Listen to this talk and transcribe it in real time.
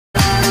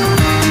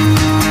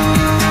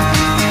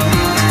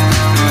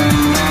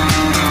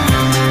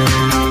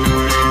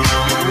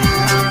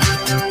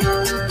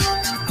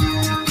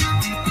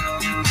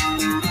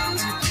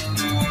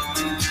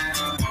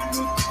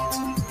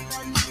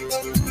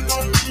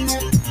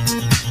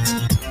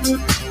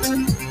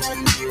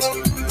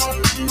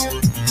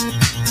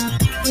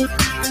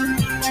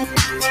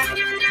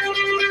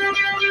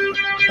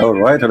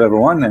right, hello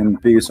everyone, and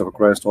peace of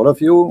Christ to all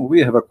of you. We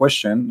have a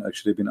question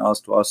actually been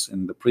asked to us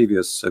in the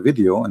previous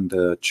video in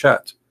the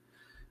chat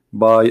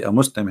by a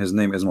Muslim. His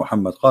name is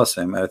Muhammad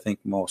Qasim. I think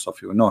most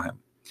of you know him.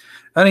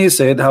 And he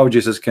said how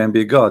Jesus can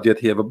be God yet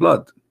he have a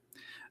blood.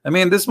 I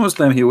mean, this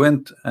Muslim, he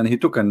went and he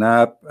took a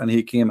nap and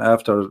he came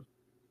after.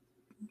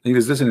 He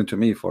was listening to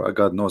me for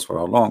God knows for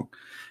how long.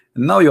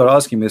 And now you're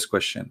asking me this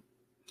question.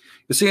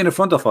 You see in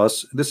front of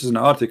us, this is an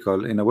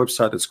article in a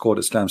website. It's called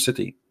Islam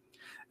City.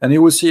 And you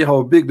will see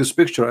how big this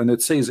picture, and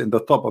it says in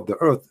the top of the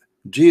earth,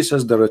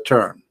 Jesus the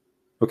return.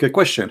 Okay,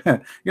 question.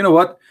 You know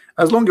what?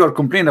 As long as you're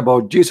complaining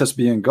about Jesus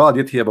being God,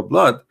 yet he have a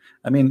blood.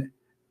 I mean,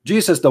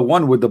 Jesus, the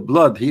one with the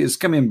blood, he is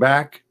coming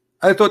back.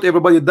 I thought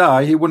everybody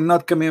die. He will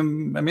not come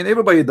in. I mean,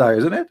 everybody die,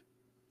 isn't it?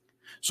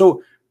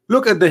 So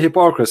look at the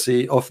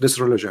hypocrisy of this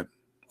religion,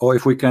 or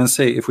if we can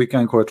say, if we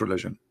can call it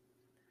religion.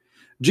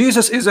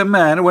 Jesus is a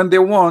man when they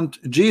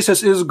want.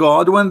 Jesus is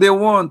God when they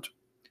want.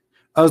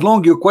 As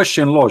long as you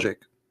question logic.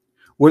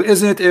 Well,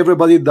 isn't it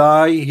everybody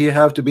die? He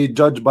have to be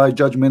judged by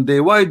judgment day.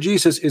 Why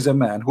Jesus is a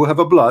man who have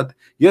a blood,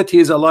 yet he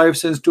is alive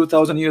since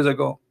 2,000 years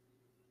ago?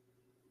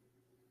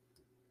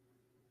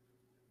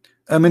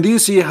 I mean, do you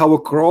see how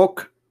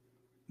crook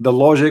the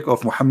logic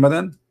of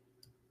Muhamadan?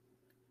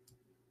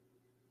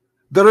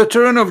 The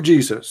return of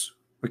Jesus.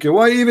 Okay,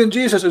 why even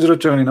Jesus is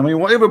returning? I mean,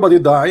 why everybody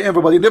die,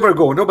 everybody never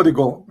go, nobody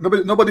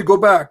go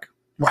back.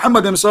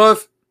 Muhammad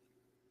himself,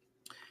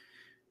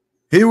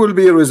 he will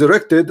be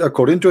resurrected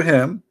according to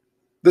him,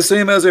 the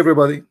same as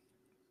everybody,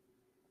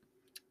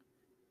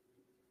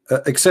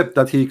 except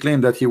that he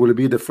claimed that he will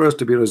be the first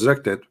to be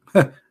resurrected.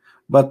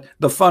 But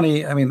the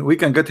funny, I mean, we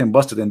can get him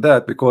busted in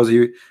that, because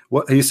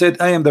he said,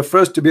 I am the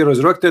first to be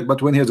resurrected,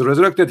 but when he is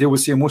resurrected, he will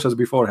see Moses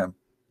before him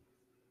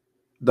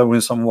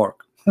doing some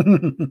work.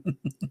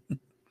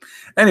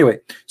 Anyway,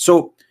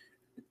 so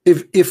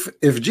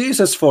if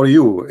Jesus for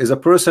you is a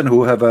person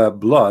who have a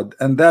blood,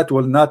 and that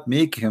will not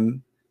make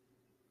him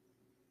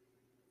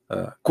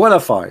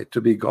qualified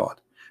to be God,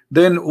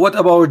 then what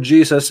about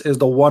Jesus is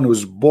the one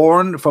who's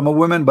born from a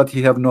woman but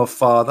he have no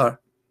father?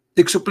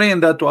 Explain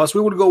that to us. We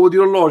will go with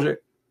your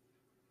logic.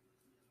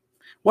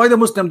 Why the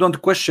Muslim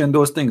don't question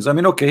those things? I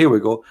mean, okay, here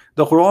we go.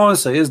 The Quran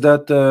says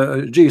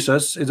that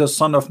Jesus is a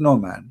son of no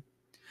man.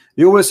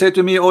 You will say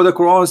to me, oh, the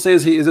Quran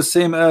says he is the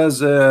same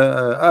as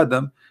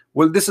Adam.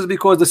 Well, this is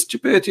because the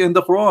stupidity in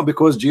the Quran,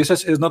 because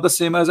Jesus is not the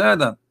same as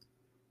Adam.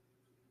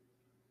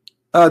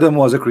 Adam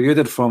was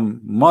created from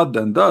mud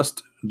and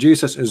dust.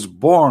 Jesus is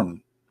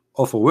born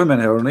of a woman.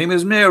 Her name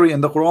is Mary,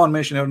 and the Quran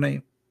mentioned her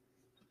name.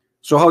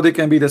 So how they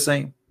can be the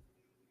same?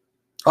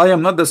 I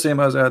am not the same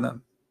as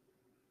Adam.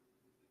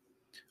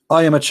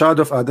 I am a child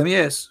of Adam,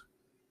 yes.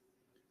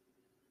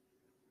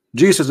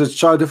 Jesus is a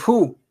child of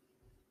who?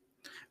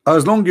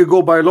 As long as you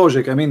go by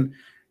logic, I mean,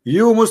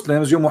 you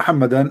Muslims, you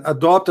Muhammadan,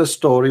 adopt a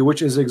story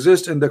which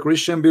exists in the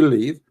Christian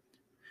belief.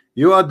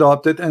 You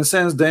adopt it, and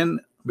since then,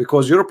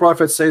 because your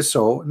prophet says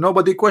so,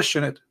 nobody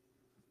question it.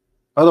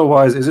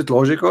 Otherwise, is it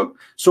logical?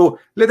 So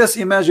let us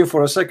imagine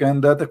for a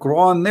second that the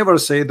Quran never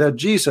say that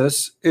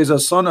Jesus is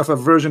a son of a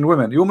virgin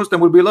woman. You Muslim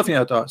will be laughing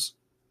at us.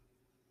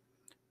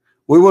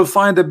 We will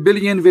find a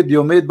billion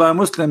video made by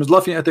Muslims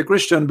laughing at a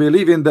Christian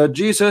believing that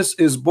Jesus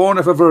is born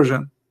of a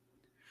virgin.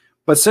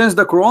 But since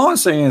the Quran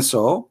saying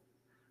so,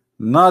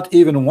 not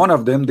even one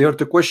of them dare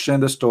to question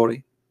the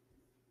story.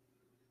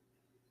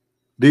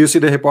 Do you see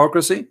the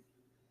hypocrisy?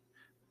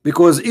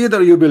 Because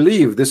either you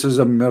believe this is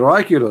a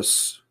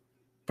miraculous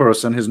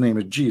person, his name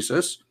is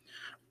Jesus,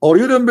 or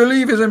you don't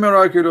believe he's a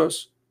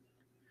miraculous.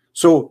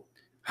 So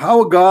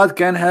how God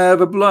can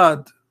have a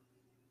blood?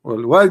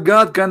 Well, what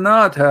God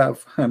cannot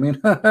have? I mean,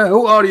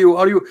 who are you?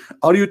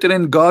 Are you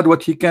telling God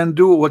what he can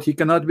do, what he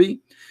cannot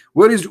be?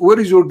 Where is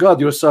your God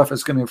yourself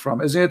is coming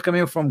from? Isn't it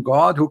coming from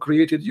God who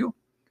created you?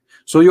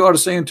 So you are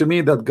saying to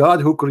me that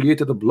God who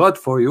created the blood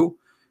for you,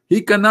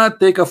 he cannot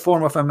take a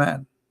form of a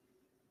man.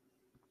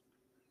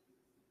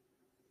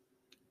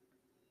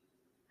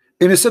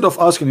 And instead of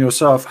asking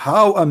yourself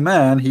how a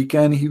man he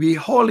be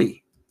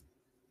holy,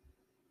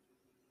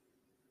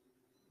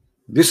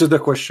 this is the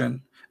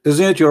question.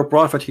 Isn't it your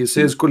prophet? He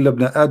says, "Kull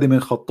ibn Adam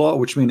khata,"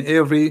 which means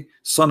every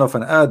son of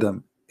an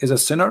Adam is a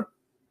sinner.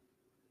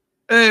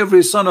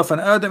 Every son of an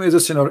Adam is a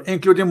sinner,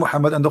 including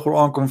Muhammad, and the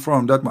Quran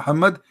confirmed that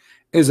Muhammad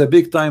is a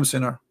big time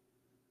sinner.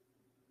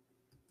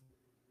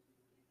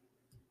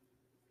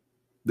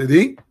 Did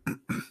he?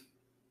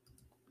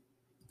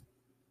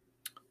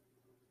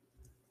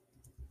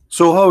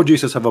 So how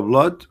Jesus have a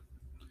blood,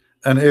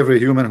 and every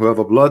human who have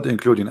a blood,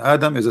 including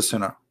Adam, is a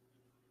sinner?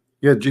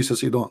 Yet Jesus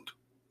he don't.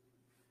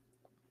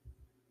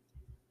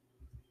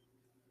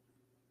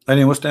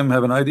 Any Muslim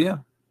have an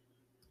idea?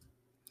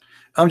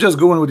 I'm just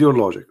going with your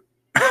logic.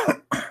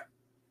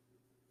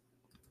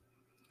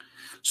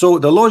 So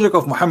the logic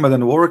of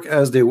Muhammadan work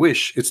as they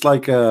wish. It's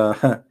like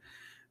a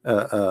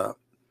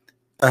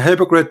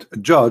hypocrite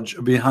judge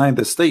behind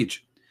the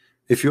stage.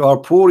 If you are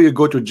poor, you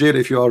go to jail.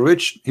 If you are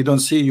rich, he don't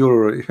see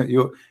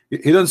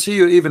he don't see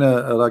you even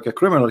like a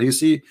criminal. He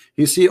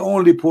see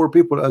only poor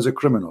people as a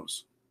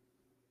criminals.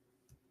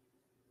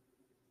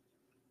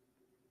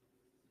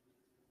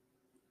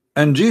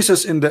 And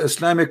Jesus in the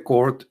Islamic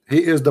court, he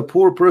is the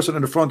poor person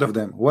in front of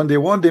them. When they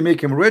want, they make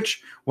him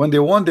rich. When they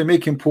want, they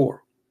make him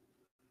poor.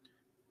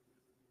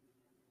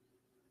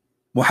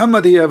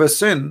 Muhammad, he have a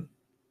sin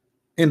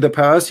in the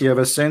past, he have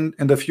a sin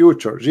in the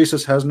future.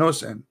 Jesus has no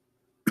sin.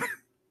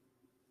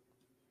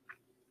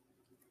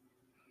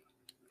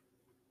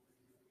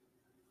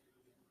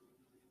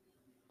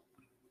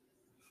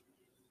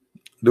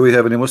 Do we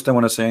have any Muslim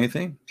want to say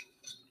anything?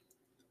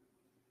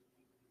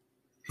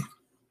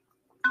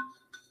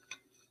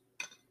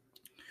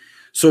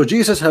 So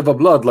Jesus have a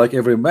blood like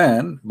every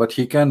man, but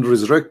he can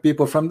resurrect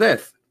people from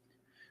death.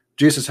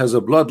 Jesus has a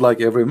blood like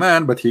every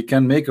man, but he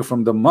can make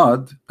from the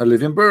mud a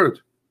living bird,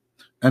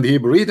 and he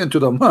breathe into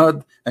the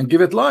mud and give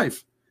it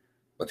life.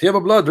 But he have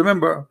a blood,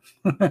 remember?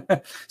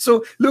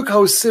 So look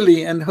how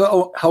silly and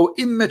how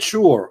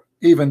immature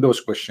even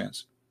those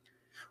questions.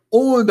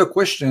 All the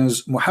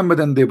questions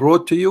Muhammadan they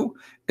brought to you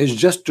is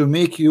just to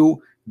make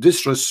you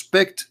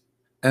disrespect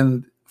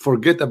and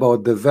forget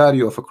about the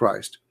value of a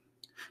Christ.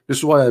 This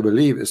is why I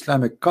believe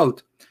Islamic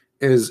cult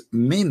is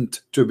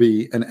meant to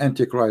be an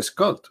antichrist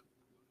cult.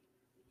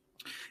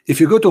 If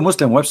you go to a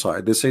Muslim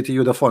website, they say to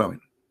you the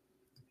following: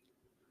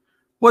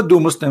 what do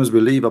Muslims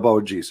believe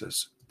about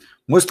Jesus?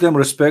 Muslims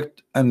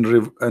respect and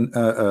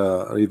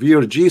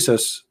revere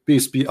Jesus,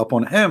 peace be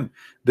upon him.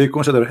 They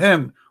consider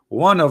him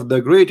one of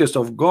the greatest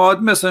of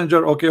God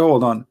messenger. Okay,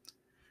 hold on.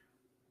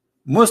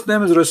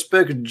 Muslims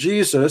respect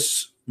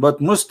Jesus,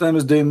 but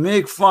Muslims they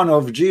make fun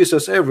of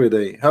Jesus every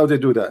day. How they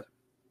do that?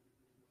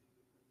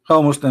 How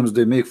Muslims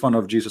they make fun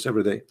of Jesus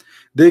every day?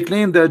 They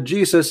claim that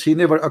Jesus he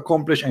never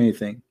accomplished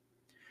anything.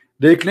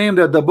 They claim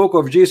that the book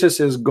of Jesus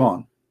is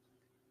gone.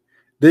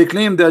 They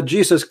claim that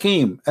Jesus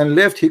came and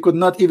left. He could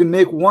not even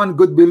make one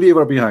good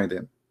believer behind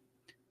him.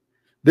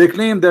 They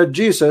claim that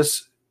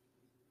Jesus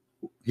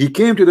he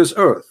came to this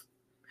earth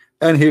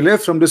and he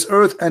left from this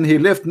earth and he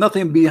left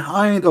nothing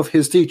behind of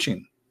his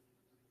teaching.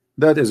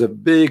 That is a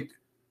big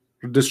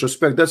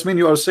disrespect. That's mean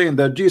you are saying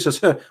that Jesus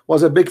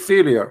was a big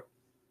failure.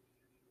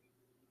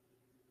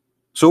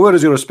 So where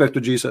is your respect to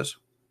Jesus?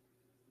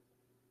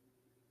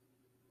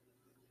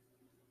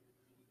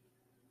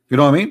 You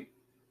know what I mean?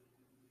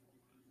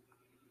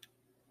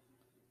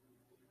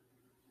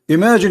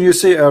 Imagine you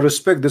say I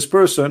respect this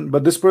person,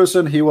 but this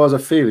person he was a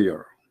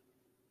failure.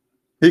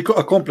 He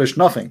accomplished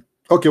nothing.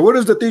 Okay, what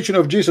is the teaching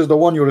of Jesus, the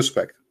one you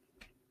respect?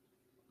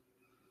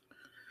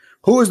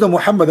 Who is the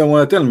Muhammadan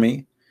want to tell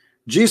me?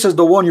 Jesus,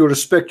 the one you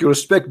respect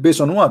based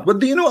on what? What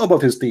do you know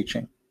about his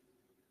teaching?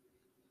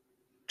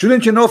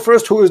 Shouldn't you know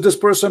first who is this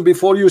person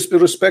before you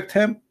respect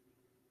him?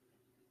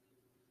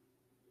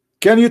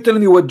 Can you tell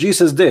me what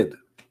Jesus did?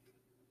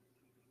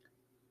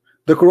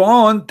 The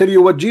Quran tell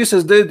you what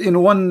Jesus did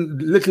in one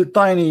little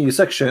tiny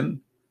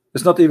section.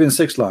 It's not even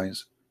 6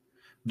 lines.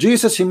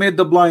 Jesus he made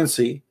the blind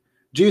see.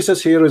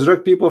 Jesus he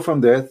resurrect people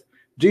from death.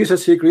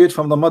 Jesus he create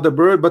from the mother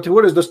bird. But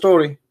where is the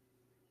story?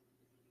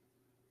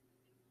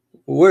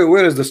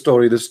 Where is the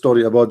story? The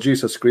story about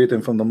Jesus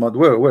creating from the mud.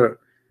 Where?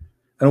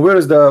 And where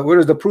is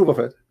the proof of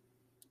it?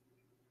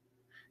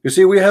 You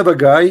see, we have a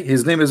guy.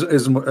 His name is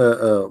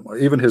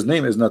even his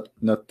name is not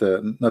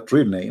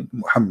real name,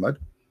 Muhammad.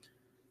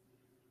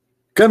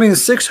 Coming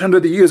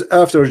 600 years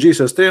after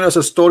Jesus, telling us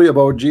a story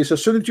about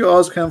Jesus. Shouldn't you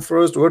ask him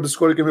first where the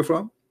story came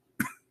from?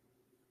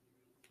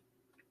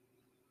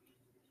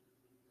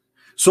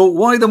 So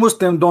why the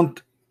Muslim don't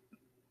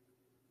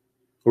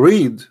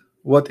read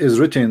what is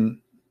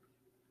written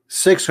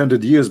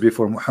 600 years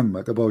before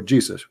Muhammad about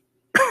Jesus?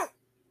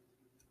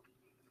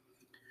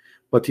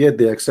 But yet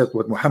they accept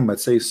what Muhammad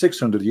says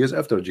 600 years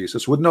after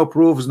Jesus with no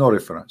proofs, no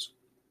reference.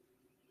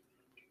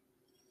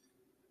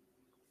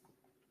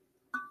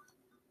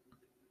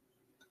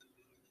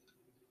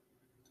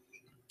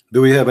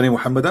 Do we have any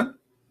Muhammadan?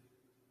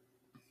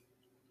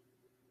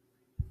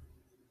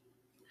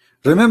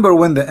 Remember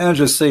when the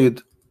angel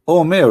said,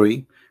 "Oh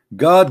Mary,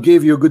 God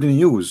gave you good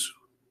news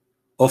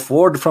of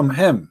word from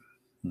him."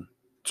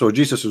 So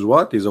Jesus is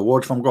what? He's a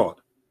word from God.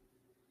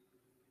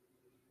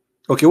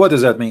 Okay, what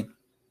does that mean?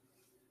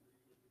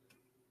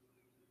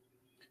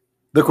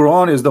 The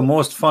Quran is the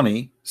most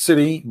funny,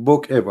 silly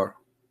book ever.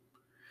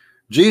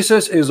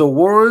 Jesus is a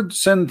word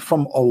sent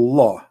from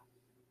Allah.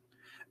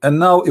 And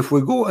now if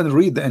we go and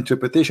read the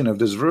interpretation of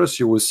this verse,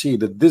 you will see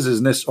that this is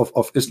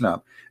of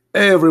Islam.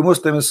 Every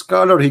Muslim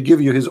scholar, he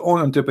give you his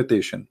own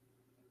interpretation.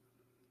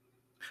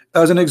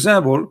 As an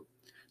example,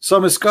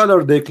 some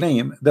scholar they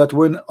claim that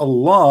when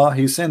Allah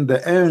he sent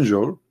the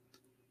angel,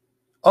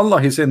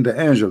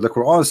 the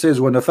Quran says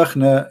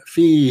وَنَفَخْنَا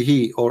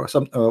فِيهِ, or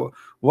some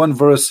one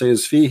verse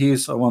says fihi,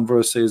 so one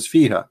verse says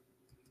fiha.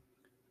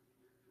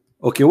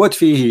 Okay, what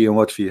fihi and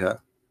what fiha?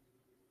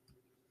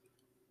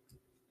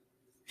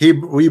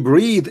 We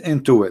breathe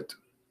into it.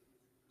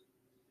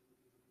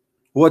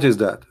 What is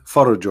that?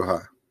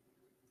 Farjuha,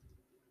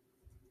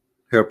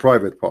 her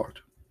private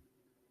part.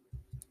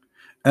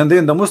 And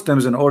then the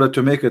Muslims, in order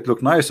to make it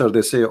look nicer,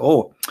 they say,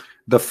 oh,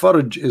 the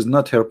farj is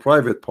not her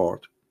private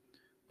part.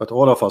 But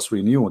all of us,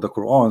 we knew the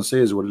Quran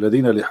says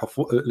وَالَّذِينَ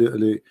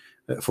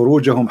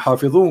لِفُرُوجَهُمْ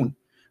حَافِظُونَ,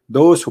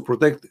 those who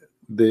protect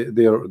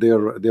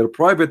their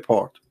private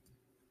part.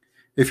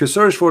 If you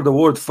search for the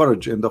word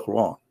farj in the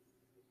Quran,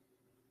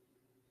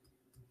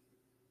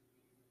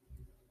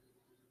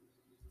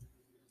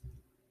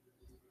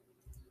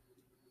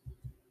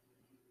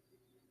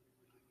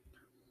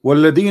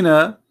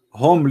 وَالَّذِينَ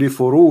هُمْ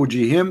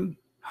لِفُرُوجِهِمْ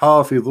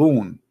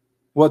حَافِظُونَ.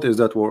 What is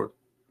that word?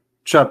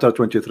 Chapter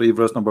 23,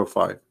 verse number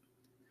 5.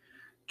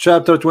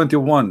 Chapter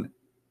 21,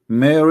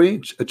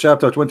 Mary,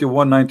 chapter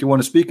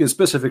 21:91, speaking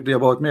specifically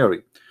about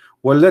Mary.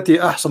 وَالَّتِي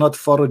أَحْصَنَتْ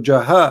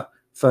فَرْجَهَا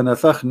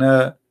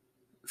فَنَفَخْنَا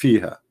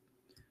فِيهَا.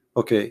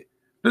 Okay,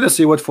 let us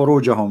see what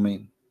فُرُوجَهُم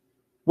mean.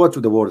 What do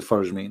the word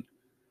farj mean?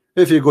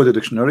 If you go to the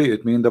dictionary,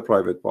 it means the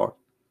private part.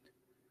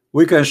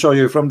 We can show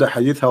you from the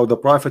hadith how the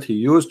prophet he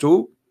used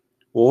to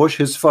wash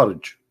his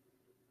farj.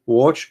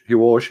 He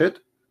washed it.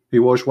 He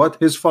washed what?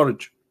 His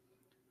farj.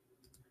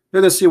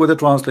 Let us see what the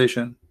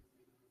translation.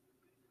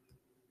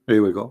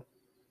 Here we go.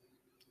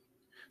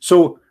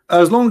 So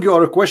as long you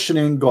are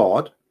questioning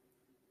God,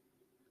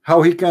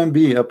 how he can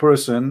be a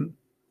person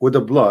with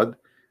the blood,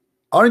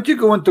 aren't you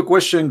going to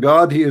question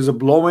God? He is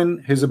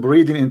blowing his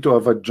breathing into a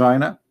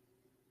vagina.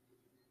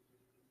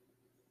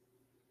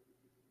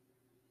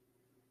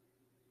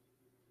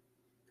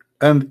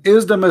 And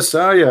is the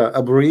Messiah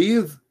a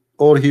breathe,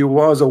 or he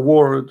was a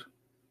word?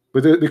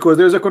 Because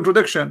there's a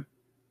contradiction.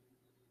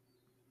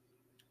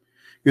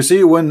 You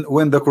see, when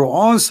the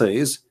Quran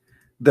says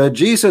that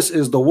Jesus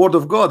is the word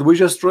of God, we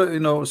just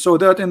saw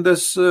that in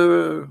this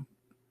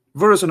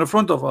verse in the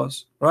front of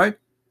us, right?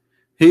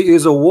 He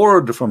is a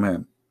word from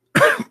him.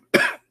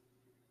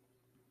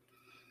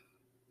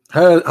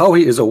 How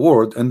he is a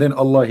word, and then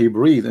Allah he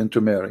breathed into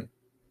Mary.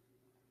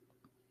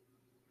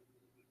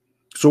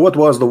 So what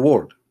was the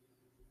word?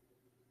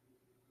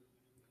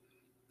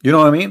 You know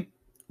what I mean?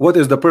 What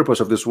is the purpose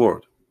of this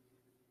word?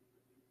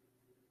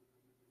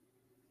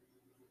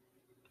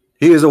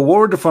 He is a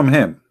word from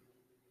him.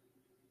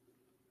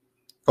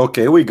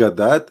 Okay, we got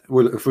that.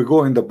 Well, if we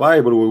go in the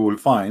Bible, we will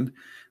find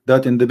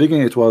that in the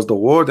beginning it was the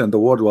word, and the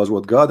word was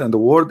with God, and the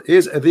word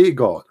is the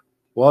God,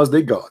 was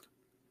the God.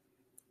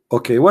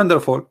 Okay,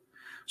 wonderful.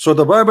 So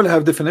the Bible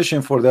have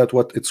definition for that,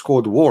 what it's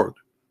called word.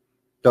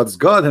 That's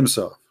God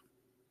himself.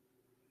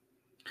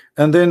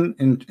 And then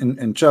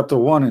in chapter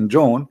 1 in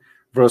John,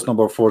 verse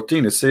number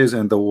 14, it says,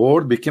 and the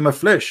word became a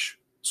flesh.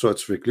 So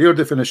it's a clear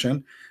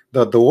definition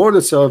that the word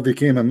itself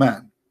became a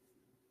man.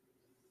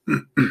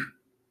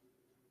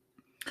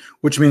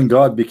 Which means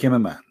God became a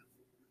man.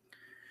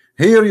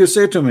 Here you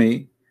say to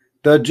me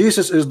that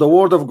Jesus is the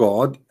word of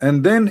God,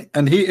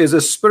 and he is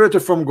a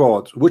spirit from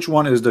God. Which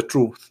one is the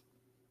truth?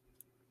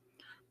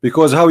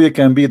 Because how you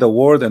can be the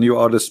word and you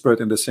are the spirit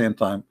in the same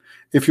time?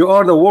 If you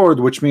are the word,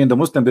 which means the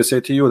Muslim, they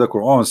say to you, the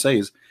Quran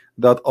says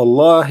that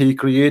Allah he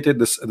created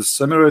the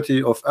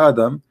similarity of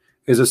Adam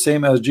is the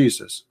same as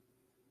Jesus.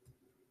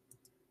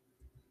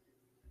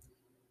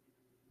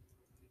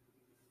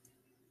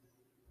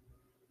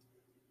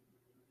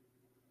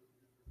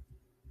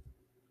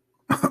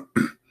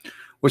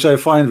 Which I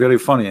find very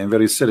funny and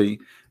very silly,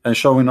 and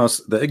showing us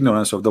the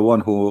ignorance of the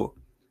one who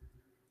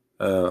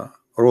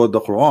wrote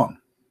the Quran.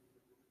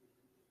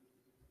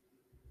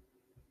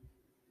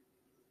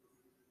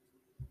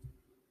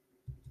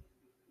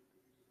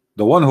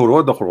 The one who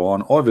wrote the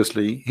Quran,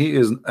 obviously he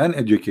is an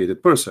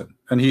uneducated person,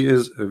 and he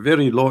is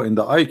very low in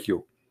the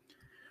IQ.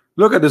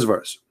 Look at this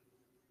verse.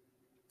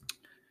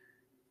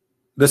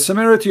 The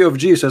similarity of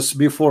Jesus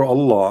before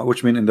Allah,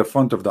 which means in the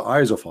front of the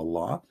eyes of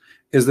Allah,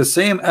 is the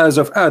same as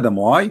of Adam.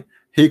 Why?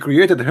 He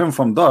created him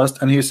from dust,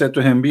 and he said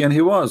to him, be, and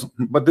he was.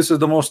 But this is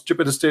the most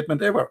stupid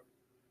statement ever,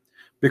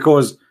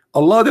 because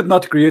Allah did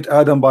not create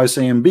Adam by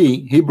saying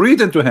be. He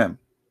breathed into him.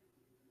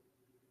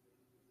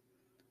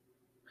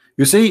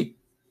 You see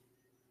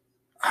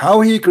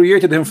how he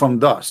created him from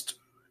dust.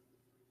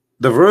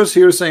 The verse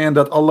here saying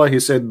that Allah he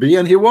said be,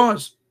 and he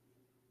was.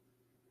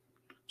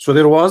 So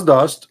there was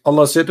dust.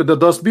 Allah said to the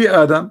dust, be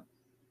Adam.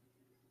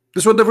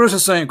 This is what the verse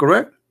is saying,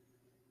 correct?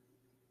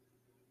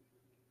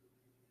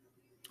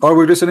 Are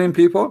we listening,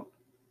 people?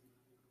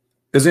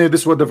 Isn't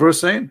this what the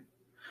verse saying?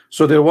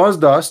 So there was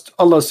dust.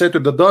 Allah said to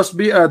the dust,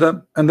 be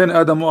Adam, and then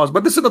Adam was.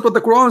 But this is not what the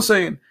Quran is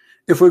saying.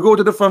 If we go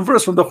to the different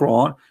verse from the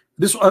Quran,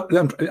 this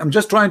I'm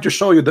just trying to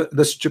show you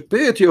the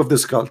stupidity of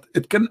this cult.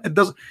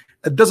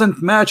 It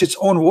doesn't match its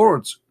own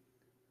words.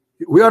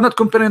 We are not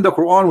comparing the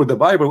Quran with the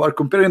Bible. We are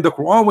comparing the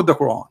Quran with the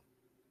Quran.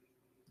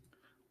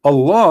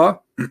 Allah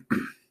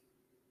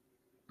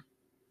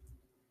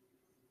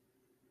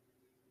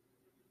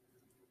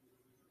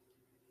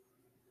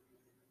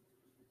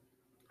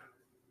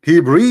he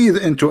breathed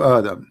into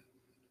Adam.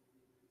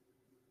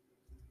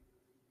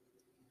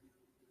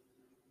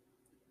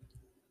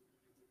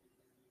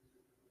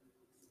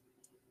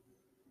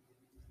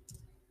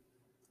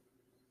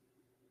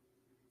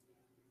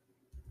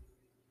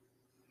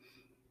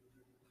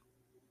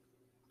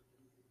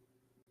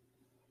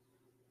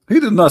 He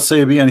did not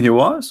say be, and he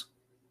was.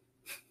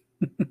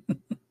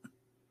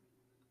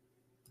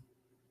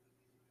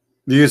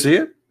 Do you see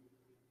it?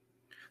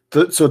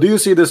 So do you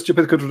see this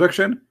stupid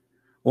contradiction?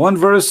 One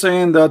verse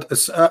saying that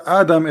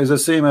Adam is the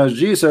same as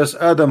Jesus.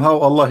 Adam, how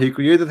Allah He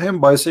created him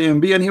by saying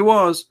be, and he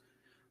was.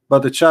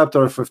 But the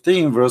chapter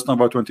 15 verse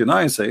number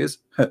 29 says,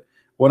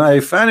 when I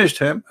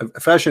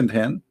fashioned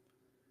him,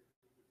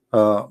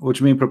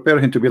 which means prepare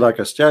him to be like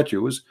a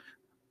statues,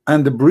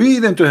 and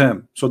breathe into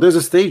him. So there's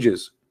a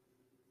stages.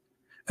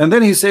 And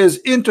then he says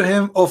into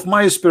him of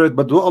my spirit.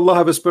 But do Allah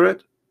have a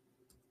spirit?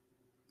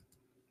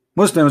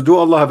 Muslims, do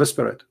Allah have a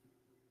spirit?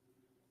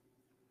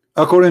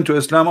 According to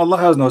Islam, Allah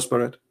has no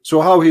spirit.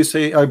 So how he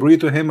say I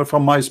breathe to him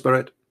from my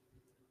spirit?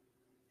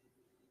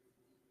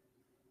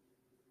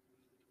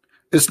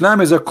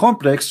 Islam is a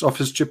complex of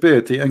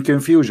stupidity and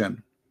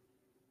confusion.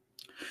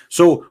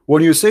 So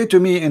when you say to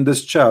me in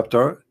this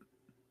chapter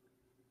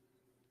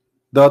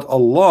that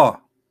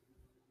Allah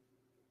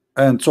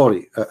and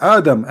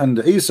Adam and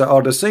Isa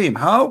are the same,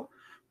 how?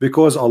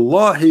 Because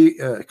Allah He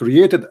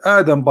created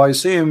Adam by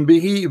saying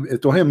be,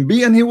 to him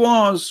be, and he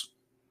was.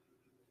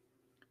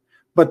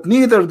 But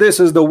neither this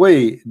is the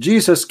way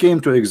Jesus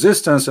came to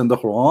existence in the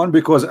Quran,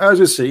 because as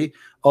you see,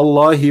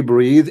 Allah He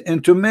breathed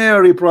into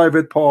Mary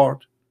private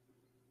part.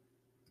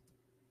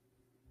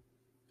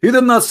 He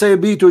did not say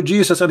be to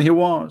Jesus and he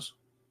was.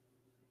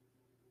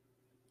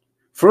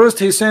 First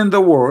he sent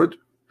the word,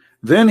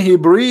 then he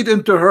breathed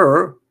into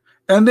her,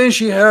 and then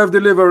she have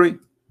delivery.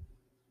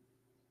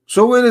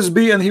 So where is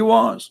be and he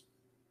was?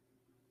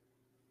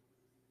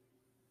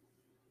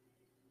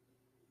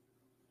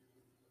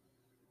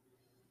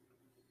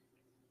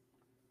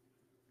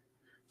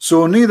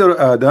 So neither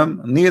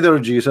Adam, neither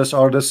Jesus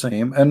are the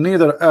same, and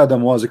neither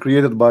Adam was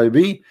created by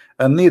be,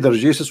 and neither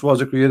Jesus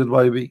was created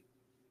by be.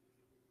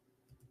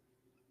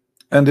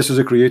 And this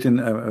is creating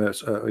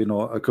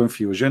a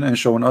confusion and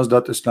showing us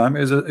that Islam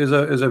is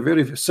a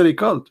very silly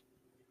cult.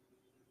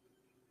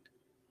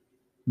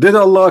 Did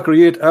Allah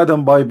create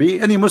Adam by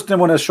be? Any Muslim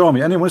want to show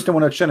me? Any Muslim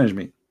want to challenge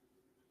me?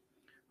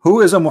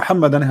 Who is a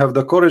Muhamadan have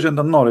the courage and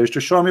the knowledge to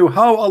show me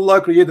how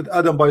Allah created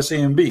Adam by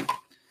saying be?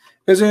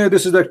 Isn't it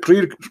this is a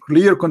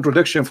clear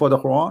contradiction for the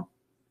Quran?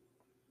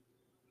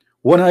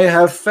 When I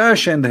have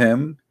fashioned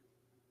him,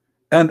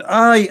 and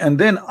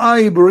then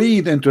I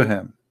breathe into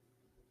him.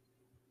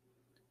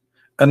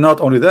 And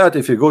not only that,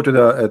 if you go to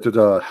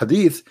the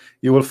hadith,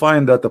 you will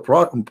find that the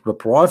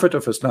prophet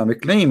of Islam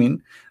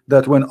claiming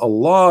that when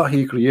Allah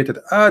He created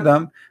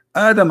Adam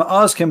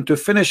asked him to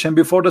finish him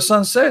before the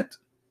sun set.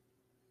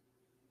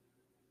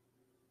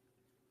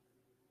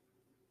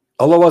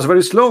 Allah was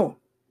very slow,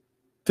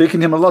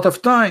 taking him a lot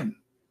of time.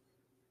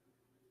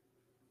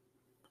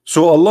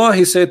 So Allah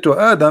He said to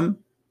Adam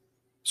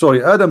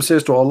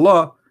says to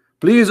Allah,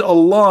 please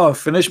Allah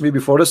finish me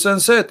before the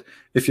sunset.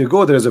 If you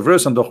go, there is a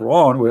verse in the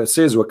Quran where it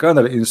says وَكَانَ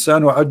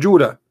الْإِنسَانُ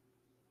عَجُولًا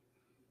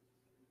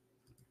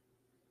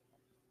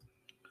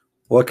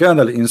وَكَانَ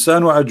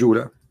الْإِنسَانُ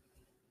عَجُولًا.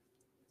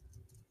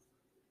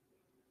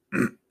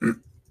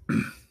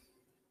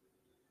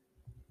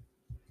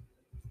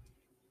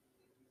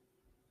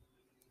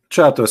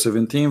 Chapter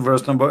 17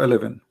 verse number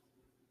 11.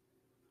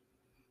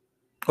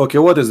 Okay,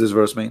 what does this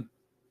verse mean?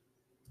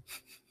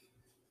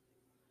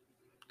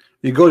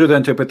 You go to the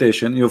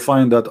interpretation, you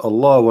find that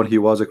Allah, when He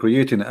was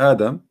creating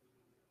Adam,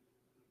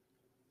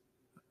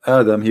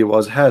 He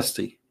was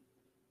hasty.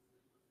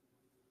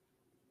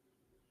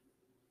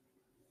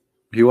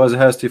 He was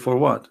hasty for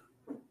what?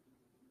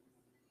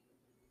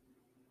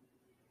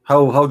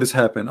 How this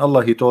happened?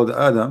 Adam told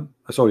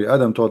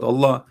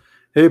Allah,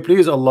 hey,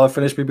 please Allah,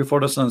 finish me before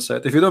the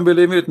sunset. If you don't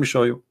believe me, let me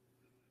show you.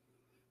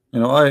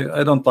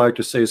 I don't like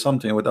to say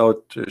something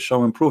without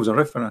showing proofs and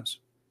reference.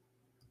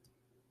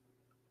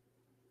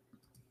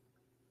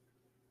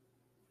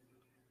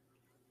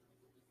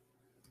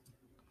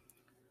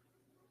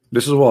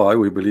 This is why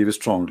we believe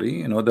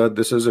strongly, that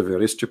this is a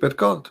very stupid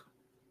cult.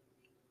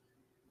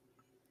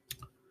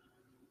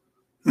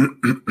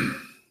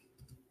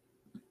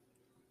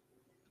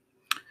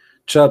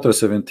 Chapter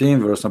 17,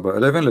 verse number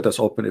 11. Let us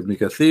open Ibn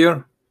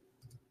Kathir,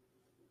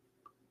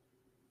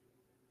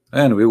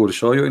 and we will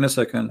show you in a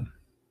second.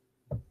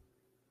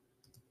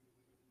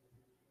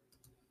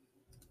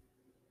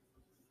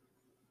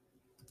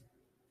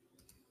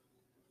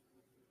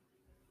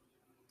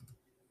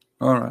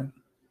 All right.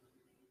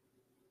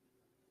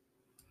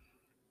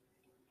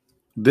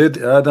 Did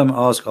Adam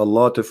ask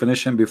Allah to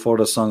finish him before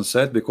the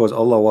sunset because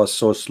Allah was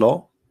so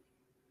slow?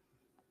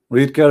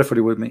 Read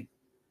carefully with me.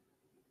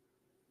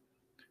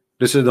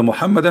 This is the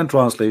Muhammadan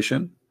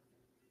translation,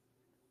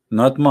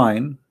 not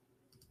mine.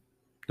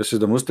 This is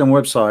the Muslim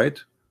website,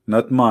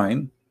 not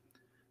mine.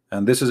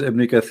 And this is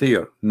Ibn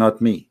Kathir,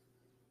 not me.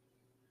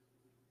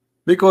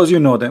 Because you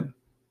know them.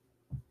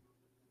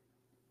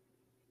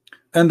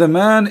 And the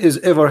man is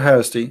ever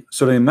hasty.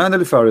 Sulaiman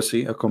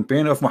al-Farisi, a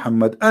companion of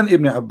Muhammad, and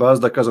Ibn Abbas,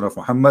 the cousin of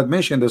Muhammad,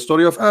 mentioned the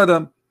story of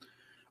Adam.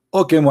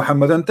 Okay,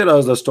 Muhammadan, tell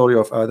us the story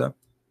of Adam.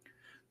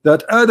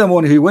 That Adam,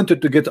 when he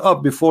wanted to get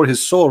up before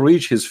his soul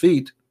reached his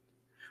feet,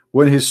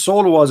 when his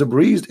soul was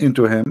breathed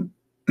into him,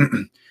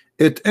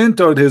 it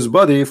entered his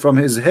body from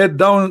his head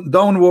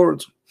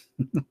downwards.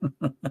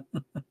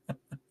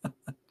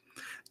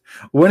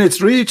 When it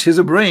reached his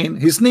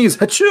brain, he sneezed,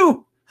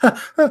 Hachoo!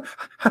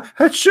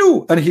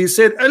 Hachu, and he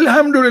said,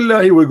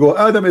 Alhamdulillah, here we go.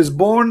 Adam is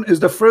born, is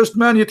the first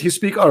man, yet he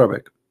speak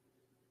Arabic.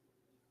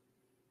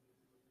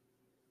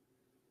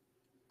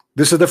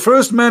 This is the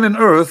first man in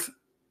earth.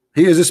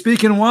 He is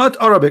speaking what?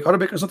 Arabic.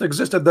 Arabic does not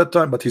exist at that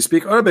time, but he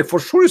speak Arabic. For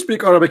sure he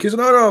speak Arabic. He's an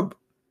Arab.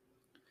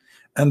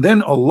 And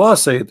then Allah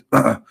said,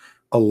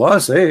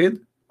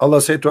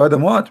 Allah said to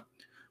Adam what?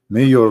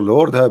 May your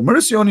Lord have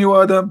mercy on you,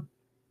 Adam.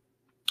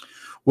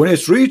 When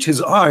it reached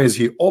his eyes,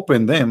 he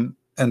opened them,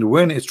 and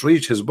when it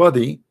reached his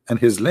body and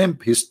his limb,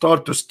 he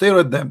started to stare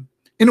at them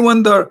in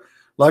wonder.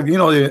 Like, you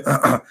know,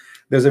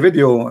 there's a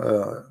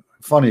video,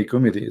 funny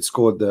comedy. It's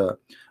called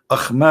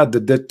Ahmad the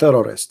Dead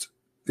Terrorist.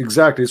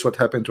 Exactly, it's what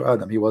happened to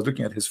Adam. He was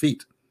looking at his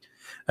feet,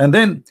 and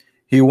then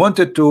he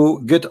wanted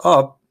to get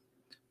up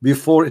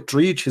before it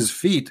reached his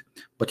feet,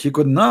 but he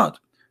could not.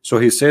 So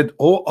he said,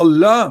 oh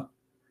Allah,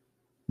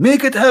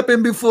 make it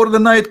happen before the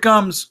night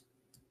comes.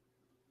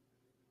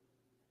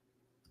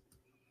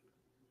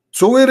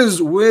 So where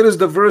is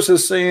the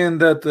verses saying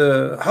that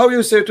how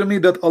you say to me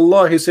that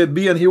Allah, he said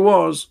be and he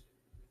was?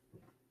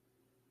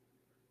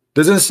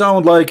 Doesn't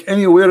sound like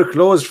anywhere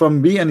close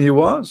from be and he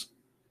was.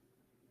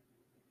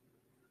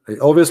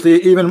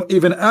 Obviously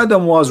even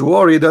Adam was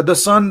worried that the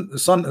sun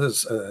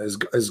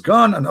is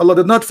gone and Allah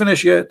did not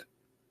finish yet.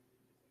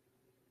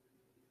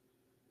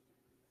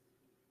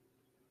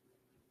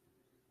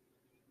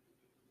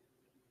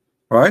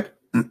 Right?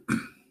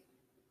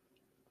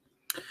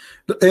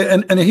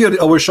 And here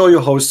I will show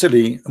you how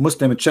silly a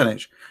Muslim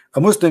challenge.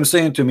 A Muslim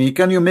saying to me,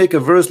 can you make a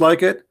verse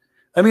like it?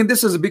 I mean,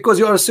 this is because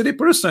you are a silly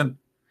person.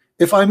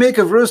 If I make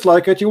a verse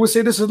like it, you will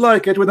say this is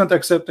like it, we don't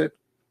accept it.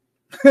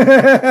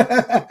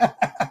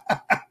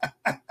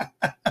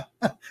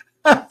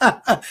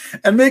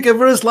 And make a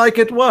verse like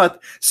it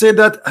what? Say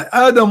that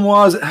Adam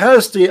was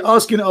hasty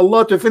asking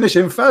Allah to finish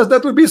him fast.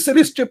 That would be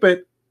silly,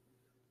 stupid.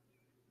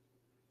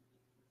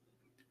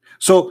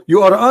 So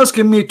you are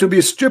asking me to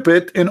be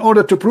stupid in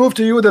order to prove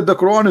to you that the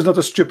Quran is not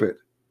a stupid.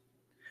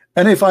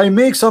 And if I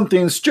make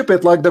something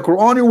stupid like the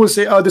Quran, you will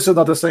say, oh, this is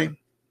not the same.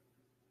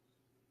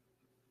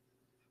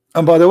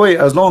 And by the way,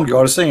 as long you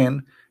are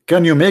saying,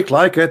 can you make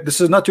like it? This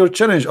is not your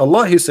challenge.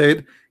 Allah, he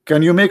said,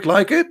 can you make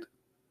like it?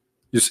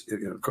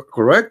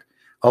 Correct?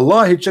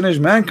 Allah, he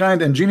challenged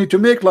mankind and genie to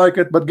make like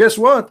it. But guess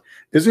what?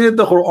 Isn't it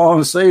the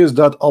Quran says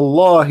that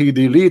Allah, he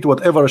delete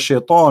whatever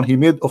shaitan he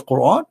made of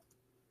Quran?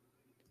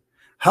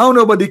 How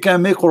nobody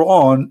can make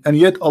Quran, and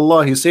yet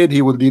Allah, he said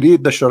he will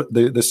delete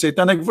the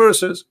satanic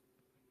verses.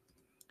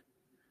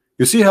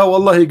 You see how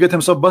Allah, he get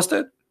himself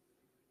busted?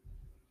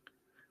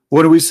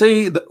 When we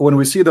see the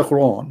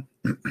Quran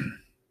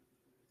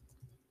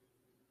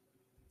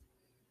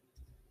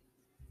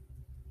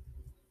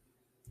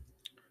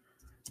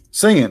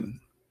saying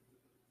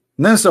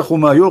ننسخ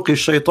ما يلقي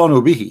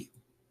الشيطان به,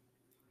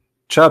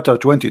 chapter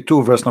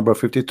 22 verse number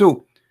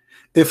 52,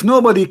 if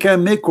nobody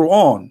can make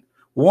Quran,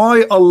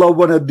 why Allah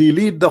wanna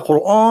delete the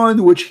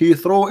Quran which he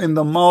throw in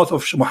the mouth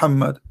of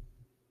Muhammad?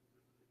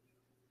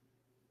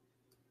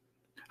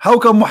 How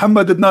come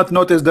Muhammad did not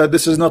notice that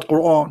this is not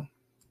Quran?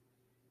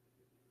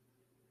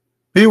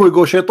 Here we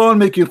go, shaitan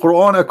making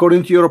Quran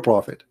according to your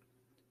prophet,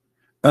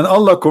 and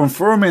Allah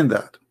confirming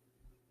that.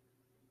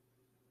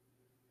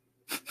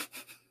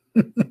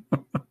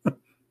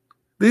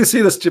 Do you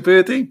see the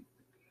stupidity?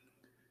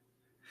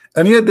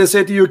 And yet they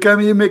say to you,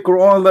 can you make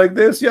Quran like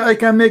this? Yeah, I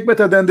can make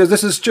better than this.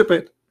 This is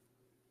stupid.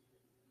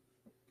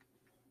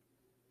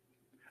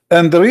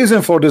 And the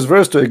reason for this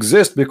verse to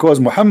exist, because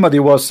Muhammad, he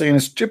was saying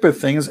stupid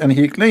things, and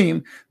he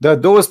claimed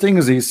that those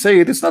things he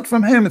said, it's not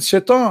from him, it's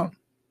shaitan.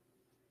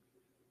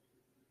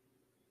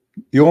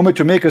 You want me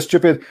to make a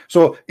stupid?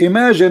 So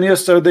imagine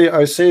yesterday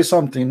I say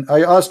something,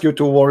 I ask you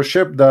to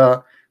worship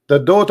the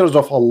daughters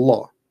of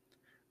Allah.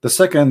 The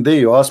second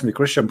day you asked me,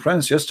 Christian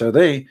Prince,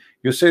 yesterday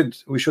you said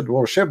we should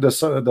worship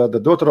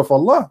the daughter of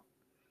Allah.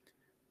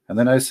 And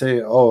then I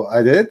say, oh,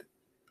 I did?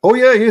 Oh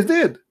yeah, he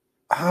did.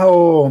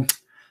 Oh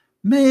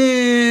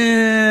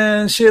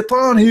man,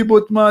 shaitan, he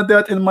put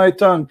that in my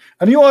tongue.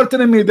 And you are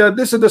telling me that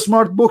this is the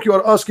smart book, you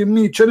are asking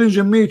me,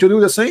 challenging me to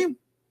do the same?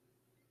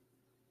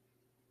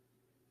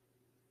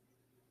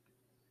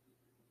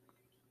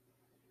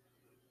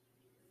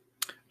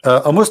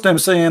 A Muslim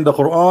saying the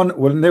Quran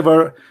will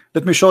never,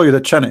 let me show you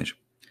the challenge.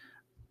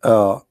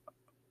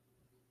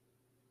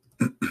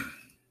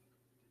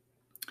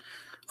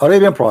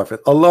 Arabian prophet,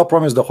 Allah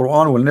promised the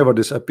Quran will never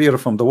disappear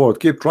from the world.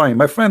 Keep trying,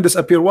 my friend.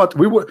 Disappear what?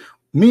 We will,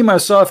 me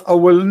myself, I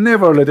will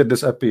never let it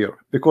disappear,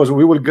 because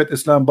we will get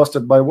Islam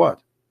busted by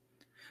what?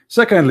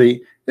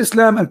 Secondly,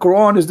 Islam and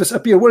Quran is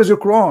disappear. Where is your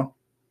Quran?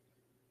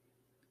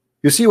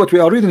 You see what we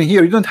are reading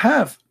here, you don't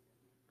have.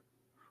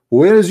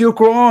 Where is your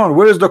Quran?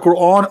 Where is the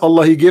Quran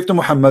Allah he gave to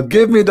Muhammad?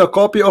 Give me the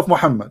copy of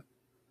Muhammad.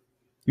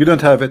 You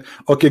don't have it.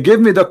 Okay, give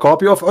me the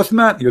copy of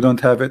Uthman. You don't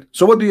have it.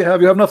 So what do you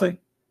have? You have nothing.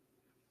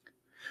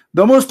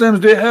 The Muslims,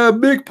 they have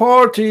big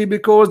party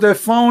because they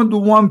found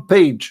one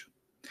page,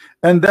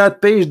 and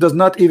that page does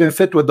not even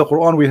fit with the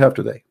Quran we have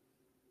today.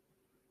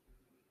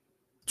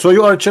 So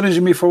you are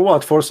challenging me for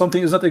what? For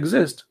something that does not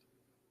exist.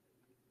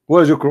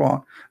 Where's your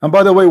Quran? And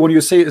by the way, when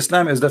you say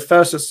Islam is the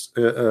fastest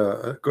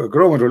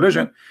growing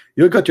religion,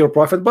 you got your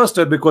prophet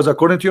busted, because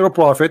according to your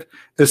prophet,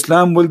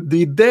 Islam will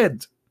be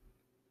dead.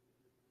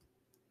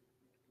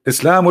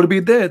 Islam will be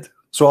dead.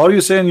 So are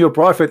you saying your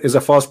prophet is a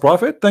false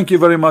prophet? Thank you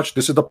very much.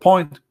 This is the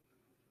point.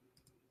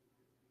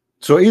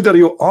 So either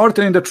you are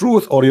telling the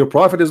truth or your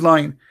prophet is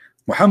lying.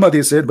 Muhammad,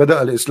 he said,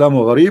 بدأ الإسلام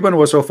غريبا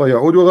وسوف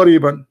يعود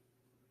غريبا.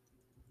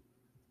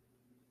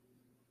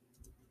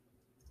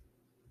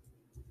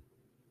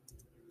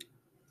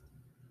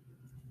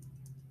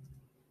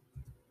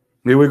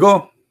 Here we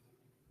go.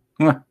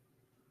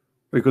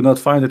 We could not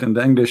find it in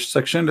the English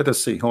section. Let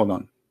us see. Hold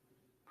on.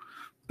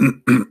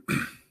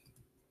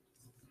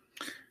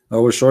 I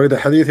will show you the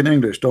hadith in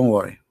English. Don't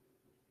worry.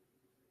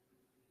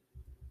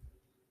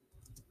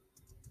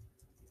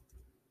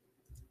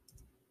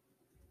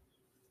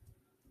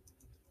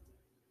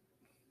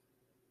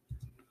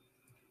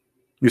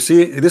 You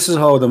see, this is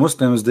how the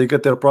Muslims, they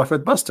get their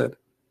prophet busted.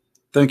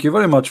 Thank you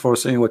very much for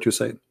saying what you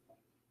said.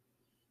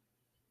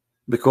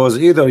 Because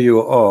either you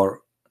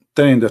are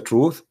telling the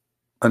truth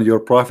and your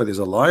prophet is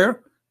a liar,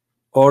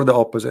 or the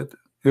opposite.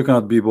 You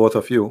cannot be both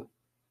of you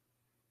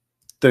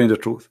telling the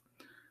truth.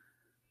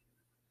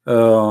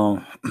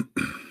 Let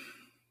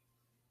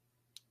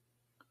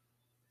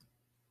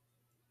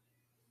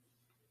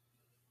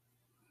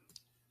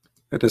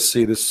us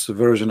see this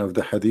version of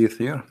the hadith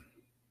here.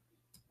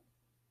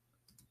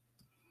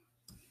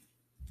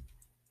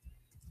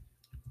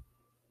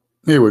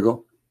 Here we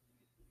go.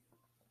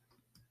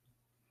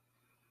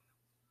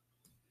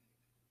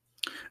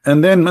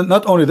 And then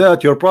not only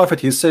that, your prophet,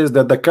 he says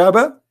that the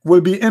Kaaba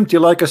will be empty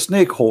like a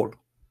snake hole.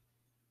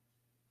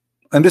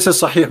 And this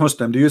is Sahih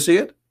Muslim. Do you see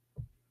it?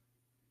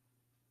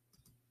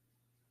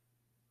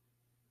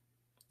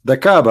 The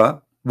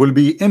Kaaba will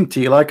be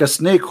empty like a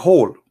snake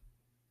hole.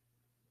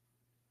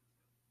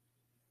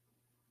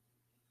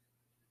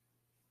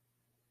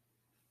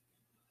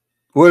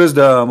 Where is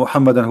the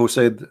Muhamadan who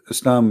said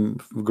Islam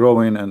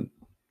growing? And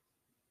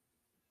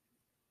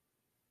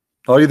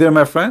are you there,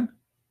 my friend?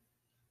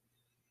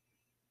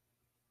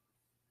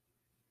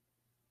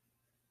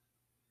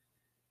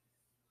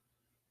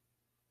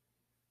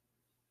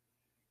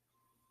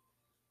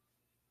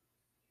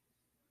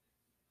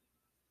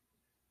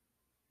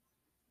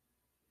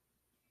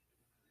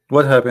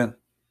 What happened?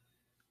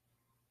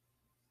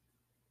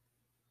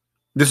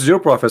 This is your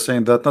prophet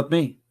saying that, not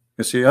me.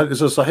 You see,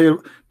 this is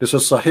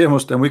Sahih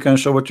Muslim. We can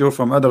show it you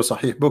from other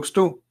Sahih books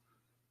too.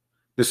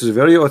 This is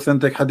very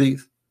authentic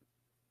hadith.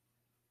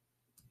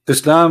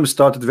 Islam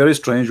started very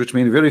strange, which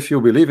means very few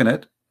believe in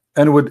it,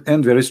 and would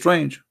end very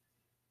strange.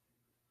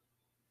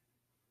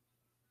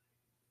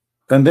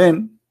 And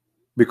then,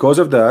 because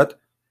of that,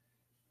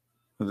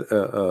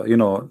 you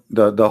know,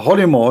 the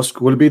holy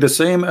mosque will be the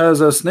same as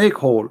a snake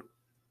hole.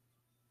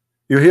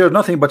 You hear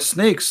nothing but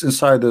snakes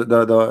inside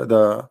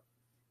the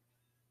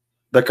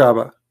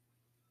Kaaba.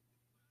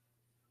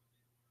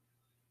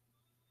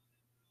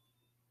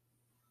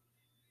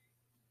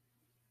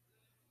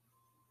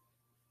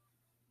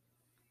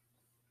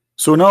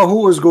 So now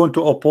who is going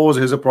to oppose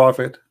his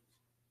prophet?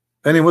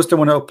 Any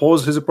Muslim want to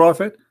oppose his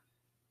prophet?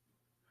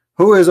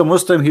 Who is a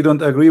Muslim, he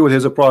don't agree with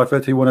his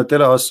prophet, he want to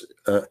tell us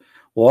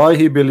why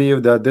he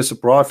believe that this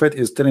prophet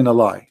is telling a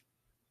lie?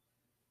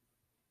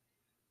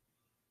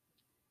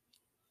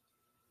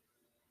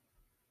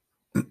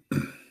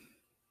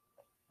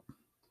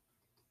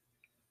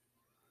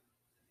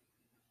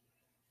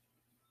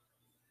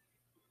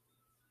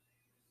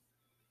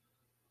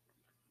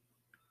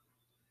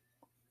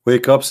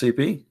 Wake up,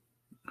 CP.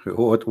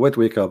 What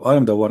wake up? I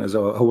am the one is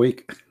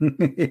awake.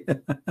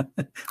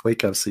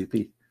 Wake up,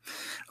 CP.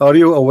 Are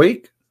you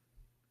awake?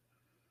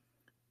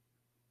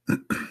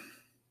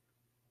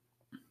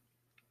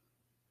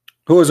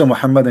 Who is a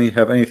Muhammad and you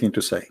have anything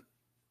to say?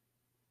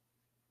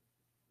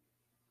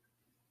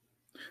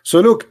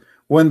 So look,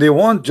 when they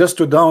want just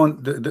to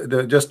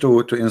just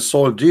to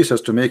insult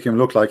Jesus, to make him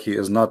look like he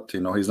is not,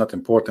 you know, he's not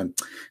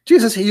important.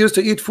 Jesus, he used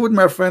to eat food,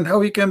 my friend.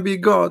 How he can be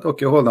God?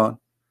 Okay, hold on.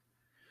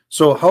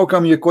 So how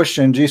come you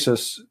question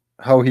Jesus,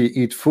 how he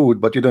eat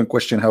food, but you don't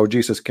question how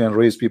Jesus can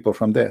raise people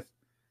from death?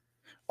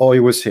 Or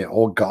you will say,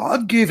 oh,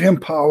 God gave him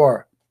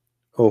power.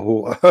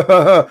 Oh,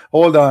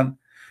 hold on.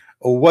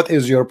 What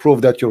is your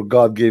proof that your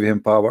God gave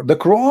him power? The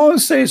Quran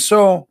says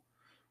so,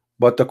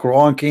 but the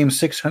Quran came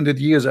 600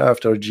 years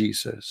after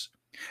Jesus.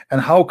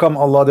 And how come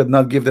Allah did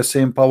not give the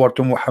same power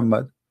to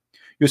Muhammad?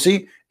 You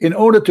see, in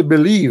order to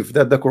believe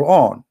that the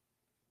Quran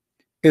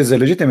is a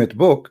legitimate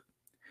book,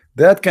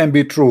 that can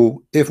be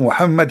true if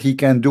Muhammad, he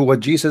can do what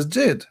Jesus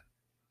did.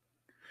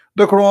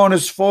 The Quran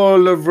is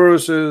full of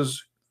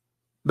verses.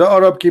 The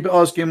Arab keep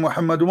asking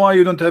Muhammad, why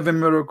you don't have a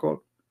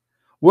miracle?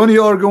 When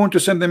you are going to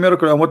send a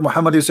miracle, and what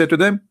Muhammad he said to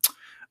them,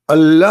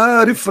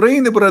 Allah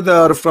refrained,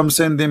 brother, from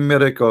sending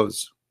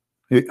miracles.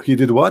 He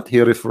did what? He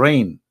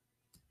refrained.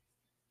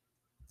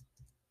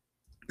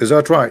 Is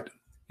that right?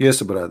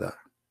 Yes, brother.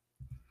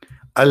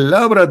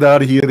 Allah, brother,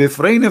 he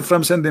refrained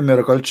from sending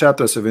miracle.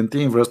 Chapter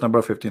 17, verse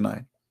number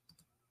 59.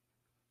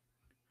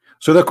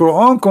 So the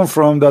Quran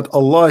confirmed that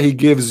Allah, He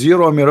gave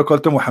zero miracle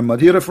to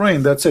Muhammad. He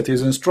refrained. That's it.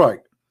 He's in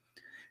strike.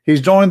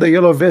 He's joined the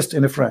yellow vest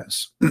in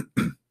France.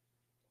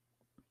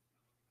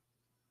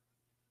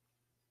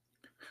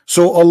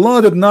 So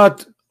Allah did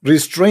not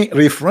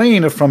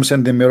refrain from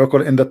sending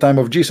miracle in the time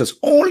of Jesus,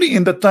 only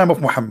in the time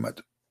of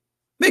Muhammad.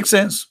 Makes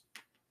sense,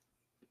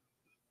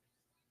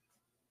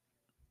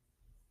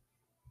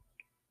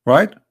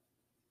 right?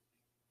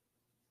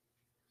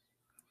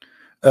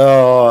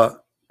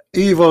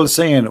 Evil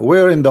saying,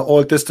 where in the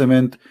Old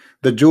Testament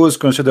the Jews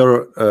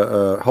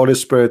consider Holy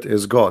Spirit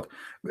is God?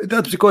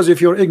 That's because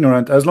if you're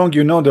ignorant, as long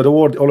you know the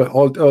word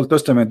Old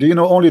Testament, do you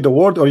know only the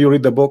word or you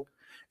read the book?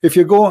 If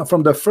you go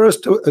from the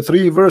first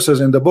 3 verses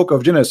in the book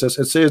of Genesis,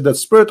 it says that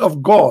Spirit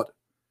of God,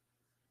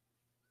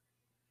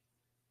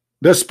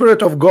 the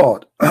Spirit of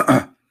God.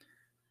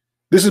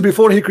 This is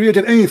before He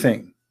created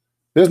anything.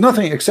 There's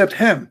nothing except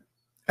Him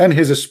and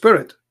His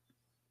Spirit.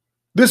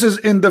 This is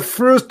in the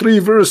first 3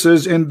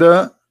 verses in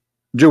the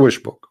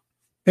Jewish book,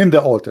 in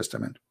the Old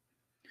Testament.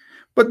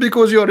 But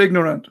because you are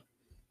ignorant,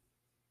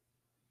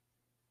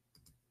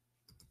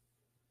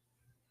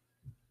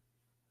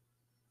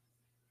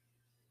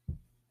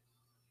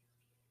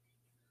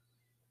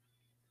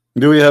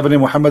 do we have any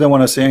Muhammadan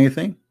want to say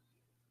anything?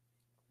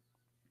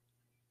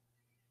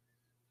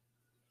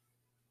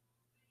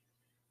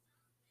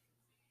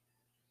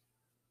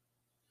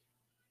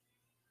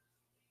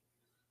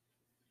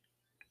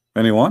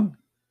 Anyone?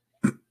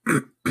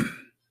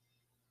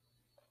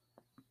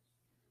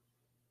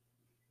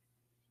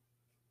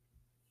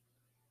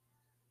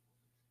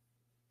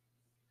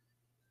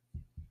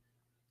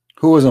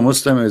 Who is a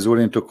Muslim is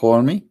willing to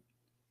call me?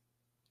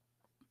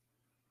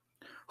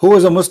 Who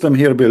is a Muslim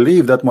here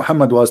believe that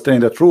Muhammad was telling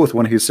the truth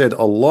when he said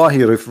Allah,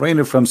 He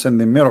refrained from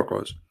sending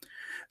miracles?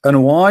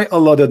 And why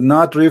Allah did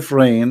not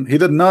refrain? He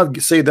did not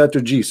say that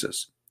to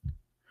Jesus.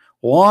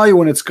 Why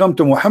when it's come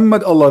to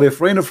Muhammad, Allah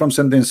refrained from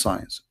sending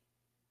signs?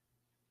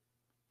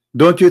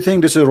 Don't you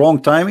think this is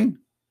wrong timing?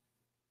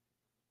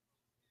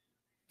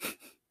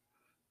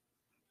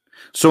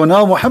 So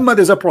now Muhammad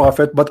is a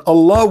prophet, but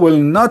Allah will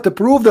not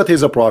prove that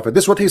he's a prophet.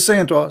 This is what He's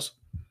saying to us.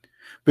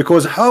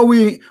 Because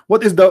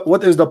what is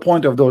the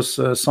point of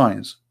those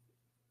signs?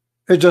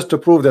 It's just to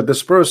prove that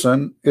this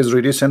person is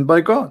really sent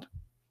by God.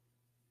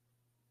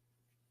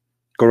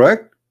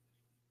 Correct?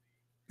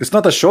 It's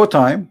not a show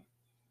time.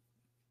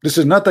 This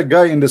is not a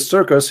guy in the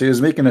circus. He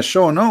is making a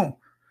show. No,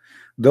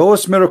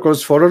 those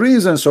miracles for a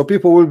reason, so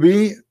people will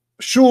be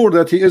sure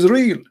that He is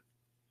real.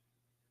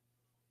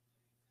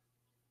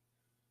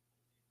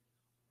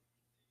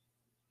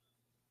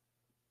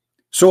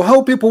 So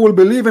how people will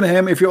believe in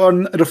Him if you are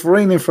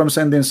refraining from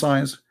sending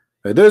signs?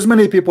 There's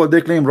many people,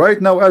 they claim right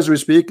now as we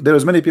speak,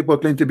 there's many people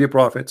claim to be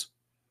prophets.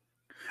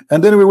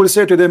 And then we will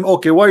say to them,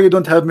 okay, why you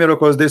don't have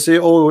miracles? They say,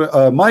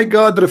 oh, my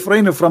God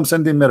refrained from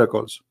sending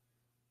miracles.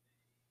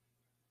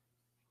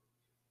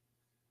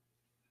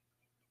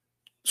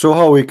 So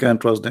how we can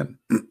trust them?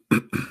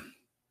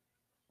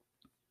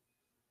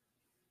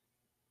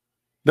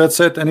 That's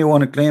it.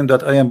 Anyone claim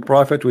that I am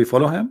prophet, we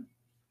follow him?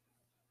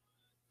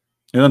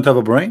 You don't have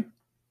a brain?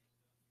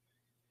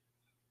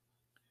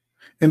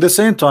 In the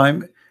same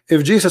time,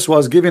 if Jesus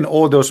was given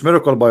all those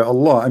miracles by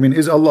Allah, I mean,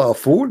 is Allah a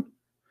fool?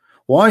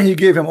 Why He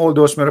gave him all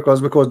those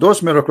miracles? Because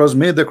those miracles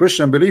made the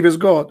Christian believe is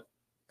God,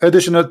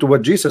 additional to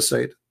what Jesus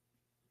said.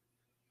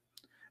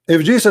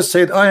 If Jesus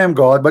said, I am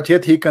God, but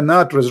yet He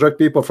cannot resurrect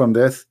people from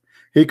death,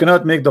 He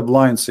cannot make the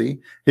blind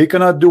see, He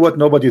cannot do what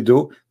nobody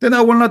do, then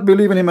I will not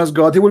believe in Him as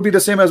God. He will be the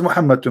same as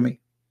Muhammad to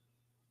me.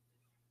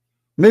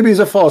 Maybe he's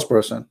a false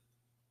person.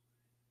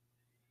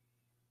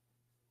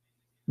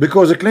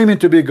 Because claiming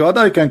to be God,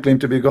 I can claim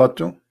to be God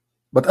too,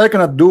 but I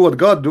cannot do what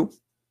God do.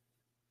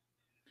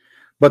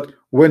 But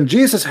when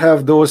Jesus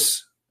have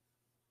those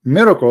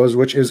miracles,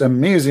 which is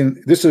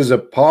amazing, this is a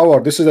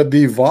power, this is a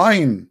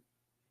divine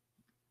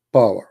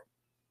power.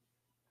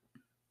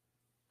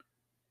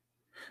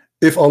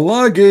 If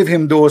Allah gave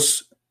him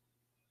those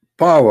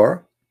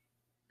power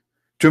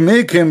to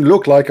make him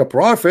look like a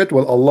prophet,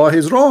 well, Allah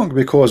is wrong,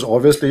 because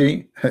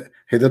obviously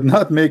He did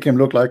not make him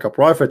look like a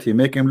prophet. He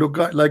make him look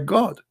like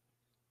God.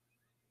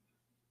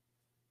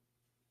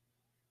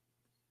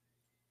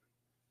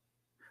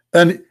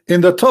 And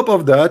in the top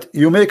of that,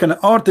 you make an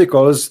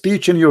articles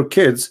teaching your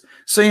kids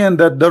saying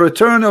that the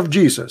return of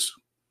Jesus.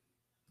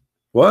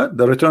 What?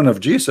 The return of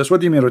Jesus? What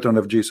do you mean return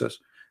of Jesus?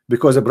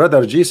 Because a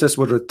brother, Jesus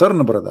will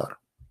return, brother.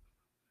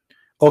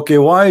 Okay,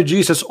 why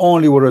Jesus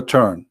only will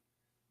return?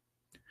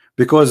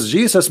 Because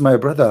Jesus, my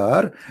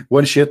brother,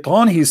 when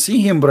Shaitan he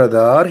see him,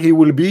 brother, he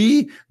will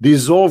be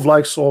dissolved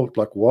like salt.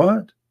 Like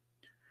what?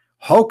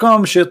 How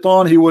come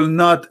Shaitan he will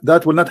not,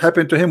 that will not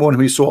happen to him when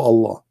he saw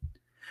Allah?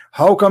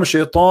 How come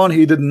Shaitan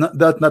he did not,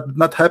 that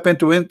not happen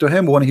to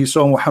him when he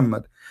saw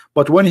Muhammad?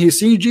 But when he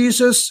see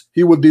Jesus,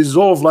 he will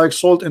dissolve like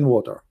salt in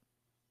water.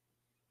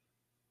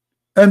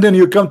 And then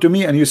you come to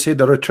me and you say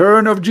the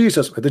return of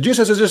Jesus. But the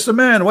Jesus is just a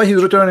man. Why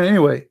he's returning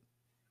anyway?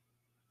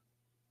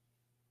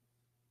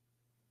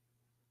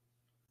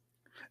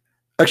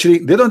 Actually,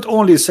 they don't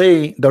only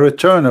say the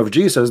return of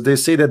Jesus, they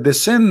say that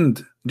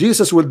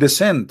Jesus will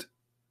descend.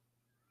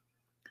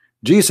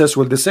 Jesus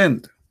will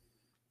descend.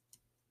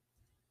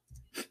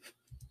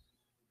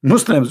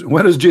 Muslims,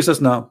 where is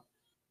Jesus now?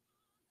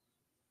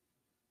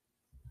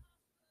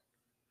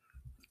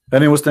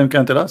 Any Muslim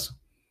can tell us?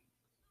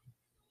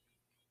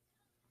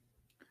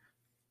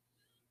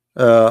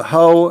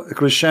 How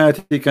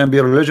Christianity can be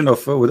a religion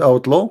of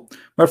without law?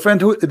 My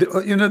friend, who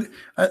you know,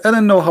 I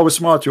don't know how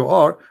smart you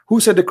are. Who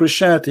said that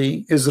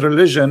Christianity is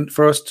religion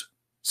first?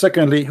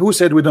 Secondly, who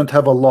said we don't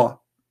have a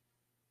law?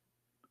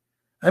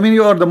 I mean,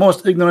 you are the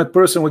most ignorant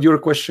person with your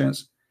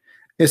questions.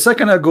 A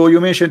second ago you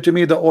mentioned to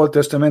me the Old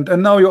Testament,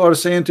 and now you are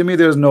saying to me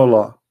there's no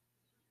law.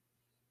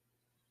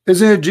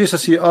 Isn't it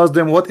Jesus? He asked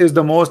them what is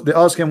the most, they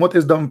asked him what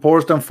is the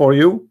important for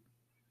you.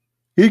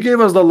 He gave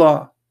us the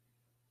law.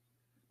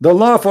 The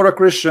law for a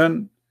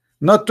Christian: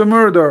 not to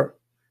murder,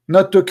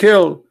 not to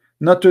kill,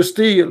 not to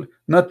steal,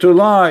 not to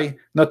lie,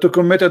 not to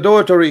commit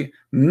adultery,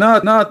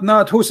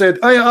 not. Who said?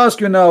 I ask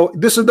you now,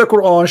 this is the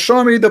Quran,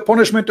 show me the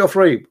punishment of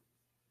rape.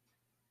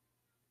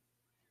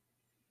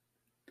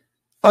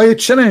 I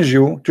challenge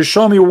you to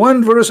show me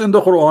one verse in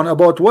the Quran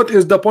about what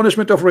is the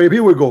punishment of rape.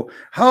 Here we go.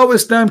 How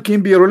Islam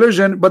can be a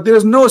religion, but there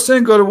is no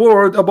single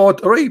word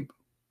about rape.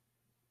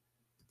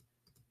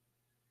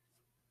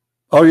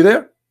 Are you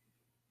there?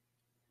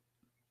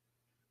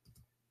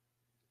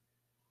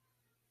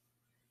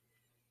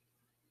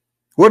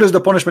 What is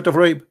the punishment of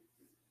rape?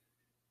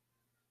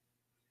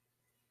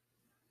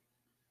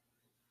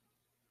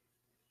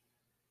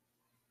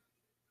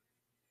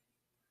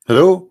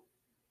 Hello?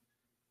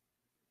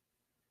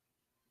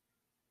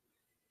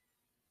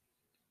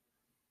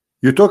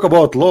 You talk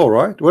about law,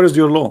 right? Where is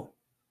your law?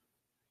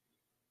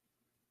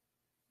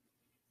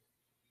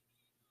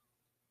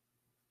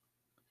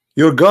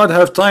 Your God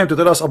have time to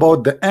tell us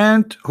about the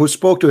ant who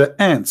spoke to the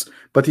ants,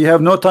 but he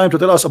have no time to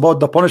tell us about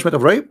the punishment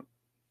of rape?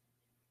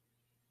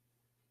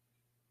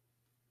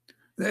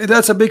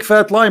 That's a big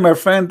fat lie, my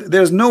friend.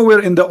 There's nowhere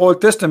in the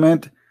Old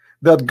Testament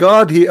that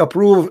God he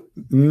approved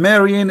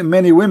marrying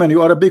many women.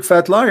 You are a big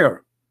fat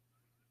liar.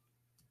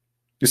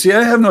 You see,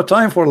 I have no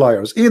time for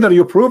liars. Either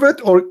you prove it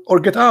or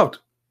get out.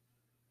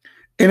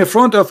 In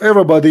front of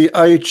everybody,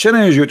 I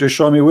challenge you to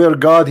show me where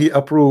God he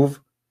approved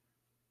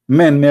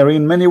men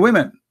marrying many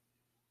women.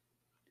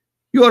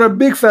 You are a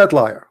big fat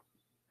liar.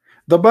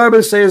 The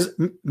Bible says,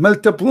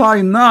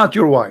 multiply not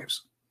your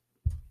wives.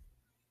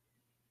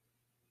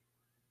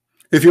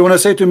 If you want to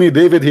say to me,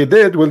 David he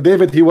did, well,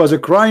 David he was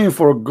crying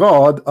for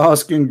God,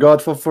 asking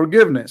God for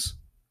forgiveness.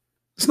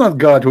 It's not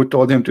God who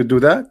told him to do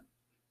that.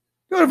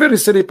 You're a very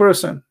silly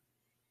person.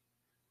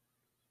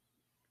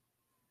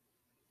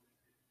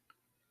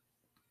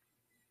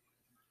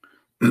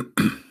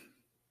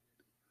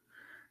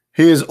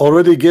 He is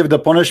already gave the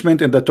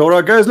punishment in the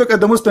Torah. Guys, look at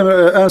the Muslim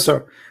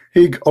answer.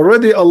 He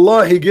already,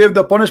 Allah he gave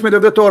the punishment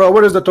of the Torah.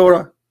 Where is the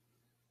Torah?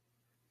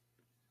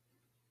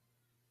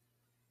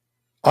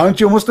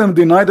 Aren't you Muslim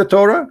deny the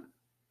Torah?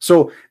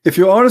 So if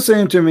you are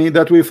saying to me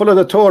that we follow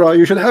the Torah,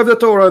 you should have the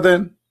Torah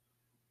then.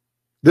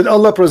 Did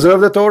Allah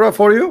preserve the Torah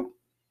for you?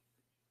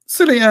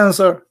 Silly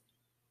answer.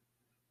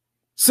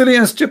 Silly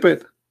and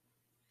stupid.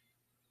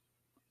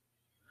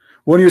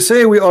 When you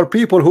say we are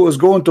people who is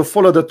going to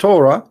follow the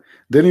Torah,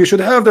 then you should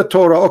have the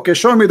Torah. Okay,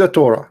 show me the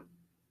Torah.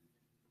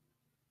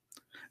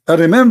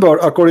 And remember,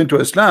 according to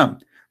Islam,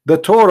 the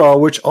Torah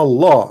which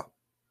Allah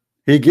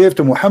he gave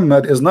to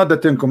Muhammad is not the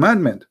Ten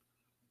Commandments.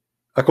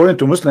 According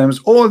to Muslims,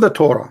 all the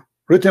Torah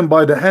written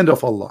by the hand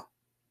of Allah,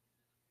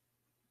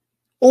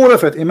 all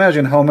of it.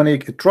 Imagine how many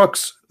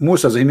trucks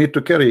Moses he need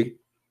to carry,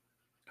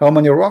 how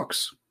many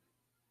rocks,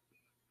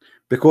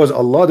 because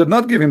Allah did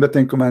not give him the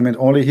Ten Commandments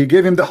only, he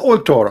gave him the whole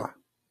Torah.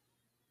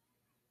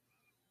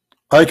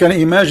 I can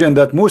imagine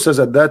that Moses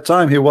at that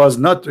time he was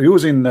not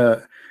using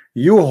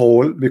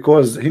U-Haul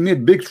because he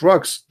need big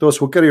trucks, those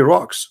who carry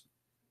rocks.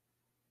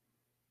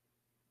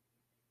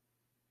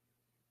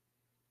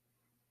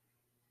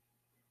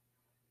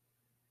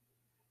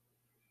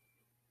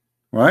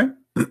 Right?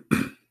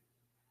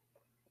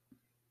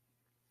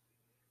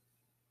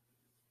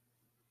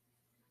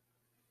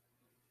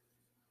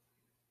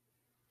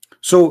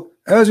 So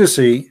as you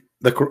see,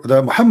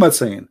 the Muhammad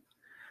saying,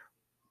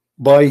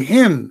 by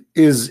him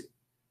is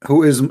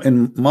who is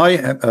in my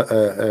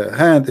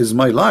hand is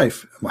my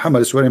life.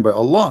 Muhammad is swearing by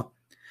Allah.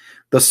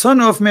 The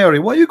son of Mary.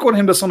 Why you call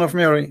him the son of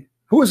Mary?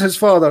 Who is his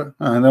father?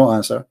 No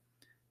answer.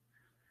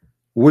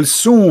 Will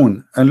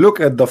soon. And look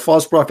at the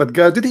false prophet.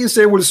 God, did he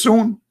say will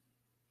soon?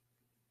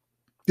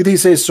 Did he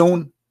say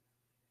soon?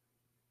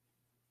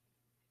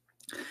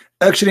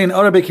 Actually, in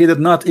Arabic, he did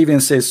not even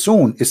say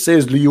soon. It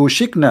says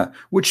liyushikna,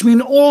 which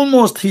means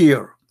almost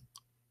here.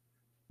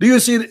 Do you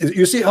see?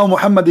 You see how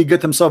Muhammad he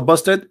get himself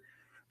busted?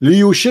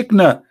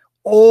 Liyushikna.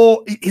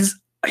 Oh, is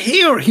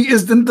here. He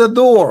is in the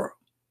door.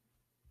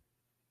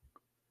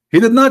 He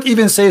did not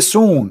even say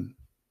soon.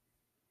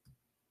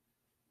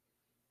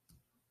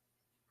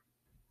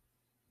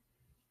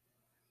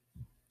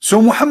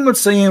 So Muhammad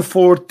saying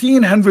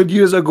 1400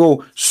 years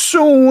ago,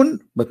 soon,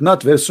 but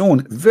not very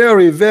soon,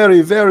 very,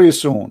 very, very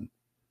soon.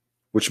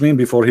 which means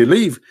before he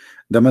leave,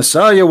 the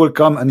Messiah will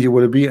come and he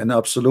will be an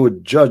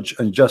absolute judge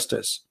and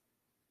justice.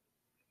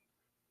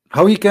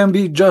 How he can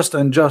be just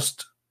and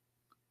judge?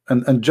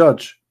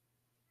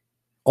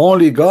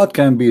 Only God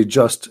can be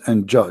just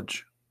and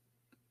judge,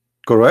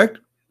 correct?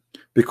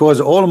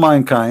 Because all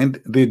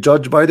mankind, they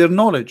judge by their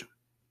knowledge,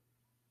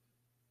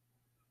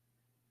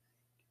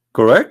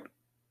 correct?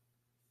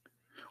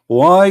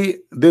 Why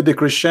did the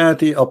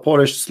Christianity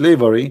abolish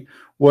slavery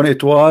when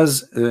it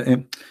was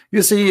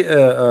you see,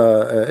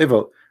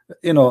 evil?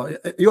 You know,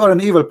 you are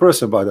an evil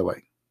person, by the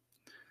way.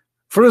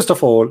 First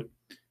of all,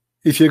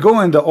 if you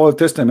go in the Old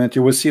Testament,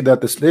 you will see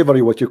that the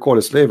slavery, what you call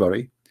a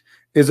slavery,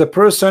 is a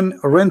person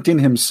renting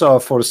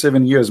himself for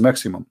 7 years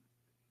maximum.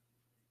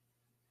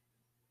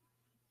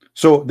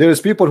 So there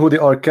is people who they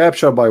are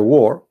captured by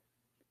war,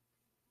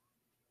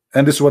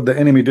 and this is what the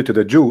enemy did to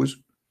the Jews,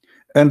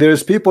 and there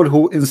is people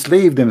who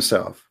enslave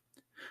themselves.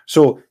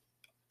 So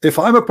if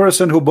I'm a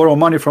person who borrow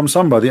money from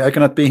somebody, I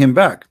cannot pay him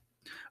back.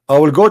 I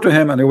will go to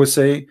him and I will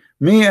say,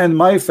 me and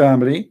my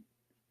family,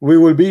 we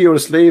will be your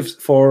slaves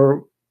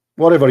for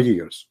whatever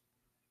years.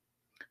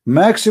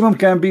 Maximum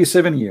can be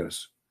 7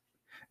 years.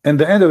 And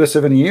the end of the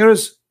 7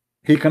 years,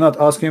 he cannot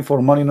ask him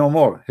for money no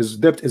more. His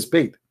debt is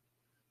paid.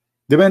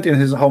 Depending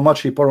on how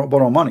much he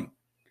borrow money.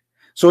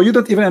 So you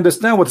don't even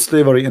understand what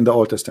slavery in the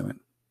Old Testament.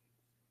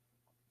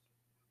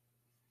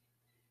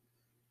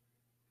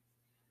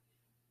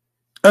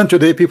 And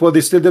today people,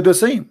 they still do the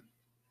same.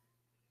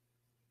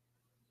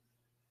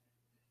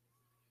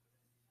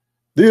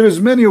 There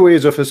is many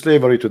ways of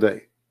slavery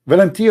today.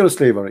 Volunteer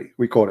slavery,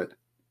 we call it.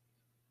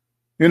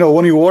 You know,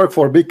 when you work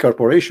for a big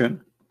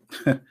corporation,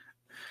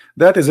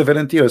 that is a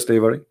volunteer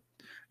slavery.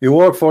 You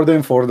work for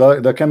them for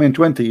the coming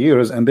 20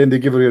 years, and then they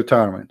give you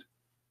retirement.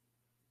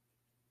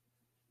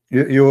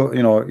 You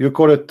know, you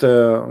call it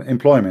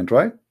employment,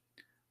 right?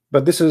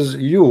 But this is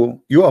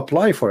you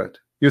apply for it.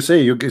 You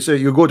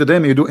go to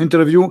them, you do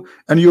interview,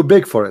 and you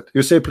beg for it.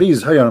 You say,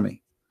 please hire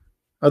me,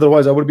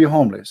 otherwise I will be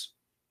homeless.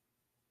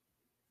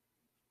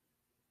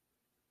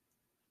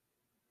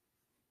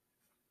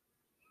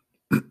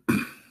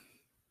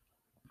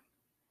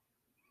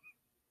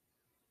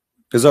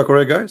 Is that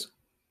correct, guys?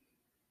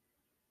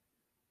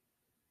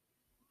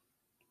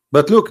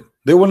 But look,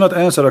 they will not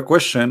answer a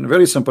question,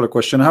 very simple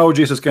question, how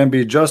Jesus can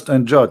be just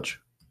and judge.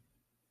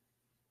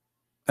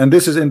 And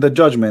this is in the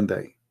judgment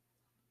day.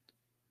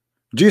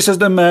 Jesus,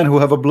 the man who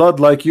have a blood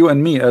like you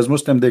and me, as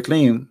Muslim they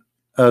claim,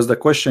 as the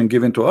question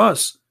given to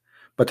us.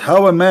 But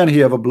how a man he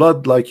have a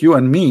blood like you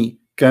and me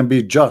can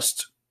be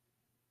just?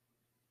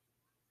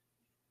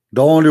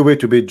 The only way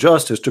to be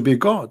just is to be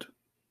God.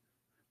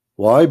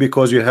 Why?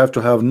 Because you have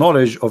to have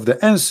knowledge of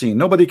the unseen.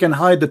 Nobody can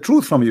hide the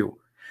truth from you.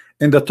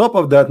 In the top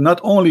of that,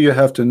 not only you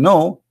have to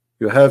know,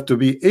 you have to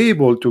be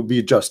able to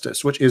be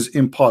justice, which is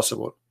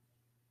impossible.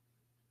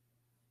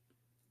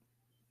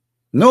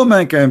 No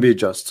man can be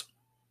just.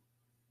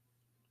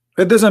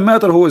 It doesn't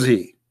matter who is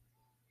he,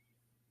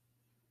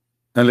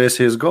 unless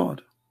he is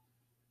God.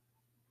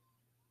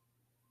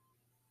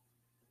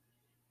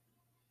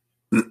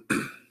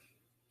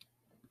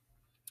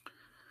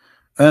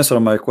 Answer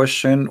my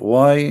question,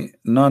 why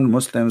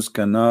non-Muslims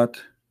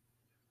cannot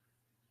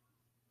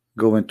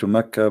go into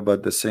Mecca, but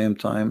at the same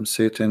time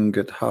Satan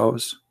get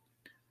house?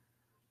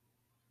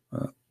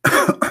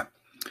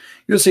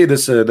 You see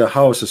this the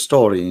house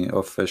story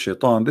of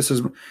Shaitan. This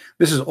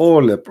is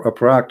all a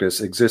practice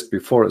exists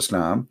before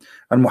Islam,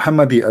 and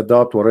Muhammad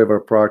adopt whatever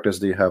practice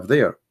they have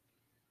there,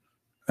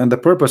 and the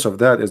purpose of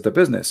that is the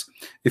business.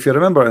 If you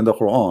remember in the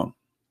Quran,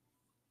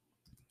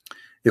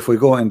 if we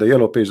go in the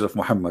yellow pages of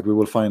Muhammad, we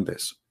will find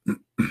this.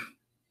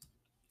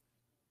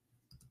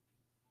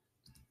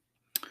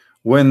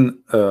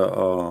 When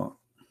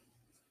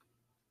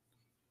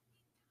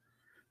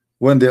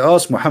they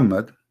asked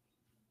Muhammad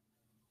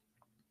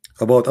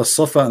about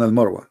as-Safa and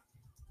al-Marwa,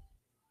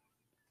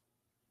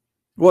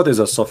 what is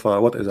as-Safa,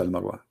 what is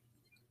al-Marwa?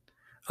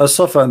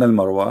 As-Safa and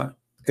al-Marwa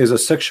is a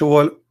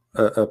sexual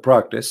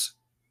practice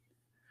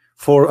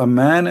for a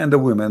man and a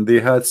woman. They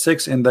had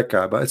sex in the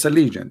Kaaba. It's a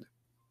legend.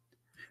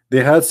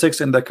 They had sex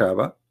in the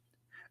Kaaba,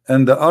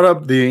 and the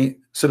Arab, they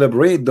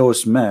celebrate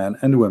those men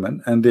and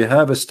women, and they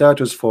have a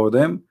status for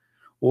them.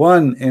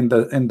 One in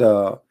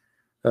the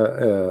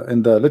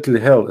little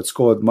hill, it's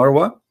called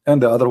Marwa,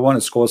 and the other one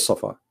is called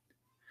Safa.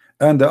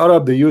 And the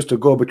Arab, they used to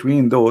go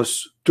between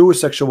those two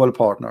sexual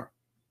partners.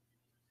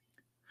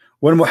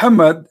 When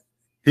Muhammad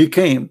he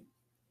came,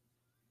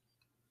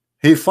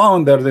 he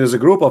found that there is a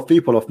group of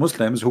people, of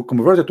Muslims, who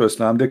converted to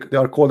Islam. They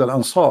are called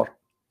Al-Ansar.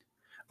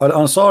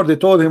 Al-Ansar, they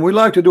told him, we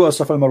like to do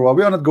as-Safa and Marwa,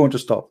 we are not going to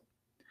stop.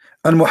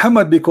 And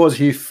Muhammad, because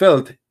he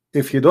felt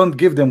if you don't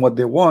give them what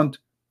they want,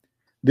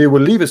 they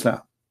will leave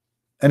Islam,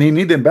 and he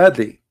need them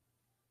badly.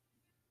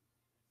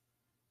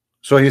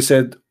 So he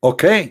said,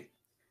 okay,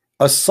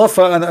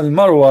 as-Safa and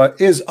al-Marwa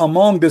is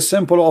among the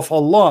symbol of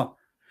Allah.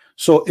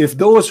 So if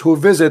those who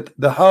visit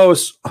the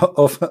house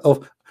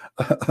of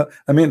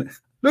I mean,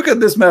 look at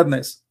this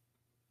madness.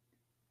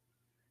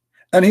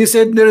 And he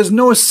said there is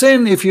no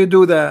sin if you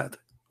do that.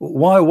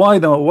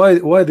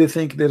 Why they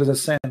think there is a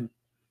sin?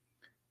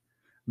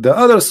 The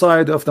other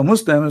side of the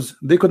Muslims,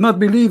 they could not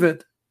believe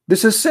it.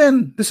 This is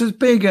sin, this is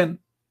pagan.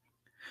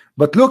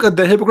 But look at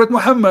the hypocrite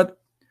Muhammad.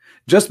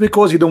 Just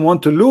because he don't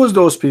want to lose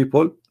those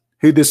people,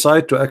 he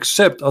decided to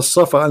accept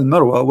as-Safa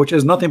al-Marwa, which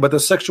is nothing but a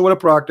sexual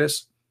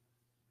practice.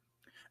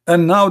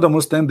 And now the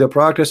Muslim, they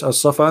practice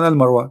as-Safa and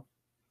al-Marwa.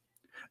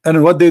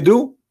 And what they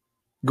do,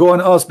 go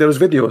and ask, there's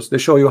videos, they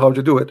show you how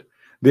to do it.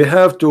 They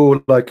have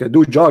to like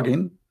do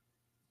jogging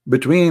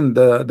between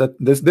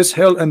this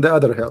hill and the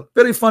other hill.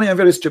 Very funny and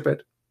very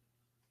stupid.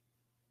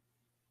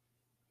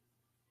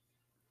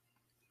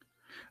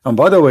 And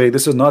by the way,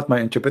 this is not my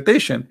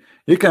interpretation.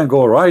 You can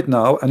go right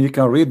now and you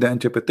can read the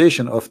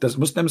interpretation of the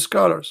Muslim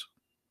scholars.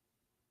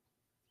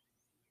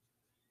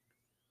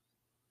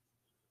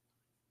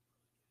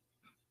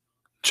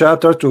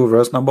 Chapter 2,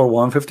 verse number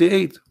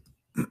 158.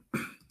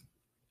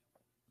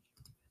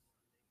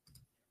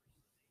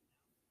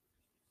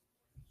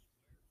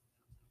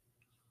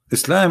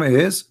 Islam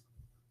is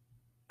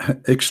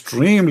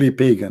extremely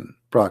pagan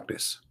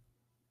practice.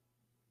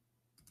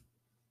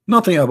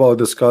 Nothing about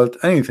this cult,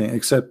 anything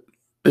except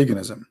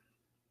paganism.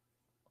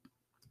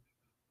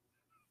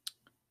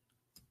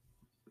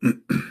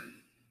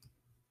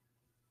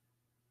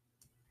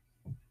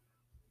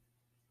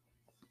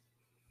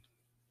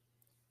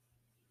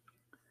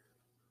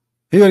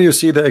 Here you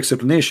see the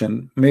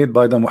explanation made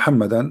by the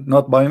Muhammadan,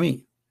 not by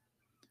me.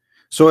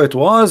 So it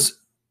was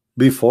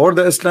before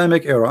the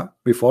Islamic era,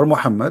 before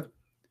Muhammad,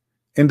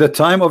 in the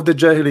time of the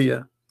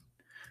Jahiliyyah.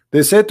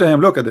 They said to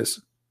him, look at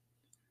this.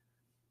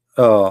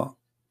 The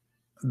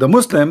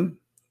Muslim,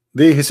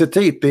 they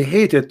hesitate, they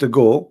hated to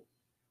go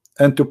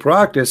and to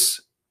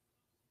practice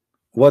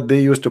what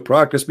they used to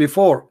practice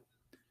before.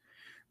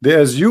 They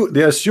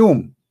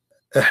assume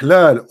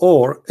ihlal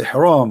or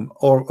ihram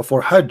or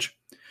for Hajj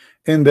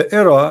in the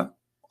era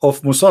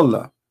of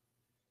Musalla,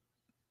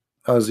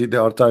 as they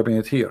are typing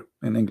it here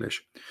in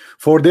English,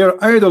 for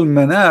their idol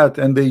Manat,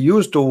 and they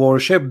used to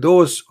worship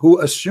those who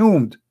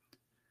assumed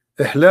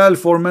ihlal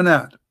for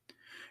Manat,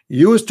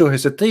 used to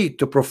hesitate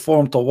to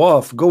perform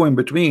tawaf going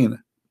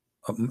between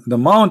the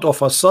mount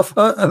of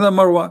as-Safa and the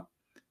Marwa.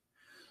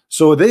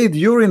 So they,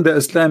 during the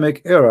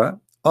Islamic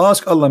era,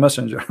 ask Allah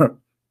Messenger,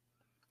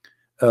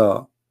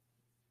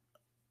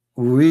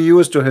 we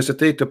used to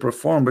hesitate to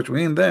perform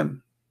between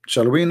them.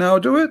 Shall we now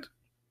do it?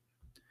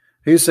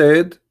 He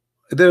said,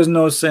 there's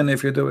no sin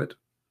if you do it.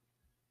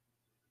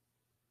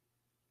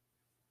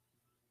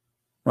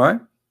 Right?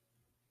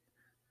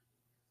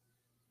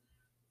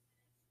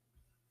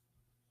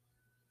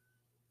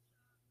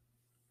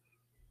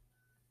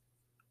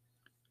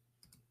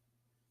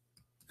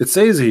 It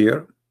says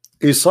here,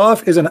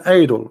 Isaf is an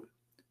idol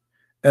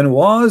and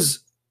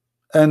was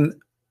in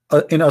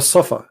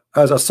as-Safa,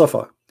 as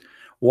as-Safa,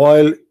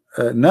 while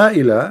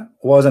Naila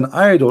was an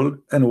idol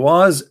and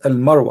was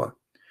al-Marwa,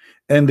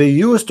 and they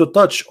used to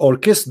touch or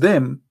kiss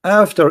them.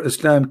 After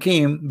Islam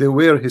came, they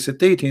were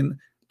hesitating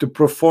to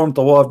perform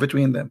tawaf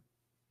between them.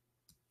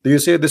 Do you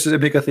say this is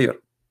Ibn Kathir?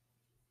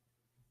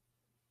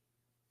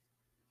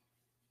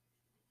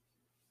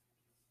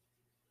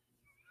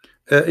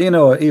 You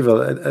know, evil.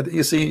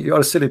 You see, you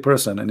are a silly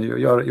person, and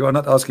you are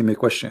not asking me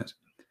questions.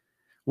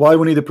 Why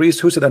we need a priest?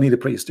 Who said I need a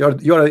priest? You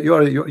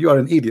are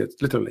an idiot,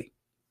 literally.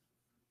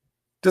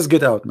 Just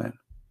get out, man.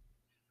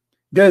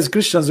 Guys,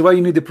 Christians, why you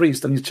need a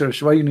priest in your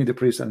church? Why you need a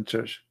priest in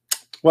church?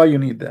 Why you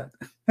need that?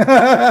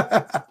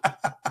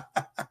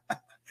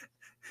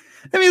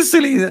 I mean,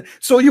 silly.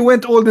 So you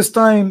went all this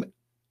time,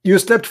 you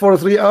slept for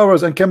 3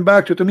 hours and came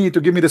back to me to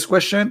give me this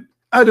question.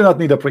 I do not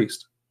need a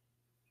priest.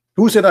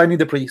 Who said I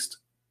need a priest?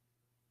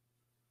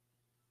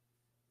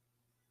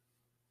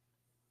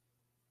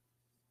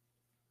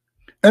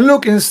 And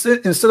look,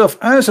 instead of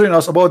answering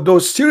us about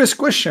those serious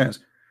questions,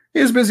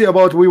 he's busy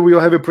about we will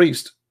have a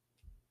priest.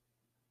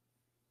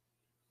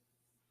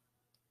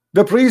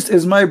 The priest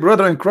is my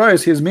brother in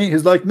Christ. He's me.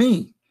 He's like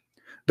me.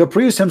 The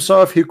priest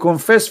himself, he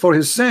confessed for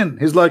his sin.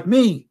 He's like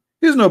me.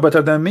 He's no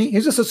better than me.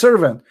 He's just a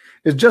servant.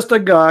 It's just a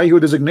guy who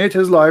designates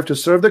his life to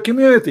serve the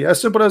community.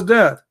 As simple as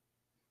that.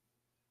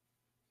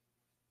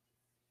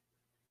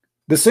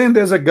 The same,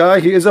 there's a guy,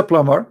 he is a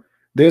plumber.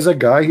 There's a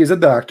guy, he's a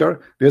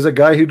doctor. There's a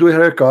guy who do a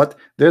haircut.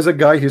 There's a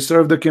guy who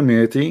served the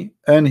community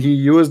and he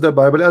used the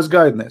Bible as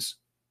guidance.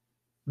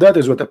 That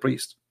is what a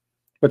priest.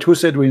 But who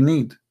said we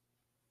need?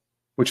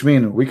 Which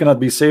means we cannot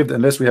be saved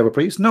unless we have a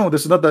priest? No,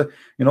 this is not the,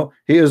 you know,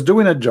 he is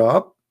doing a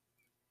job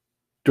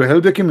to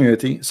help the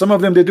community. Some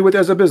of them, they do it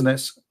as a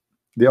business.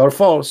 They are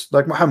false,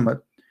 like Muhammad.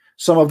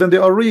 Some of them, they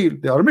are real.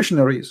 They are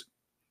missionaries.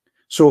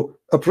 So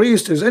a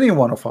priest is any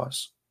one of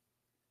us.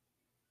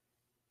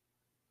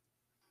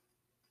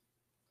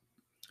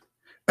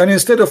 And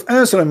instead of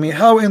answering me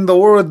how in the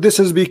world this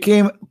has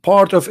became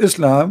part of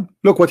Islam,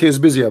 look what he is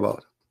busy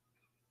about.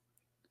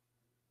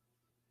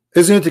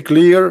 Isn't it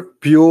clear,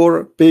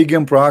 pure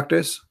pagan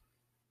practice?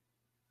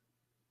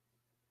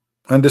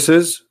 And this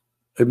is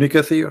Ibn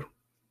Kathir.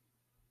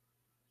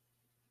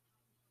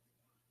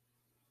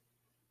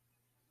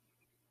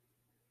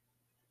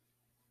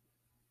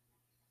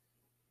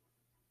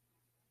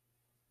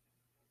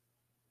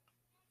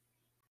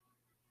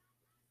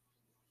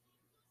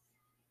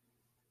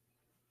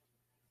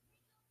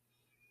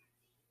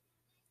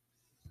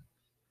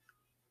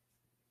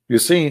 You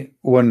see,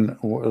 when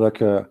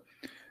like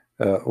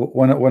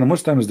when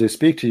Muslims they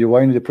speak to you,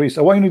 why you need a priest?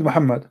 Why you need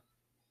Muhammad?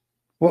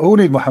 Who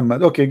need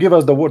Muhammad? Okay, give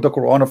us the word, the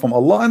Quran from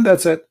Allah, and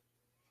that's it.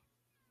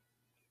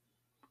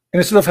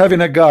 Instead of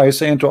having a guy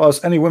saying to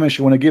us, any woman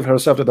she want to give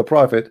herself to the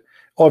Prophet,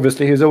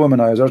 obviously he's a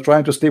womanizer,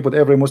 trying to sleep with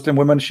every Muslim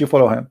woman, she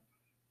follow him.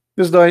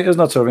 This guy is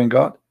not serving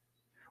God.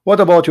 What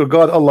about your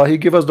God Allah? He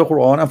give us the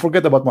Quran and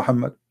forget about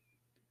Muhammad.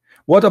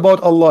 What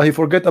about Allah? He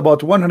forget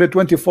about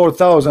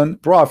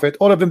 124,000 prophet.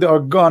 All of them, they are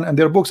gone and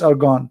their books are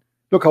gone.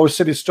 Look how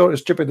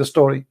stupid the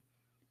story.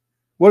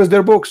 What is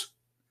their books?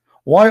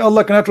 Why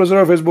Allah cannot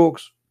reserve his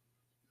books?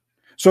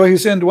 So he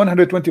sent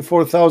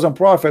 124,000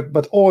 prophet,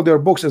 but all their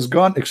books is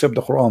gone except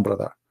the Quran,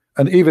 brother.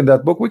 And even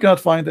that book, we cannot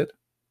find it.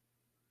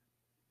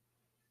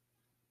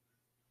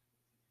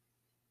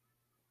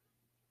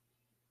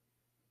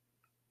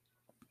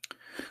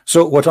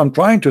 So what I'm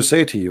trying to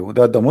say to you,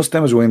 that the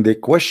Muslims, when they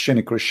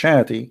question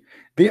Christianity,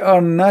 they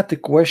are not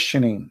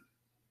questioning.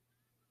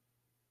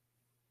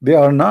 They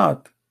are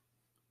not.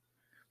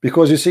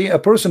 Because you see, a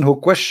person who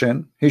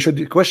question, he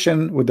should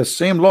question with the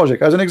same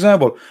logic. As an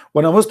example,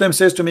 when a Muslim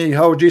says to me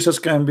how Jesus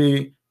can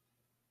be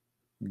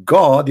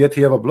God, yet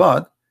he have a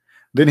blood,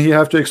 then he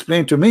have to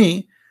explain to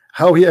me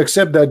how he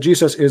accept that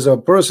Jesus is a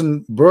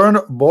person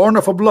born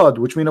of a blood,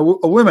 which means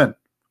a woman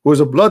who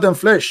is a blood and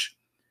flesh,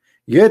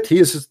 yet he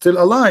is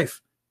still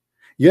alive,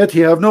 yet he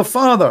have no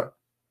father.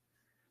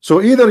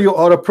 So either you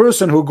are a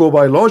person who go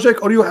by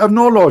logic or you have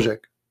no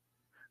logic.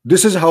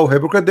 This is how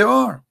hypocrite they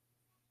are.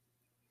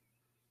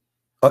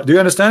 Do you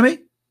understand me?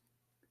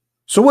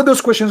 So what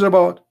those questions are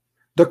about?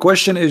 The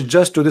question is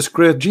just to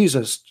discredit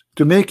Jesus,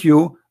 to make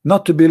you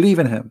not to believe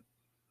in him.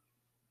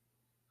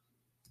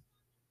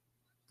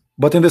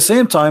 But in the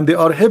same time, they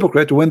are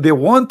hypocrite when they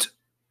don't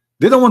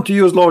want to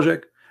use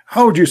logic.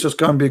 How Jesus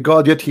can be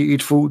God yet he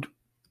eat food?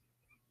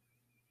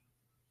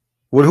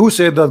 Well, who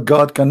said that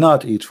God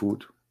cannot eat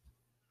food?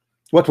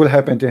 What will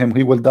happen to him?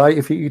 He will die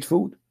if he eat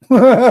food.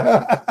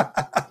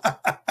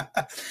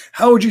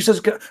 How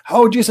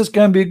Jesus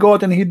can be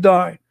God and he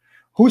die?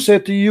 Who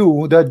said to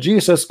you that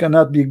Jesus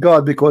cannot be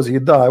God because he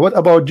died? What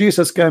about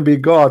Jesus can be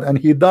God and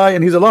he died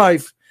and he's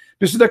alive?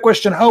 This is the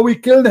question. How we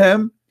killed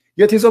him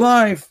yet he's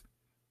alive?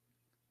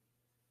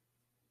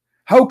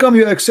 How come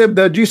you accept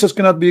that Jesus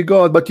cannot be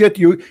God, but yet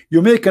you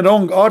make a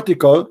wrong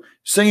article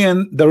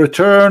saying the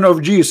return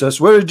of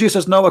Jesus? Where is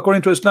Jesus now?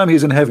 According to Islam,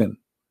 he's in heaven.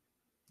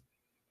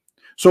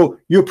 So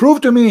you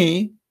prove to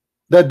me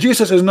that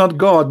Jesus is not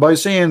God by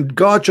saying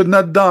God should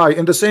not die.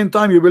 In the same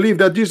time, you believe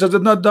that Jesus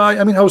did not die.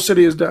 I mean, how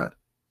silly is that?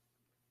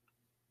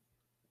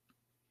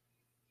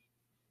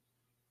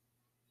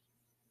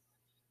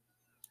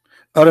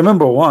 I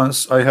remember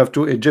once I have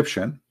two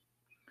Egyptian.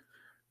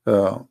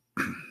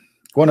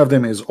 One of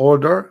them is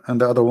older and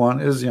the other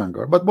one is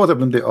younger, but both of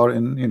them, they are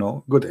in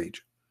good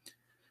age.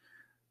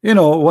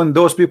 When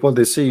those people,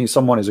 they see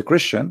someone is a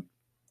Christian,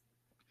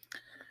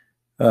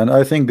 and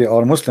I think they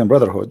are Muslim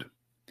Brotherhood,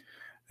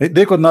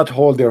 they could not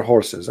hold their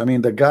horses. I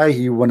mean, the guy,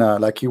 he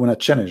wanna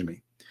challenge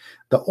me.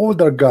 The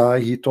older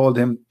guy, he told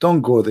him,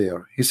 don't go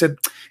there. He said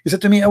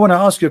to me, I want to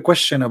ask you a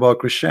question about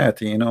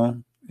Christianity,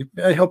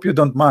 I hope you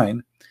don't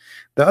mind.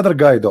 The other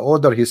guy, the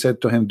older, he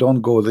said to him,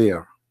 don't go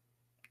there,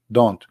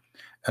 don't.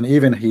 And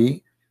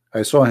even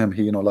I saw him,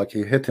 he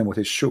hit him with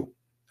his shoe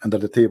under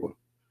the table.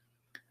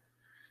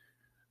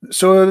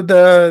 So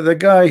the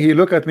guy, he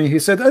looked at me, he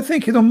said, I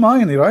think you don't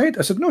mind, right?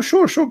 I said, no,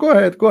 sure, go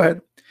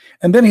ahead.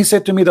 And then he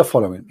said to me the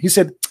following. He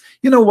said,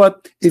 you know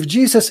what? If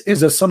Jesus is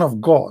the Son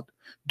of God,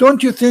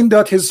 don't you think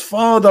that his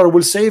Father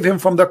will save him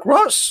from the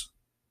cross?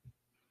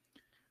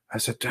 I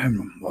said to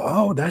him,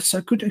 wow, that's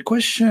a good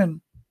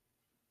question.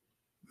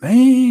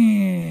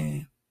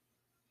 Man,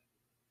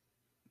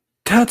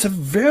 that's a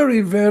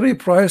very, very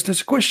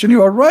priceless question.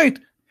 You are right.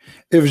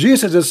 If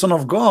Jesus is the Son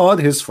of God,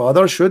 his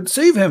Father should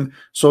save him.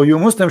 So you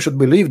Muslims should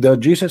believe that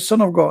Jesus is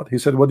Son of God. He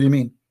said, what do you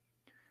mean?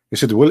 He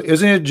said, well,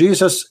 isn't it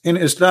Jesus in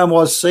Islam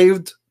was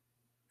saved?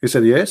 He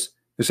said, yes.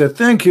 He said,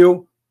 thank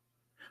you.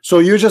 So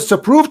you just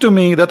prove to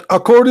me that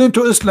according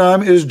to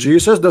Islam is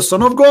Jesus the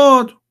Son of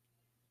God.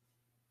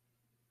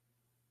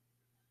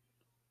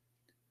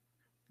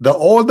 The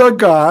older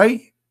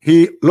guy,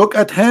 he looked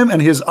at him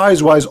and his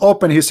eyes wide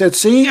open. He said,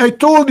 see, I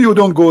told you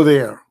don't go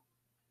there.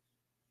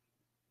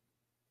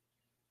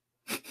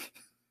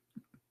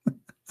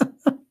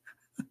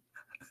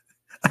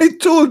 I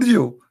told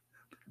you.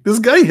 This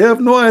guy, he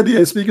have no idea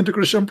he's speaking to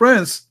Christian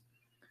Prince.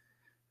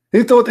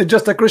 He thought it's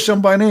just a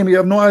Christian by name. You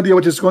have no idea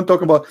what he's going to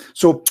talk about.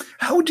 So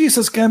how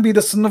Jesus can be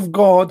the Son of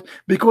God?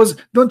 Because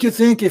don't you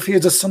think if he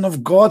is the Son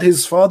of God,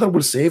 his Father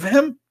will save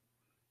him?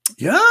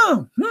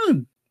 Yeah.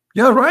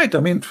 Yeah, right. I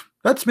mean,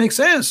 that makes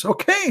sense.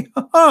 Okay.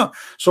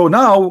 So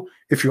now,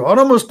 if you are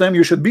a Muslim,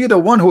 you should be the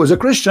one who is a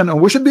Christian, and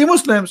we should be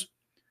Muslims.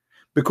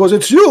 Because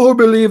it's you who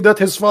believe that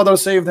his Father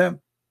saved him.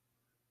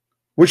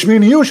 Which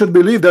means you should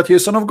believe that he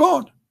is Son of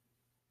God.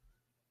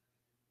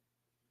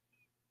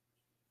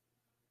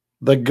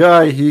 The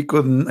guy, he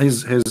couldn't,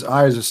 his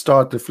eyes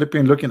started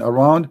flipping, looking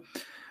around,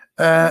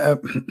 and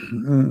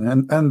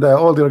the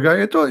older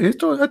guy, I told you,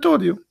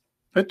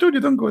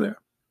 don't go there.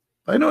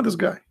 I know this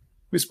guy.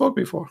 We spoke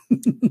before.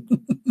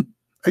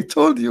 I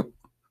told you.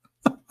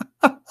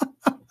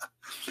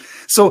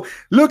 So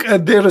look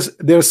at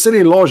their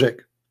silly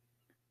logic.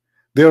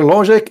 Their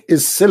logic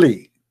is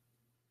silly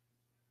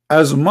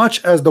as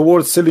much as the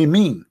word silly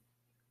mean.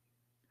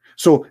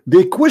 So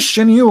they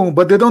question you,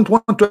 but they don't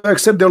want to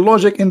accept their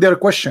logic in their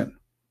question.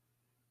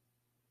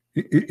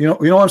 You know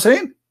what I'm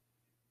saying?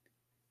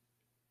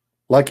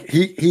 Like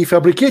he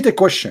fabricated a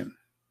question,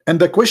 and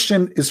the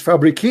question is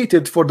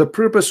fabricated for the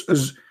purpose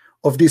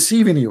of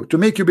deceiving you, to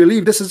make you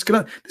believe this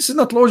is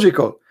not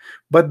logical.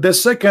 But the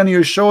second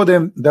you show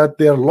them that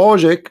their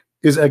logic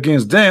is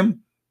against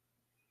them,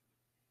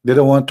 they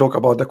don't want to talk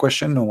about the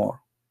question no more,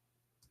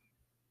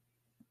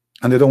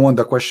 and they don't want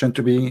the question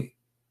to be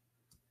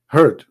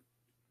heard.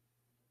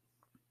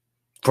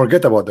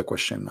 Forget about the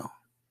question now.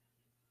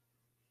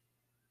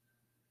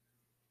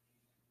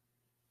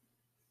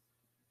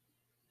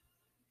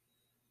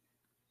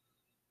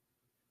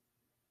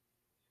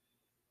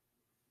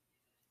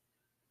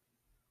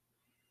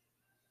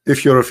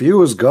 If you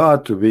refuse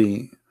God to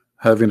be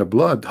having a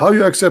blood, how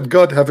you accept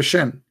God have a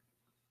shin?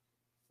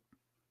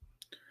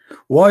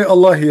 Why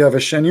Allah he have a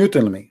shin? You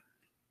tell me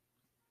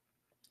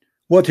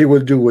what he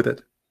will do with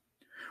it.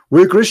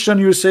 We Christian,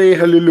 you say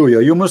hallelujah.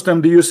 You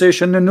Muslim, do you say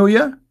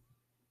shannuya?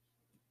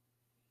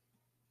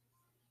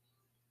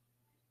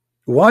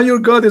 Why your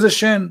God is a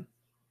shin?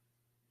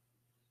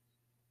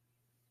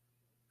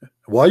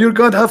 Why your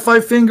God have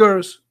 5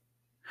 fingers?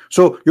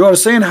 So you are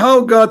saying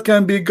how God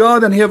can be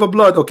God and he have a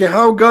blood. Okay,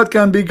 how God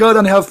can be God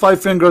and have 5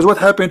 fingers? What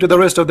happened to the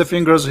rest of the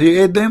fingers? He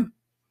ate them?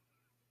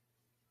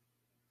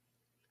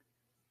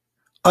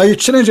 I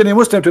challenge any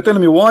Muslim to tell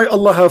me why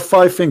Allah have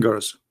 5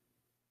 fingers.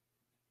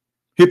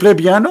 He play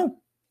piano?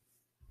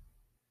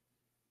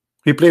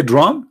 He play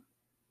drum?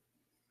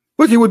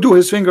 What he would do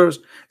his fingers?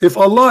 If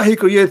Allah he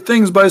create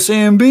things by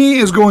saying be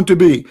is going to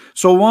be,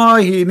 so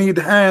why he need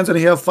hands and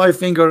he have 5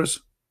 fingers?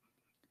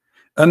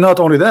 And not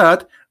only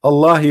that,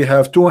 Allah he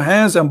have 2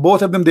 hands and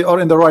both of them they are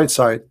in the right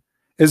side.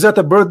 Is that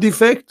a birth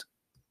defect?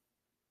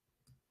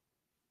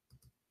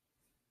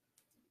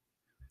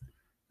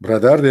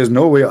 Brother, there's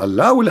no way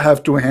Allah will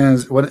have 2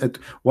 hands one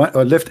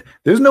left.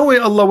 There's no way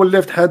Allah will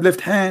left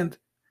hand.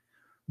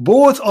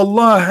 Both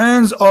Allah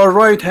hands are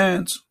right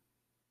hands.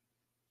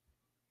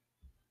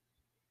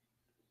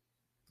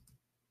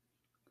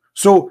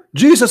 So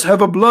Jesus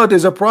have a blood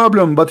is a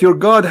problem, but your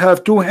God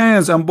have 2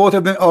 hands and both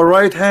of them are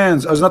right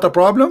hands is not a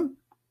problem?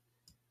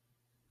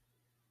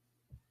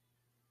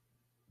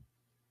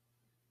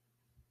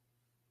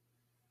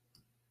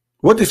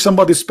 What if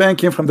somebody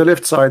spank him from the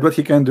left side? What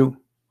he can do?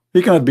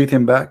 He cannot beat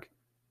him back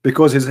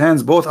because his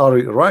hands both are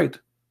right.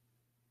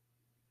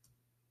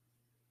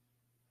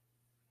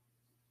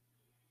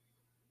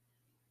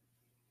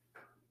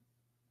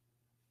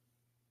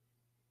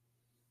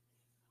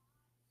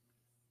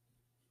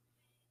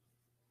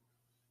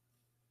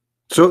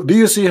 So do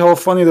you see how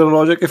funny the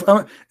logic?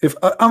 If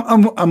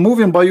I'm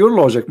moving by your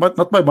logic, but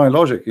not by my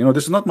logic. You know,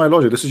 this is not my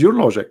logic. This is your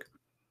logic,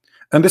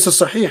 and this is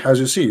sahih. As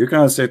you see, you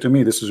cannot say to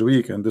me this is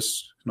weak and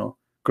this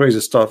crazy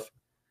stuff.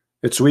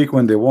 It's weak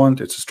when they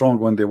want. It's strong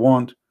when they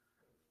want.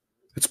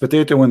 It's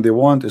potato when they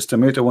want. It's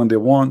tomato when they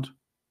want.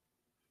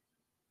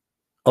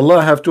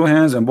 Allah have 2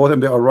 hands and both of them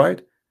they are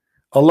right.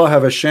 Allah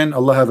have a shin.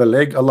 Allah have a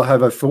leg. Allah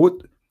have a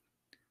foot.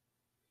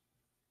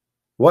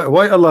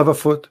 Why Allah have a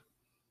foot?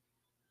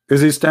 Is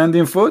he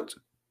standing foot?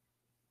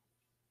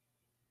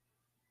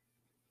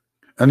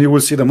 And you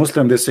will see the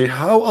Muslim, they say,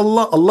 how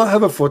Allah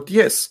have a foot?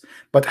 Yes,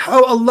 but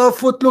how Allah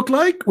foot look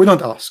like? We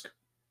don't ask.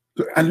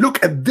 And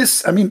look at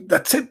this. I mean,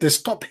 that's it. They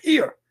stop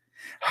here.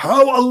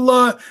 How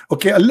Allah,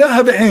 okay, Allah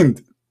have a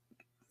hand.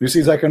 You see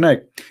Zakir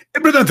Naik.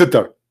 Brother and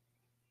sister,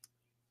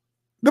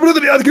 the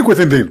brother asking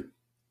question then.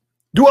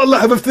 Do Allah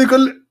have a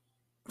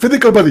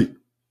physical body?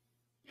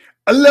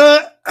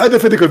 Allah had a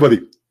physical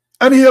body.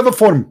 And he have a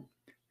form.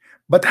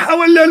 But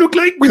how Allah look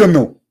like? We don't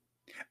know.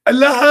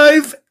 Allah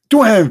have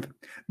 2 hands.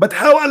 But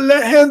how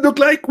Allah hand look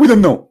like? We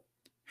don't know.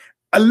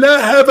 Allah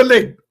have a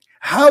leg.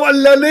 How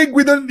Allah leg?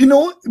 We don't,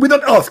 we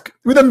don't ask.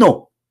 We don't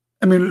know.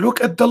 I mean, look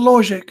at the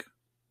logic.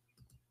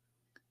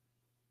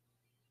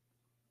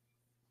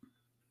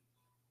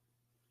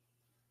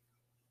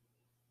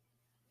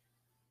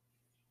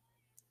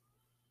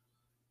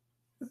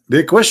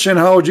 They question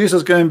how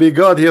Jesus can be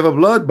God. He have a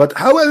blood. But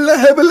how Allah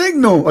have a leg?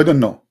 No, I don't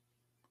know.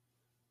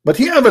 But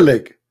he have a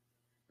leg.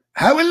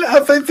 How Allah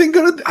have 5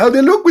 fingers? How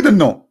they look? We don't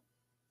know.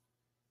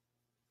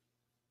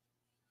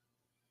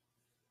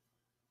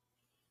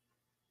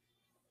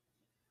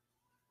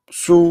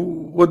 So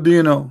what do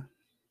you know?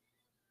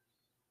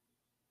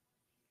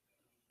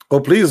 Oh,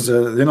 please,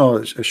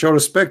 show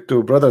respect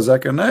to brother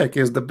Zakir Naik.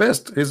 He's the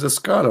best. He's a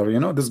scholar.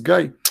 This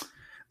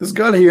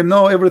guy, he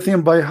know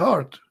everything by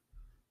heart.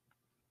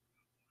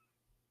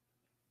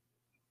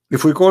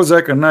 If we call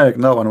Zakir Naik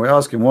now and we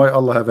ask him why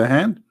Allah have a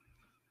hand,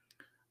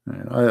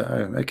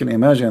 I can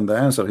imagine the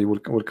answer. He will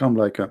come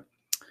like a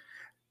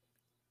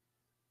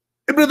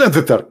brother and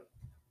sister.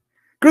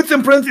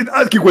 Christian friends, it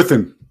ask you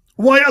question.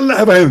 Why Allah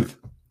have a hand?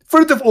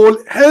 First of all,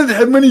 hands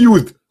have many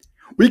used.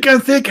 We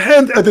can take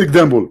hand as an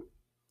example,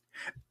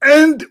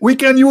 and we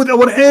can use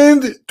our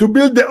hand to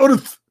build the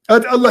earth.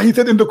 As Allah, He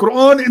said in the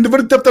Quran, in the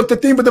verse chapter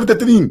 13, verse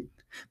 13,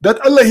 that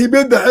Allah, He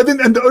built the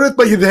heaven and the earth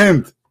by His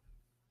hand.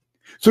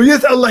 So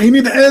yes, Allah, He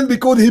need hand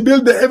because He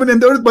built the heaven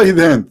and the earth by His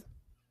hand.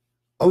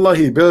 Allah,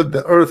 He built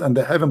the earth and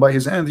the heaven by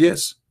His hand,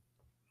 yes.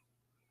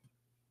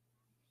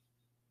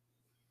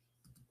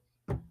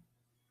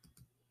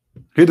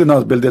 He did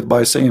not build it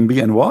by saying be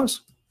and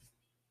was.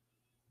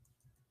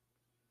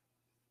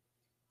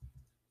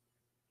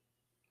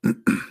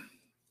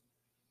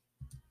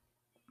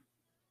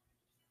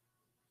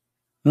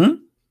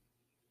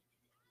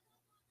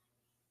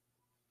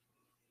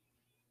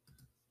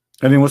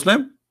 Any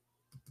Muslim?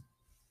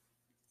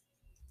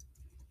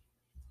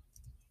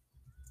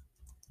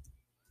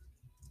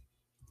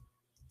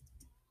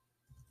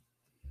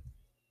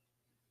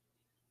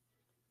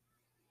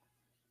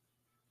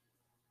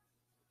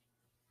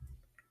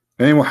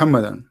 Any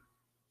Muhamadan?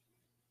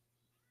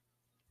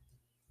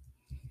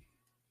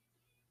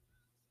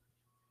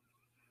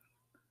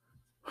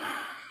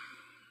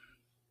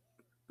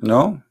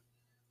 No?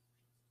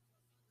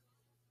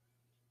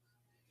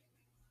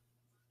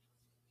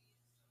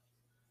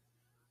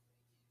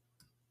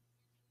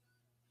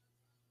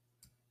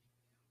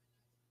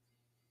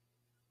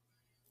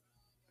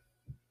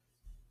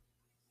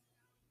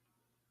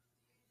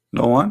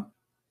 No one?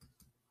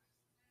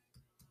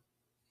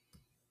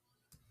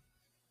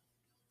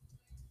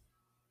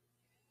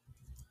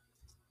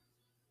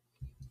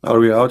 Are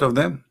we out of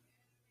them?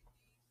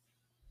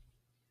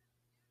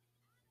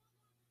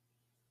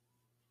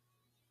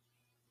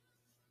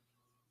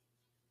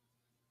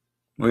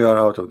 We are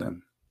out of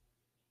them.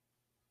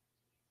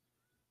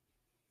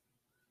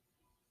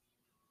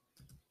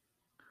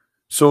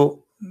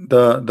 So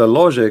the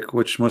logic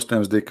which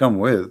Muslims they come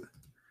with,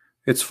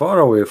 it's far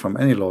away from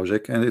any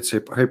logic, and it's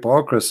a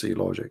hypocrisy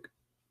logic.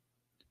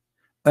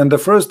 And the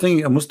first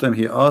thing a Muslim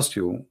he asks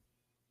you,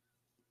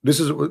 this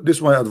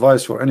is my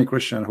advice for any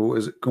Christian who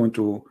is going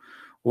to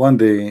one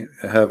day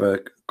have a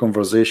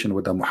conversation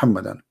with a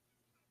Muhammadan.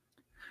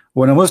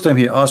 When a Muslim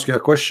he asks you a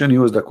question,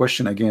 use the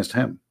question against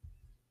him.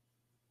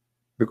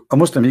 A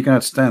Muslim he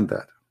cannot stand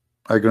that,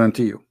 I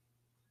guarantee you.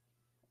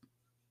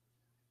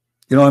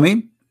 You know what I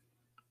mean?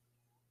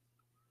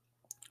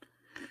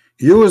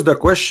 Use the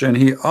question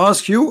he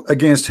asks you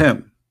against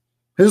him,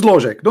 his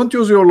logic. Don't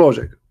use your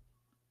logic.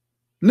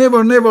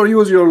 Never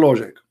use your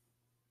logic.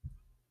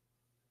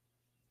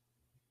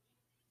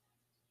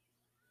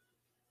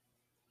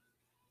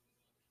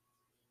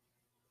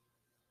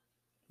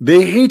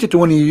 They hate it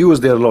when you use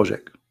their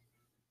logic,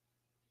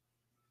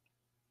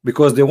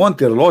 because they want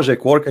their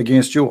logic work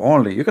against you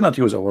only. You cannot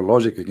use our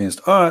logic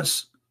against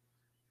us,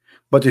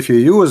 but if you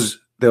use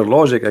their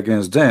logic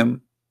against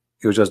them,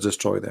 you just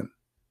destroy them.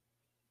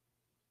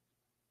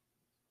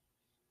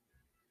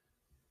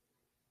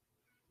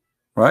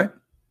 Right?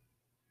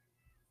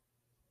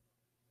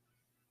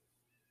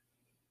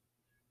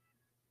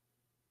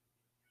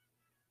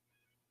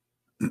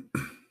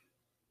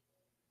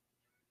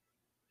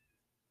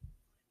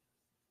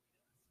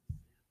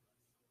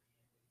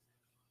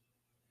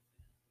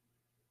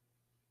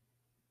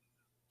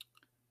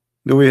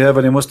 Do we have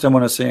any Muslim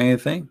want to say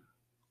anything?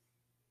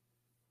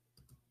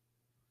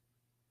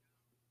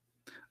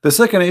 The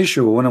second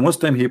issue, when a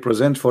Muslim he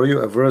presents for you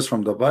a verse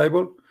from the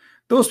Bible,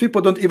 those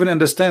people don't even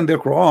understand their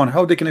Quran.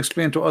 How they can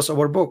explain to us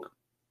our book?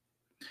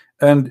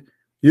 And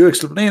you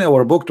explain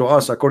our book to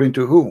us according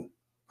to who?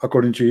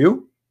 According to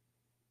you?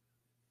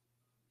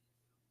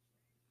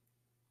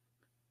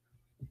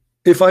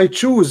 If a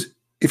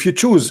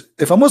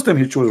Muslim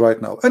he choose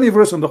right now any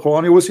verse in the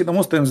Quran, you will see the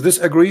Muslims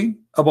disagree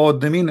about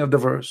the meaning of the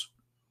verse,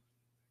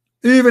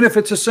 even if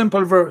it's a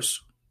simple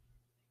verse.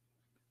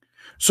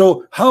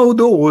 So how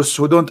those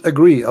who don't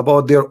agree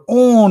about their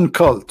own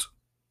cult,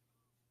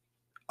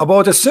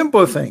 about a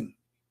simple thing,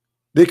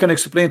 they can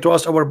explain to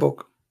us our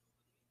book?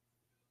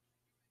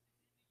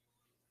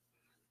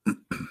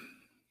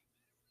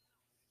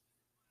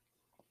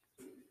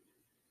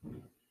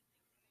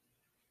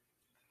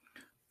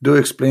 Do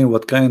explain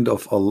what kind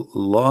of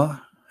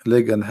Allah,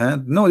 leg and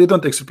hand? No, they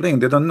don't explain.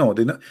 They don't know.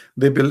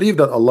 They believe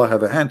that Allah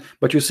have a hand,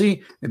 but you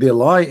see, they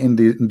lie in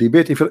the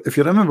debate. If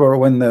you remember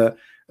when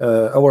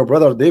our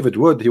brother David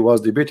Wood, he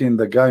was debating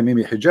the guy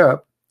Mimi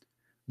Hijab.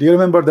 Do you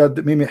remember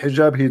that Mimi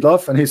Hijab, he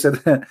laughed and he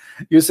said,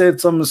 you said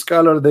some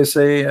scholar they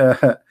say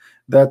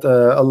that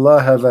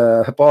Allah have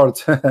a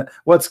part.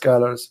 What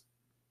scholars?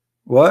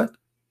 What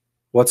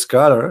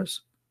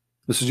scholars?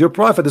 This is your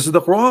prophet. This is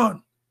the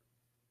Quran.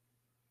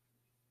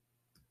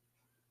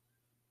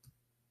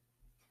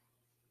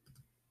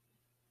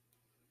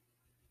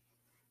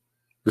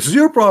 This is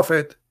your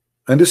prophet,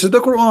 and this is the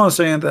Quran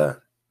saying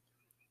that.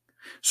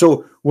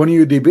 So when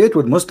you debate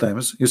with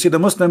Muslims, you see the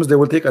Muslims, they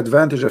will take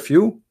advantage of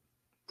you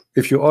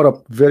if you are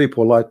a very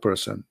polite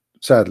person.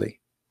 Sadly,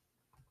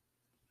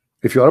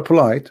 if you are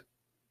polite,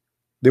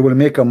 they will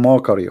make a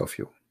mockery of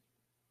you.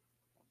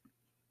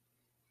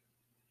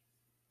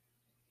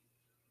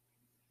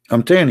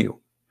 I'm telling you.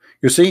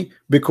 You see,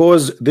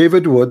 because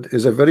David Wood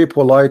is a very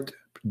polite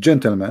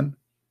gentleman,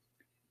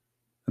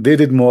 They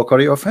did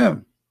mockery of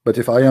him. But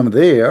if I am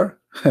there,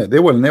 they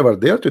will never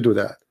dare to do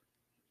that.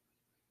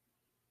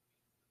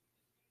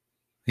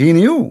 He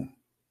knew.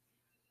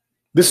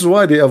 This is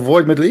why they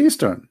avoid Middle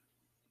Eastern.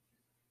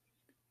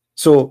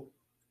 So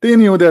they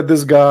knew that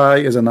this guy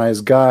is a nice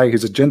guy,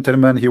 he's a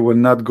gentleman, he will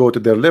not go to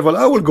their level.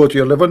 I will go to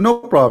your level, no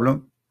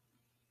problem.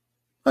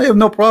 I have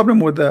no problem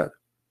with that.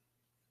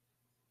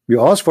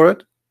 You ask for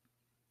it,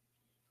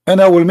 and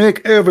I will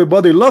make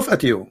everybody laugh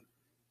at you.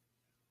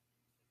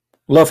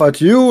 Laugh at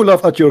you,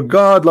 laugh at your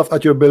God, laugh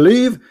at your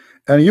belief,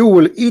 and you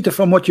will eat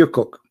from what you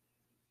cook.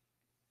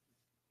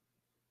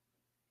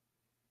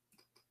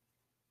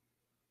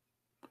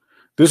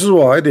 This is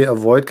why they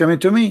avoid coming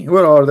to me.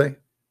 Where are they?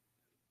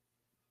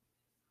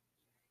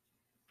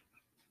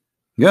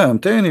 Yeah, I'm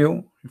telling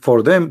you,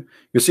 for them,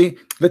 you see,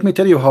 let me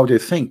tell you how they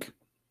think.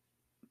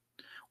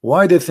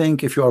 Why they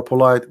think if you are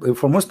polite,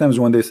 for Muslims,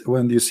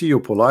 when you see you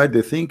polite,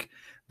 they think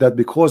that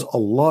because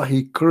Allah,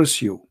 He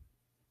curse you.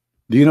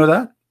 Do you know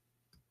that?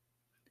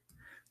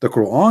 The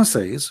Quran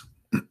says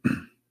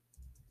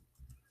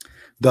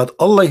that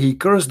Allah, He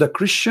cursed the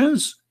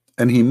Christians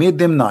and He made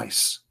them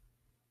nice.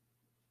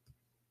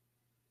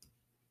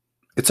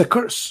 It's a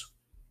curse.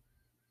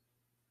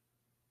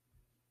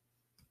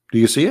 Do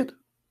you see it?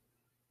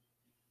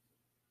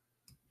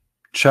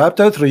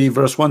 Chapter 3,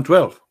 verse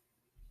 112.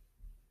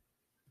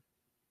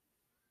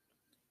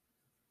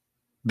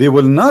 They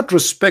will not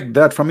respect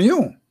that from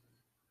you.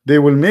 They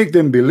will make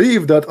them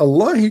believe that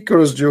Allah, He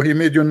cursed you, He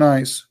made you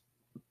nice,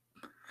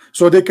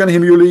 so they can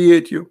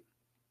humiliate you.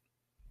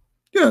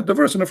 Yeah, the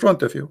verse in the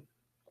front of you.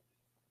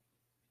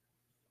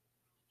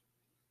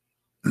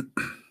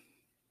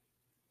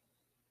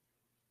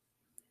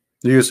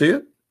 Do you see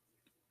it?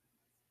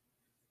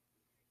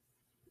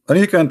 And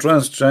you can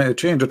change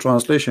the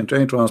translation,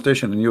 change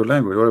translation in your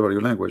language, whatever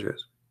your language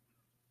is.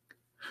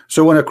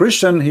 So when a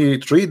Christian, he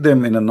treat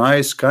them in a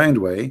nice, kind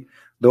way,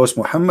 those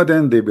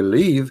Muhamadan, they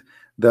believe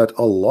that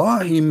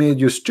Allah, He made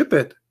you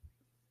stupid,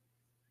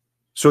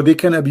 so they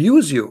can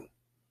abuse you.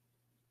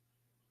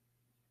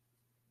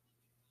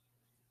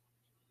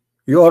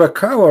 You are a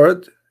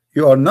coward,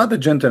 you are not a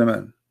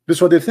gentleman. This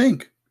is what they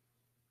think.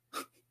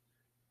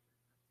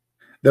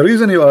 The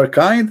reason you are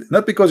kind,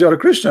 not because you are a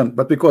Christian,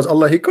 but because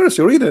Allah, He cursed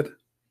you. Read it.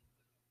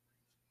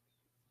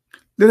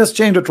 Let us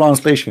change the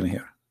translation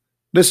here.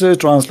 This is a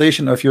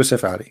translation of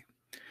Yusuf Ali.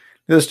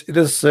 Let's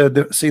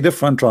see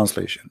different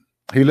translation.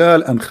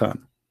 Hilal and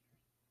Khan.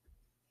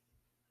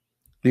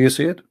 Do you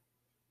see it?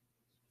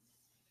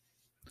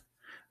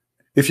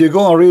 If you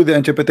go and read the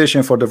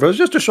interpretation for the verse,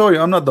 just to show you,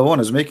 I'm not the one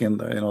who's making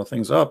the,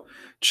 things up.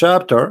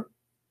 Chapter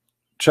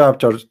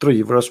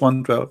 3, verse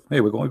 112.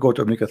 Here we go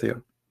to Ibn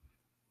Kathir.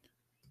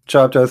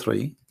 Chapter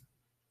 3,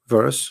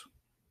 verse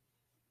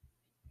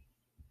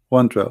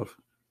 112.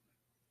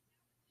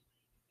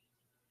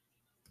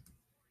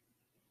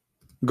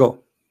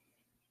 Go.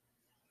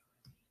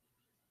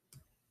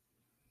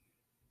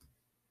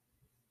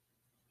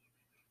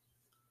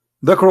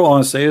 The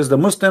Quran says the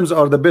Muslims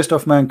are the best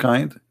of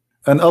mankind,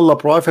 and Allah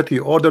Prophet, He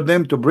ordered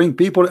them to bring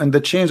people and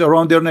the chains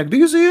around their neck. Do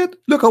you see it?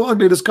 Look how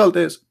ugly this cult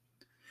is.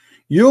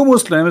 You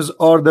Muslims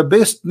are the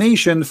best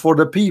nation for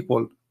the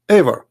people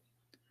ever.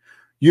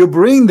 You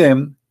bring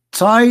them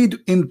tied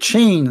in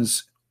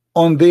chains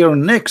on their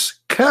necks,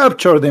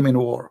 capture them in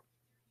war,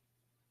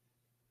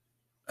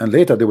 and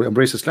later they will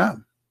embrace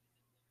Islam.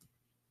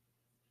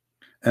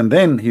 And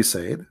then he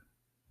said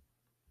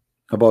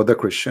about the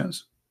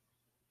Christians,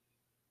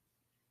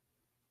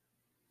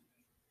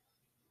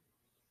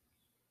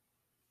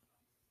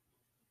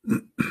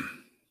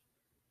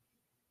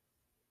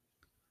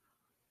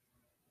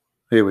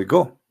 here we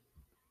go,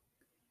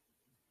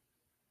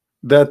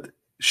 that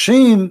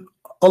shame,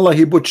 Allah,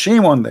 He put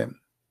shame on them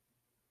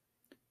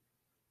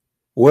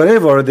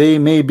wherever they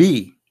may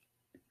be,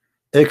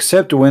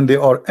 except when they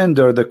are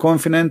under the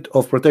covenant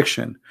of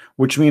protection,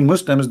 which means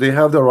Muslims, they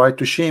have the right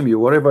to shame you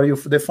wherever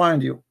they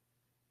find you,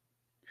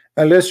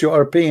 unless you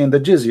are paying the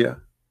jizya.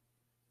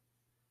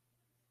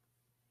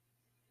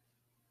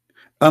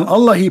 And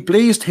Allah, He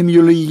placed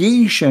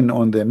humiliation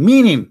on them,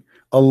 meaning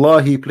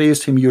Allah, He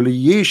placed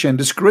humiliation,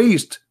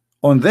 disgraced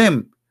on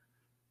them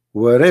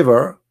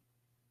wherever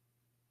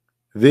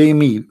they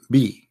may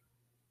be,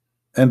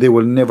 and they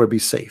will never be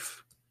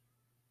safe.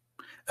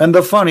 And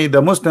the funny,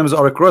 the Muslims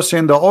are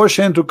crossing the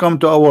ocean to come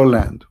to our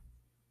land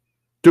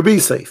to be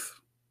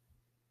safe,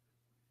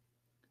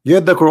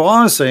 yet the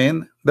Quran is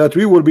saying that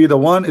we will be the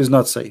one is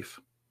not safe.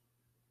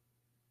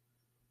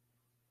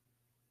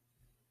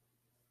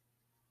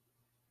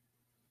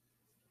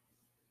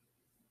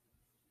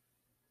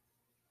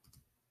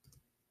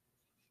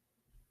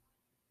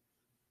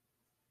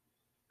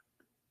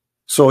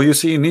 So you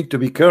see, you need to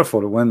be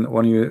careful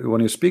when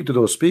you speak to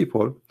those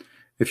people.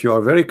 If you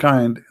are very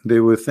kind, they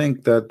will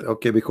think that,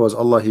 okay, because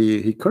Allah,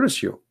 he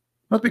cursed you,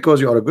 not because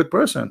you are a good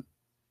person.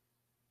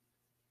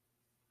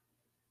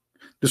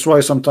 This is why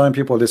sometimes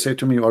people, they say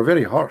to me, you are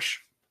very harsh.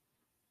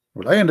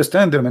 Well, I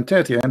understand their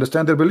mentality, I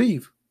understand their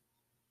belief.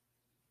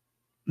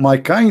 My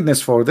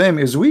kindness for them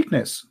is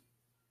weakness.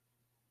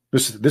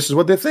 This is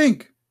what they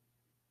think.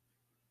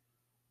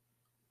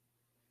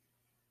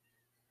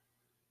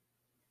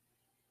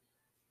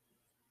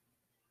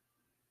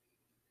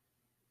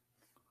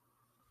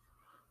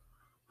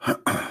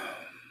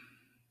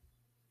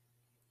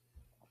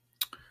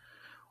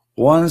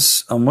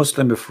 Once a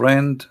Muslim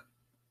friend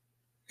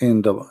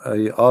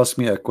he asked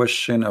me a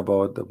question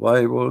about the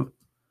Bible.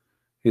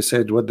 He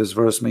said, what does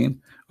verse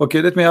mean?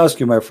 Okay, let me ask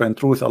you, my friend,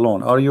 truth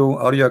alone. Are you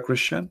a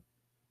Christian?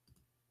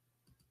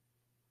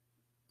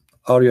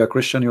 Are you a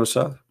Christian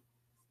yourself?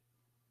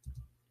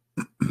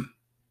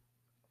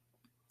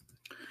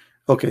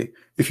 Okay,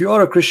 if you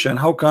are a Christian,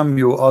 how come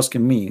you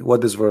asking me what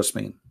does verse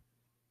mean?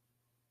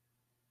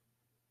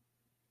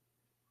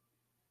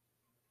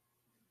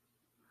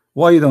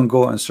 Why you don't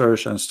go and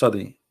search and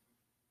study?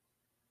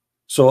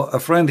 So a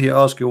friend, he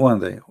asked you one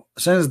day.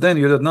 Since then,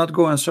 you did not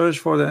go and search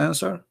for the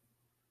answer?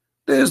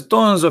 There's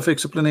tons of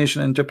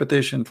explanation,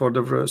 interpretation for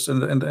the verse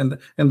in the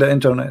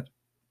internet.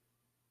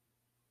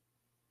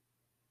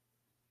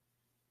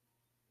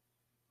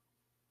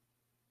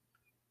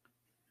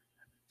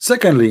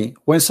 Secondly,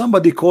 when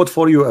somebody quote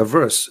for you a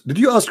verse, did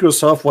you ask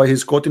yourself why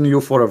he's quoting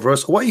you for a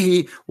verse? Why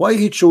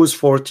he chose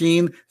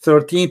 14,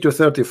 13 to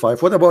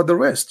 35? What about the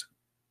rest?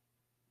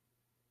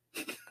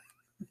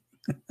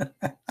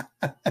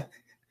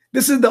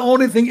 This is the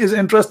only thing is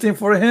interesting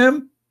for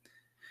him.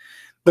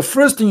 The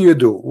first thing you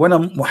do when a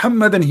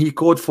Muhamadan he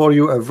quote for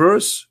you a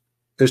verse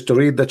is to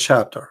read the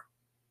chapter.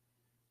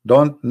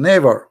 Don't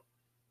never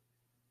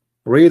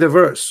read a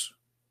verse.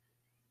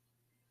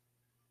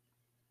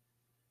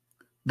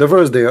 The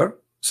verse there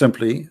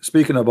simply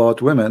speaking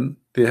about women,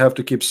 they have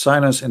to keep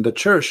silence in the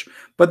church,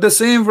 but the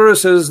same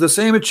verses, the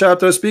same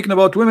chapter speaking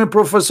about women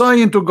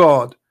prophesying to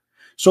God.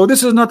 So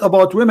this is not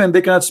about women,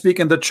 they cannot speak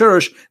in the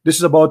church. This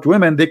is about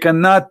women, they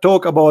cannot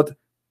talk about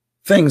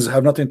things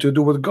have nothing to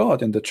do with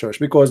God in the church,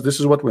 because this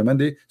is what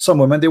some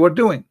women they were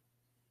doing.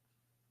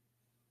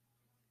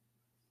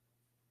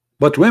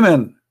 But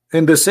women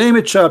in the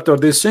same chapter,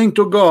 they sing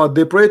to God,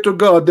 they pray to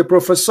God, they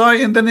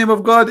prophesy in the name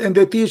of God, and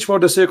they teach for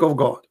the sake of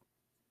God.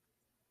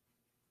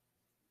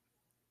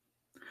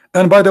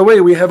 And by the way,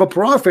 we have a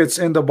prophets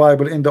in the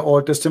Bible, in the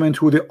Old Testament,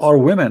 who they are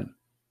women.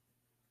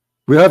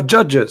 We have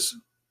judges.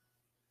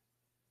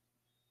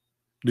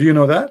 Do you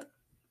know that?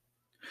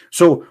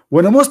 So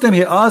when a Muslim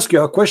he asks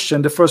you a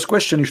question, the first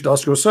question you should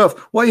ask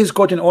yourself, why he's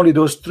quoting only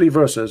those 3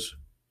 verses?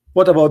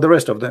 What about the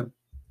rest of them?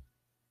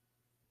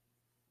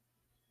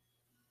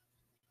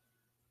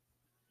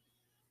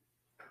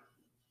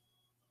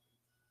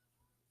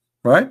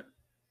 Right?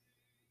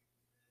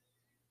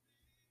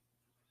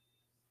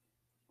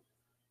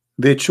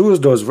 They choose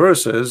those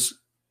verses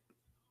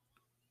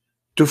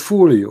to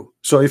fool you.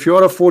 So if you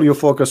are a fool, you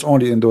focus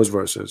only in those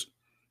verses.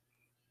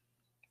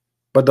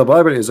 But the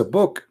Bible is a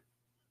book,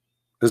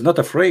 it's not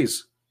a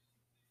phrase.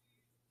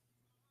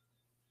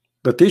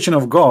 The teaching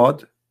of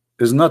God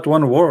is not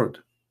one word.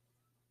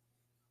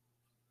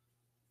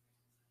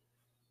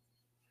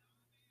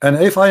 And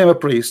if I am a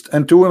priest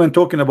and 2 women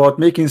talking about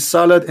making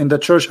salad in the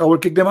church, I will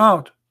kick them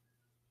out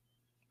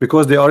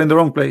because they are in the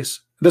wrong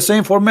place. The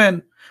same for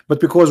men, but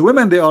because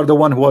women they are the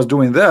one who was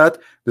doing that,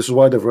 this is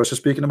why the verse is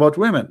speaking about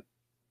women.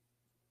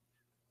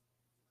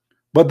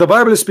 But the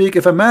Bible speaks,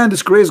 if a man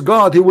disgraces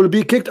God, he will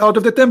be kicked out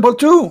of the temple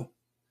too.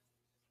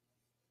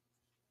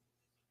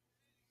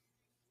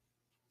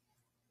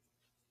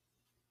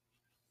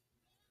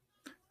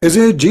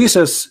 Isn't it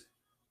Jesus?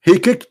 He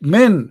kicked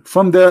men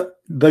from the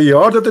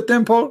yard of the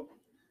temple.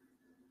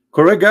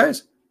 Correct,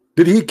 guys?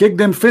 Did he kick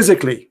them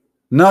physically?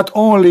 Not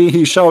only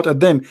he shout at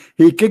them,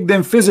 he kicked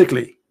them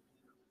physically.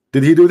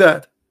 Did he do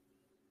that?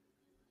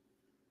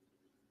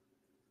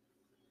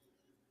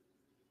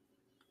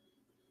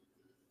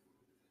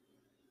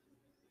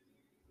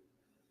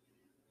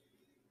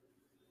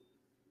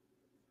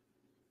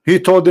 He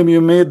told them,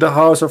 you made the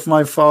house of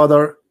my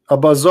father a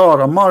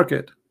bazaar, a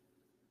market.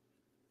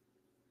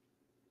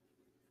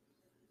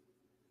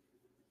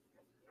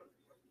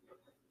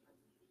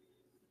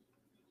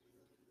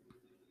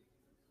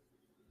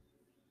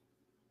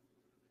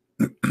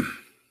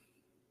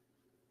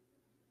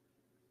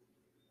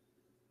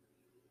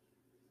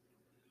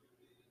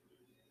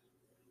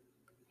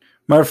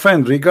 My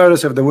friend,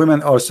 regardless if the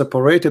women are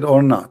separated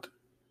or not,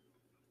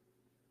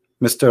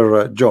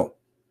 Mr. Joe,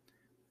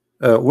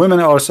 women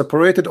are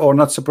separated or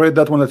not separated,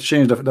 that will not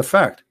change the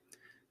fact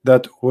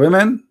that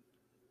women,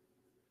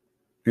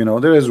 you know,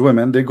 there is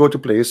women, they go to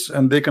place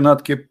and they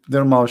cannot keep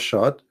their mouth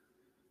shut,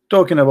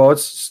 talking about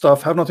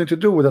stuff have nothing to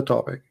do with the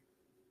topic,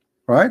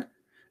 right?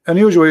 And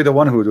usually the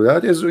one who do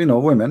that is, you know,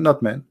 women,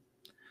 not men.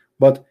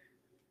 But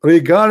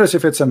regardless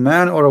if it's a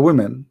man or a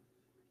woman,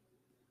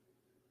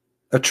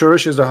 a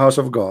church is the house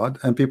of God,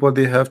 and people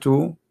they have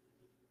to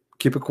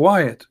keep it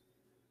quiet.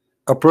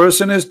 A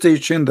person is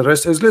teaching, the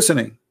rest is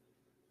listening.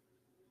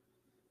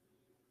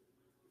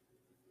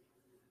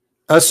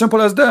 As simple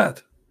as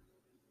that.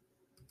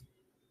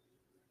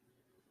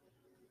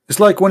 It's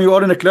like when you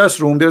are in a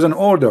classroom, there's an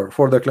order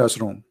for the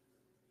classroom.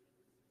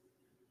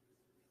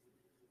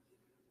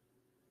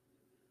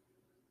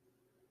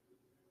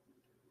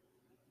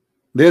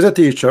 There's a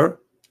teacher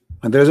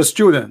and there's a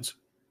student.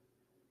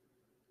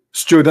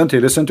 Student, he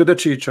listen to the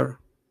teacher.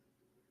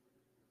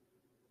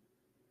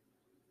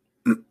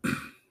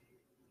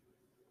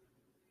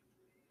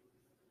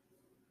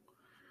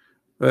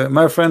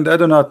 My friend, I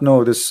do not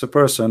know this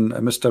person,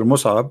 Mr.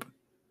 Musab.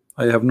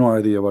 I have no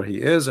idea where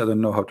he is. I don't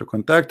know how to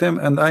contact him,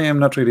 and I am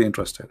not really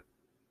interested.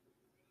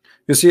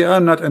 You see,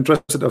 I'm not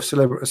interested of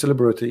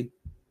celebrity.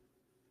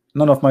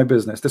 None of my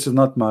business. This is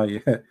not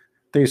my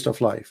taste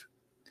of life.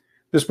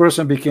 This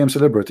person became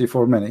celebrity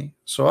for many,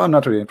 so I'm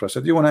not really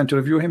interested. You want to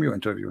interview him, you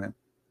interview him.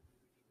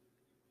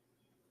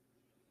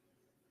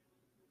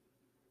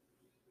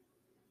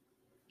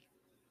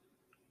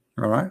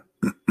 All right.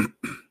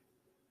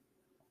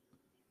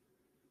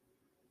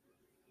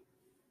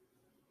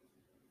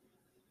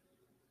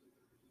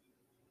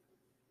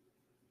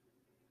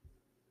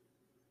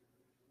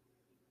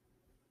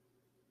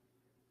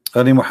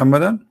 Any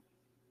Muhamadan?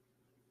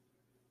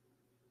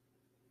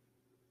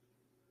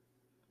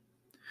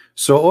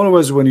 So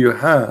always when you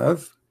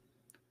have,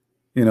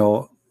 you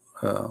know,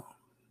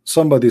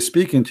 somebody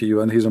speaking to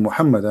you and he's a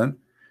Muhammadan,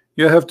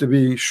 you have to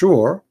be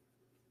sure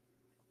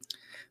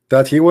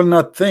that he will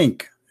not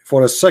think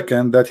for a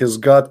second that his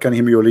God can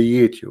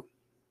humiliate you.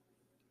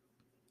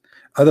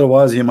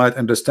 Otherwise he might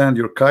understand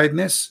your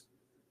kindness,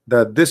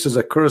 that this is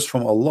a curse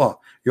from Allah.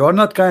 You are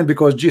not kind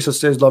because Jesus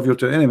says love your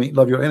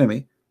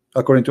enemy,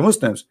 according to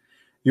Muslims.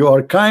 You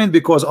are kind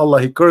because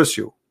Allah, he cursed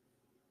you.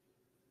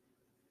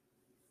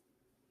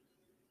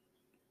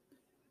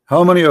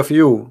 How many of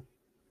you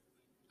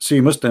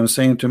see Muslims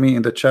saying to me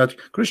in the chat,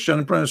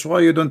 Christian Prince, why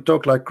you don't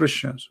talk like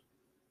Christians?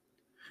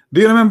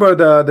 Do you remember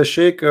the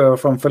sheikh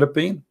from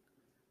Philippines,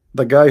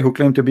 the guy who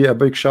claimed to be a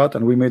big shot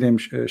and we made him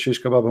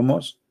shish kebab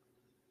hummus?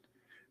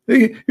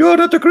 You are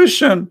not a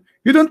Christian,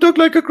 you don't talk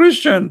like a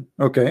Christian.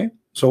 Okay,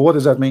 so what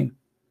does that mean?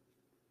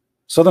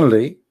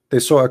 Suddenly they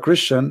saw a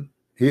Christian.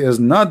 He is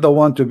not the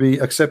one to be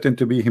accepting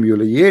to be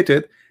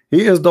humiliated.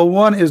 He is the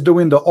one is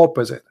doing the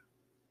opposite.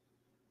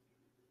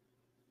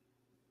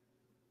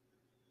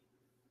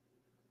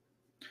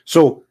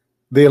 So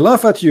they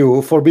laugh at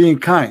you for being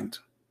kind.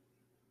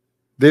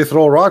 They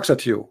throw rocks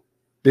at you.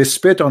 They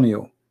spit on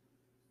you.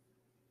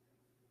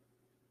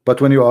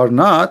 But when you are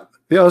not,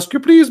 they ask you,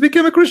 please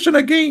become a Christian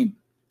again.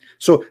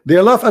 So they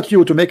laugh at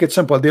you, to make it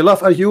simple. They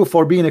laugh at you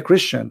for being a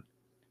Christian.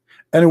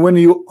 And when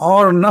you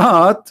are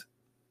not,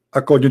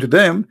 according to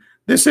them,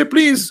 they say,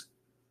 please,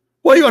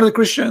 why you are the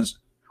Christians?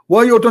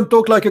 Why you don't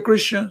talk like a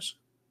Christians?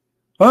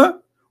 Huh?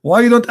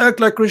 Why you don't act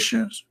like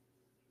Christians?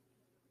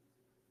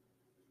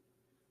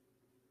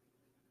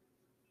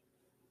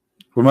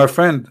 Well, my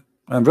friend,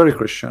 I'm very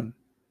Christian.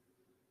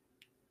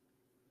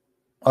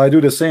 I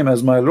do the same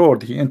as my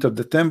Lord. He entered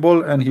the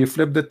temple and he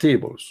flipped the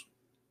tables.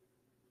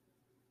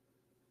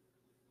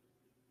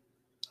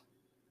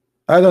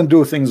 I don't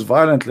do things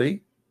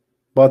violently,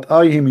 but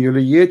I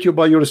humiliate you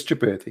by your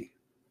stupidity.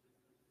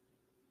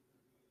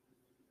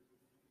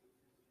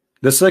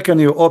 The second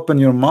you open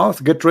your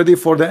mouth, get ready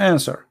for the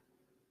answer.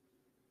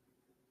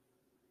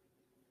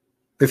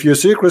 If you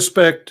seek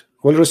respect,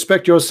 well,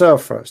 respect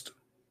yourself first.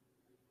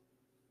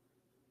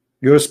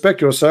 You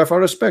respect yourself, I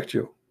respect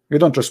you. You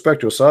don't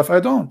respect yourself,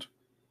 I don't.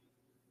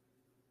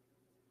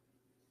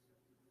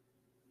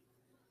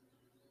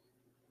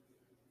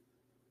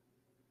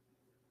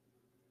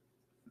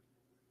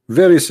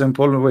 Very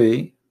simple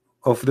way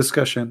of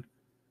discussion.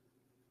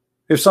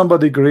 If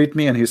somebody greet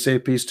me and he say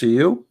peace to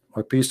you,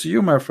 or peace to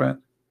you, my friend.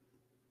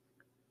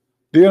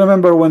 Do you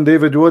remember when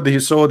David Wood, he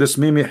saw this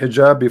Mimi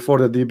Hijab before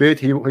the debate?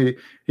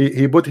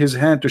 He put his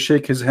hand to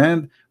shake his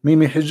hand.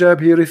 Mimi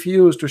Hijab, he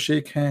refused to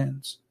shake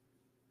hands.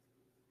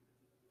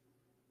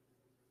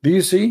 Do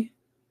you see?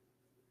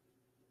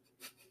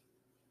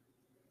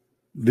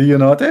 Do you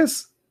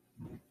notice?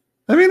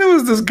 I mean, who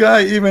is this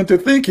guy even to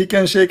think he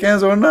can shake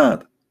hands or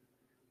not?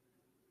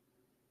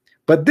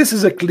 But this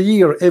is a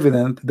clear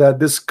evidence that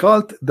this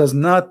cult does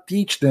not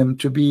teach them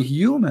to be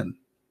human.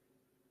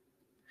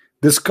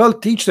 This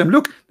cult teach them,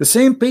 look, the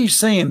same page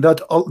saying that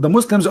the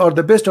Muslims are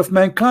the best of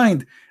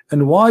mankind.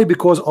 And why?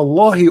 Because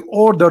Allah, he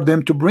ordered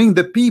them to bring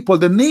the people,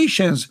 the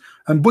nations,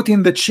 and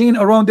putting the chain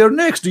around their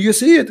necks. Do you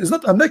see it? It's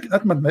not, I'm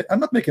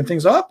not making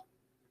things up.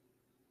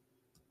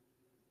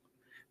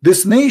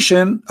 This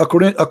nation,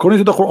 according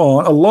to the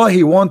Quran, Allah,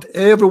 he want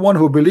everyone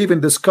who believe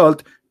in this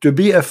cult to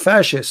be a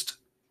fascist.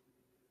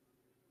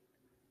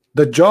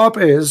 The job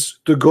is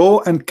to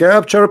go and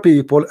capture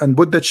people and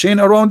put the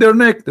chain around their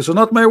neck. This is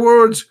not my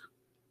words.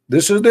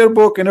 This is their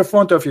book in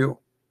front of you.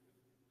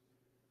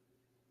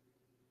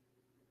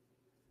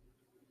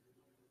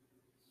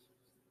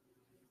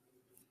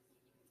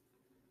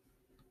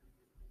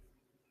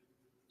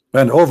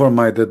 And over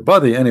my dead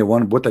body,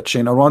 anyone put a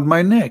chain around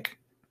my neck.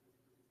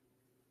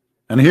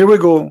 And here we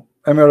go,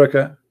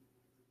 America.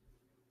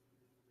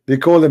 They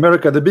call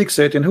America the big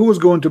Satan. Who is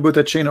going to put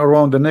a chain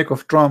around the neck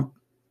of Trump?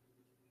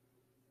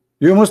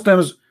 You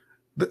Muslims,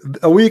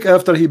 a week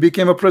after he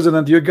became a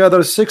president, you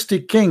gather 60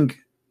 king,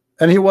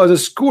 and he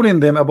was schooling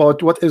them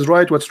about what is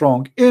right, what's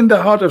wrong, in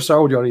the heart of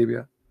Saudi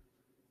Arabia.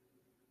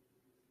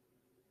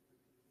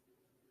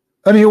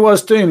 And he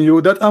was telling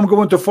you that I'm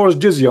going to force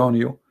jizya on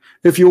you.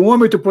 If you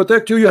want me to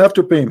protect you, you have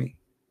to pay me.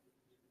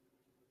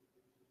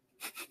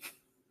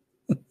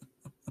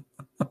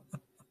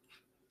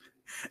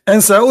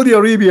 And Saudi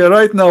Arabia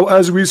right now,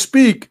 as we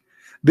speak,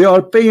 They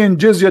are paying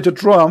jizya to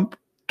Trump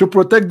to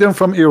protect them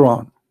from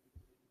Iran.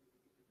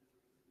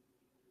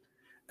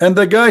 And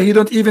the guy, he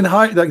don't even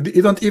hide, like,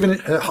 he don't even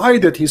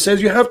hide it. He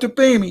says, you have to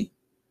pay me.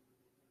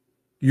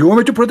 You want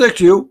me to protect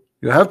you?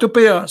 You have to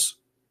pay us.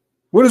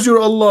 Where is your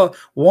Allah?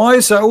 Why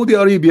Saudi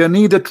Arabia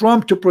need a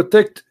Trump to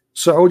protect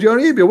Saudi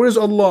Arabia? Where is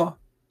Allah?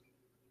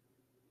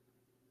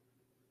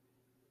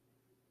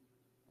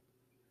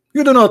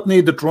 You do not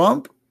need the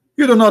Trump.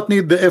 You do not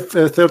need the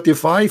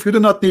F-35. You do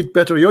not need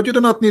Patriot. You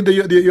do not need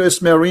the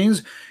US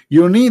Marines.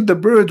 You need the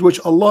birds which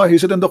Allah, He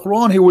said in the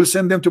Quran, He will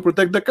send them to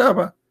protect the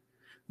Kaaba.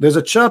 There's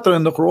a chapter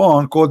in the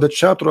Quran called the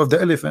chapter of the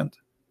elephant.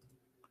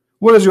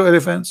 Where is your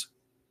elephants?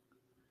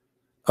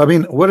 I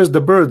mean, where is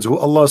the birds who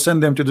Allah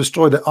sent them to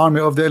destroy the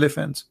army of the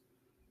elephants?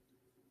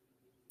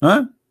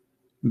 Huh?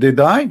 They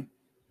die?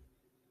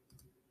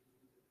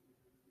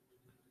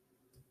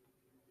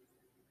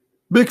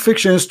 Big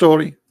fiction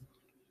story.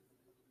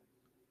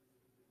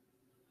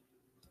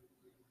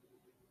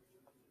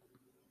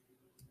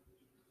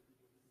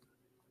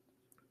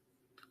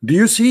 Do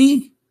you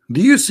see?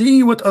 Do you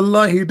see what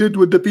Allah He did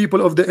with the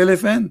people of the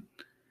elephant?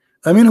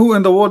 I mean, who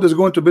in the world is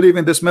going to believe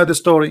in this mad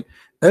story?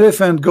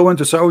 Elephant going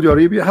to Saudi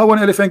Arabia? How an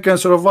elephant can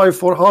survive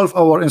for half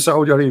hour in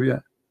Saudi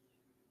Arabia?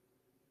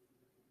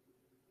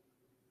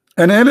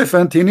 An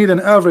elephant, he need an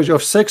average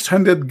of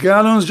 600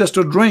 gallons just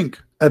to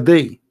drink a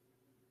day.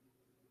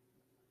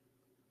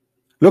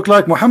 Look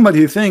like Muhammad,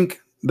 he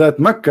think that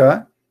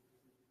Mecca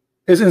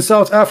is in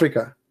South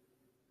Africa.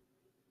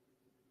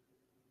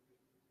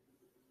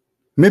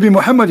 Maybe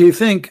Muhammad, he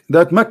think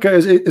that Mecca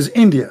is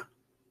India.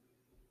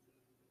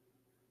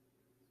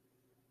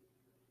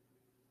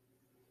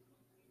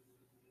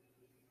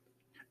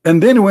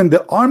 And then when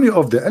the army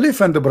of the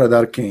elephant,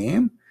 brother,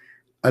 came,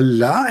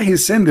 Allah, He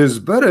sent His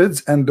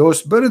birds, and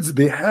those birds,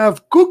 they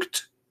have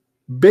cooked,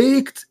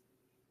 baked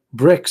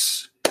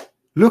bricks.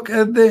 Look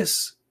at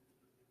this.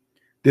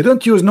 They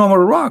don't use normal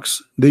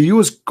rocks. They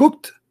use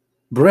cooked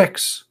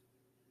bricks.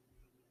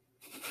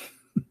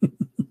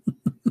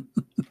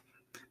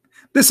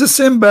 This is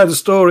Sinbad's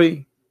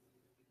story.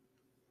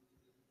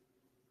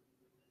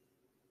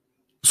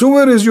 So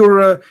where is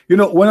your, you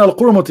know, when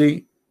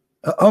Al-Qurmuti,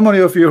 how many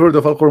of you heard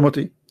of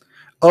Al-Qurmuti?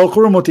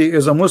 Al-Qurmuti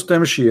is a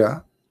Muslim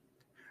Shia.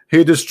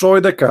 He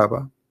destroyed the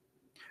Kaaba.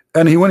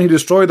 And when he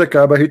destroyed the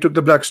Kaaba, he took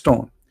the black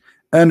stone.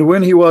 And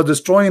when he was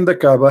destroying the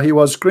Kaaba, he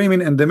was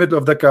screaming in the middle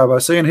of the Kaaba,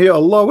 saying, hey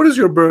Allah, where is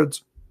your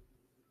birds?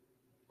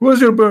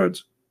 Where's your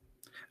birds?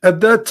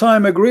 At that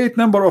time, a great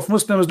number of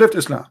Muslims left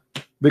Islam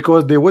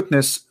because they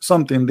witnessed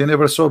something they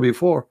never saw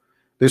before.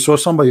 They saw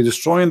somebody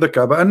destroying the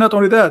Kaaba. And not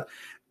only that,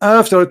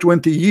 after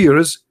 20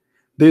 years,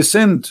 they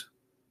sent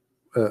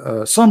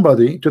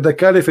somebody to the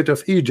Caliphate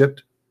of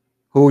Egypt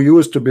who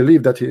used to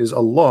believe that he is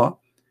Allah,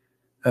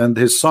 and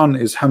his son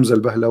is Hamza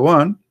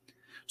al-Bahlawan.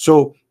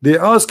 So they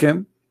asked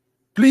him,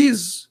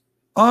 please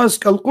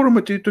ask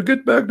Al-Qurmuti to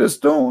get back the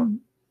stone.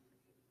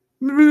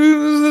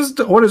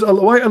 What is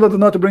Allah? Why Allah did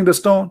not bring the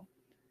stone?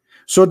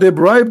 So they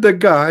bribed the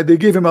guy, they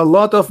gave him a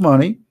lot of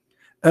money,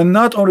 and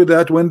not only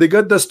that, when they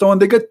got the stone,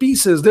 they got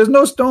pieces. There's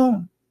no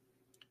stone.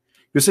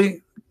 You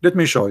see, let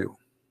me show you.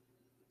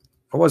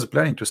 I was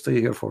planning to stay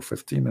here for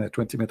 15 minutes,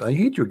 20 minutes. I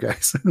hate you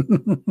guys.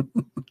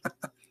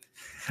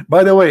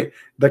 By the way,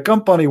 the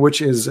company which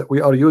is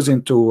we are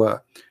using to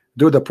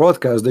do the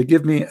broadcast, they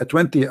give me a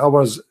 20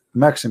 hours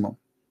maximum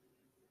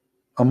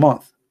a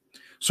month.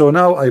 So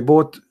now I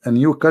bought a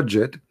new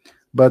gadget,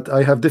 but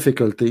I have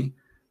difficulty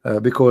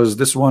because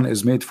this one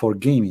is made for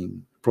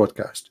gaming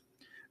broadcast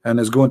and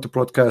is going to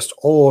broadcast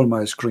all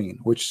my screen,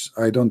 which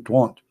I don't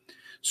want.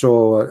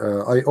 So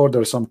I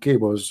order some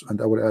cables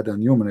and I will add a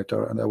new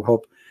monitor, and I will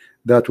hope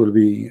that will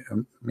be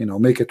you know,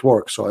 make it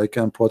work so I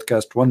can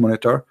broadcast one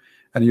monitor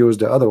and use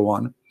the other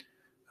one.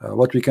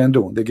 What we can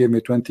do, they gave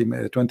me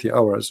 20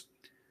 hours,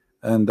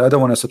 and I don't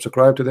want to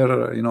subscribe to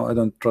their, you know, I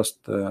don't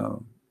trust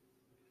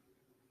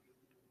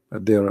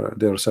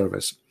their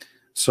service.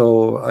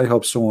 So I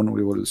hope soon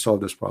we will solve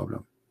this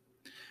problem.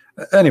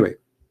 Anyway,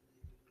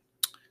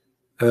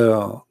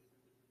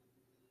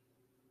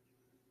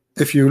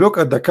 if you look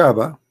at the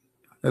Kaaba,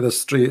 let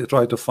us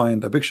try to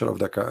find a picture of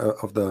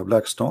the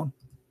black stone.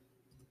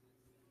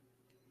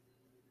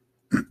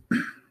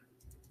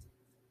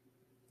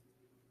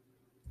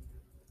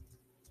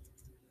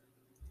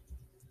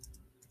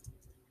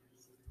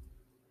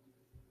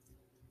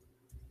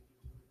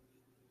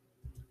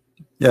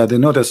 Yeah, they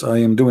notice I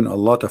am doing a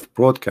lot of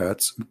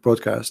broadcast,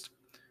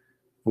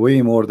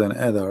 way more than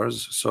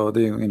others. So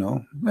they, you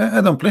know,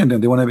 I don't blame them.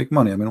 They want to make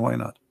money. I mean, why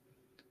not?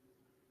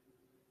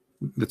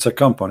 It's a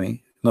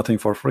company, nothing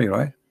for free,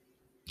 right?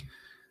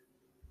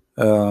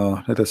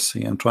 Let us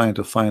see. I'm trying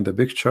to find a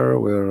picture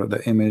where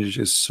the image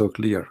is so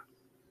clear.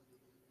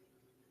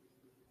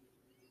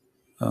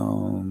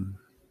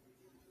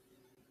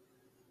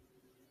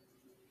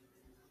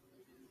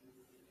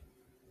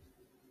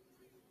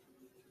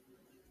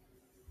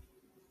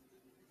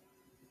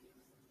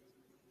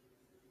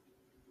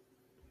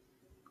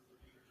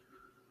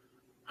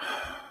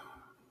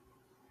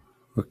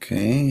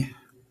 Okay.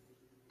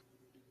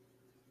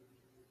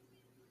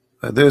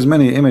 there's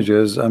many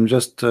images. I'm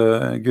just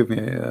give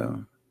me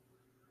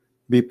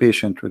be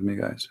patient with me,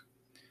 guys.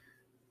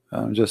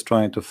 I'm just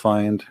trying to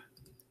find.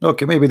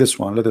 Okay, maybe this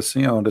one. Let us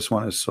see. Oh, this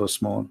one is so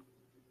small.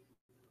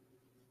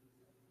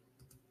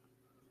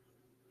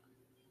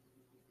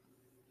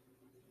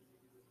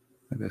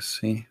 Let us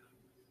see.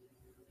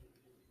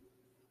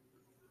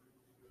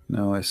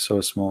 No, it's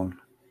so small.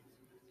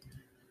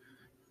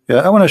 Yeah,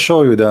 I want to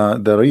show you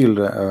the real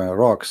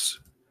rocks.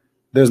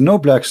 There's no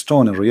black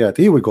stone in Riyadh.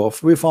 Here we go.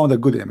 We found a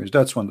good image.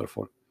 That's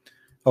wonderful.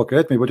 Okay,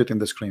 let me put it in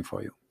the screen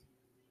for you.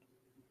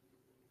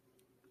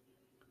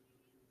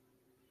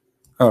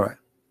 All right.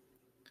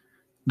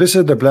 This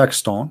is the black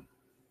stone,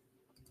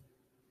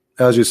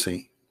 as you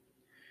see.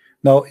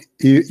 Now,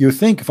 you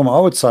think from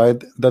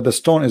outside that the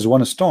stone is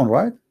one stone,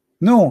 right?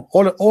 No,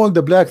 all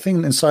the black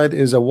thing inside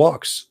is a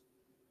wax.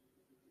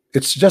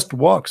 It's just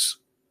wax.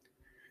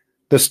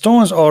 The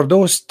stones are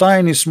those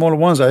tiny small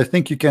ones. I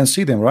think you can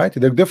see them, right?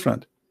 They're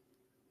different.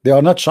 They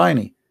are not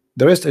shiny.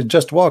 The rest is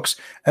just wax,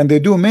 and they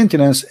do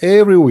maintenance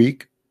every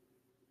week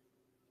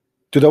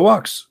to the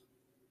wax.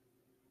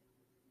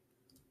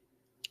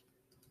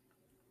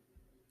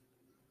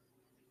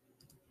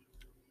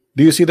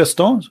 Do you see the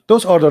stones?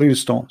 Those are the real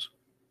stones.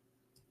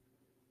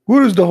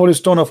 Where is the holy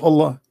stone of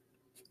Allah?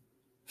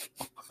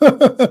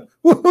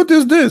 What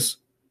is this?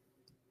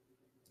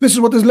 This is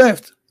what is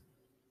left.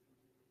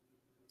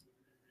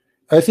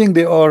 I think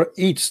they are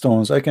 8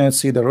 stones. I cannot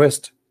see the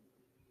rest.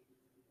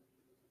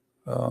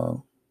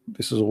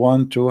 This is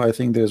 1, 2. I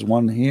think there's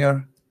 1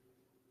 here.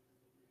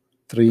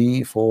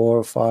 3,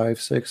 4,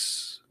 5,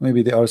 6.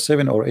 Maybe they are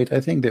 7 or 8.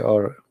 I think they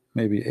are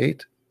maybe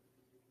 8.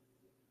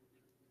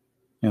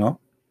 You know.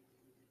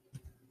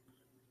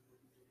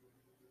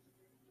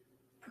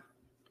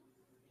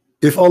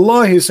 If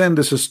Allah He sent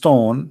this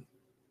stone,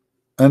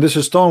 and this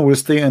stone will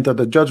stay until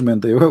the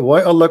judgment day,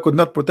 why Allah could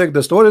not protect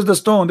the stone? Where is the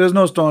stone? There's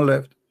no stone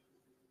left.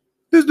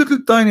 These little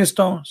tiny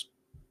stones.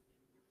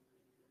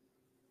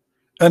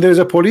 And there's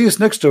a police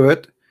next to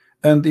it,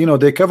 and you know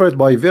they cover it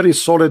by very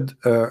solid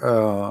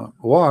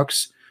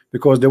wax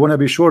because they want to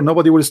be sure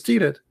nobody will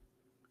steal it.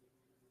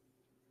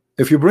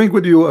 If you bring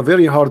with you a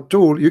very hard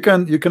tool, you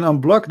can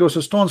unblock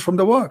those stones from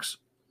the wax.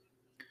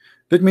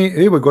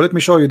 Here we go. Let me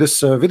show you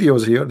this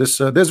videos here.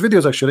 There's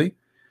videos actually.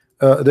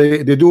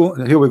 They do.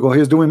 Here we go.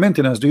 He's doing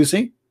maintenance. Do you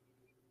see?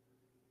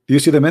 Do you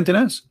see the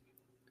maintenance?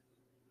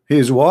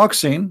 He's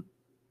waxing.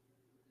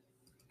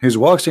 He's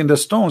waxing the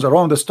stones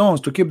around the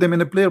stones to keep them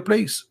in a clear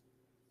place.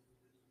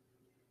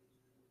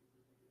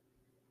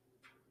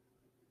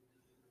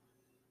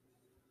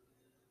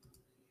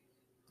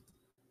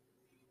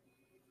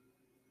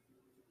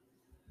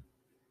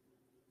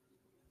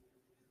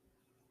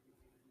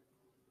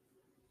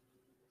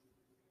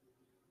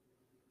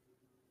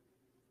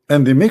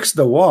 And they mix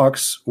the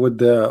wax with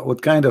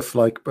kind of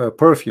like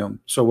perfume.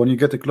 So when you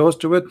get close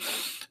to it,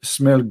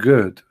 smell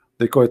good.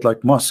 They call it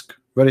like musk,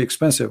 very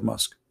expensive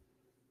musk.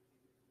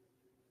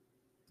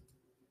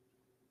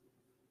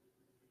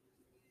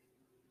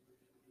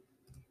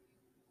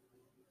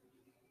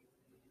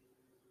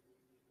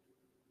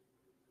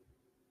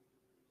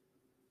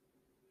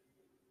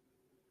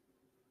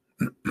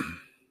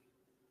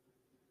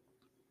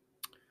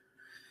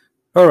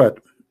 All right.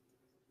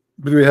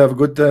 Did we have a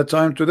good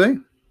time today?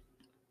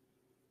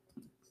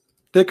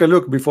 Take a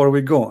look before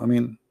we go. I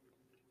mean,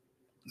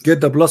 get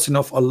the blessing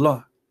of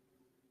Allah.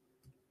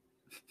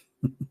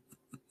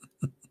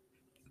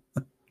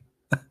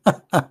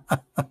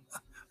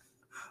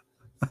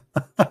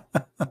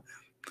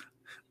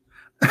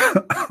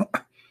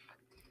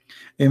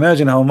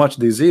 Imagine how much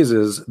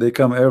diseases they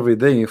come every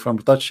day from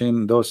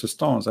touching those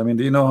stones. I mean,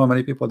 do you know how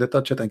many people they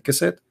touch it and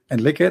kiss it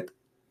and lick it?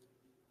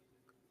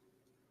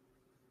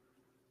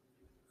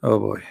 Oh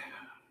boy.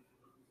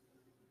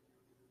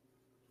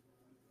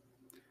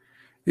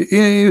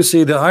 You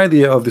see, the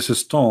idea of this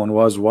stone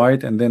was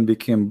white and then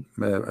became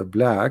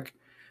black.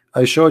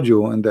 I showed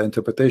you in the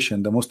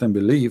interpretation, the Muslim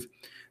believe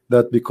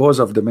that because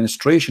of the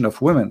menstruation of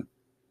women,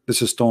 this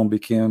stone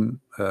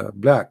became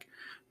black.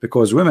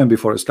 Because women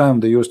before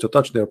Islam, they used to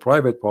touch their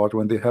private part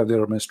when they have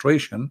their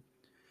menstruation,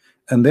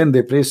 and then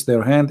they place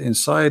their hand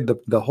inside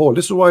the hole.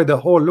 This is why the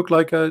hole looked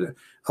like a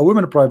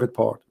woman's private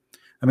part.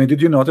 I mean,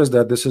 did you notice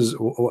that this is?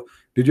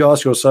 Did you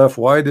ask yourself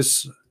why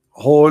this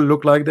hole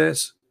looked like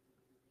this?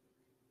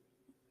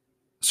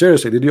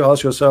 Seriously, did you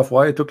ask yourself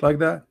why it looked like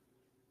that?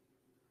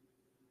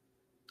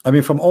 I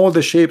mean, from all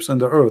the shapes on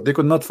the earth, they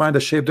could not find a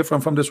shape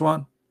different from this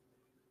one.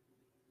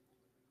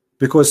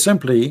 Because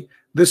simply,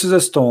 this is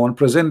a stone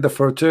present the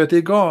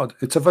fertility god.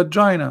 It's a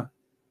vagina.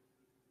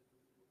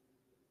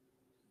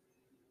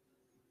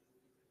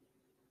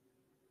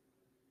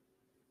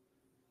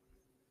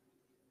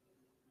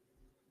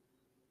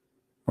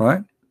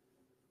 Right?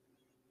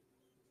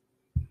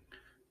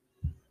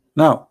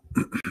 Now,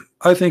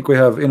 I think we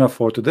have enough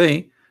for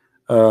today.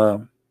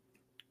 I'm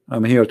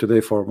here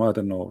today for, I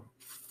don't know,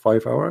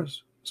 5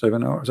 hours,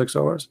 7 hours, 6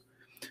 hours.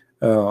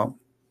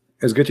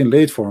 It's getting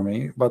late for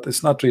me, but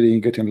it's not really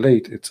getting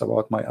late. It's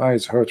about my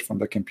eyes hurt from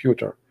the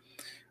computer.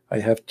 I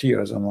have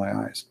tears on my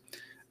eyes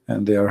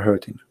and they are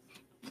hurting.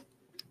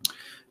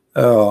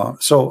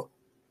 So,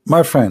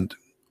 my friend,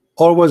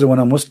 always when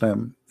a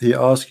Muslim he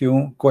asks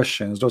you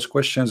questions, those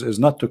questions is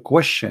not to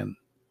question,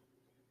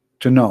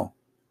 to know.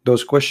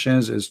 Those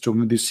questions is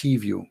to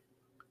deceive you.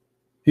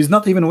 He's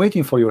not even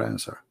waiting for your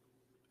answer.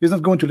 He's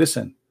not going to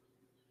listen.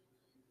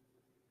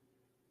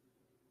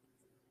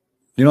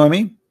 You know what I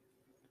mean?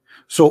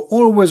 So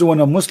always when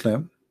a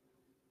Muslim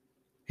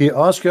he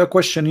asks you a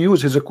question,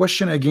 use his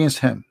question against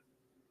him.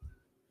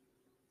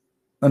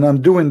 And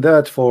I'm doing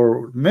that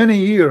for many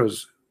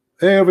years.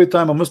 Every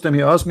time a Muslim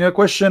he asks me a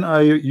question,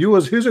 I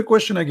use his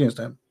question against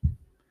him.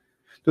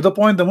 To the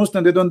point the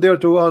Muslim they don't dare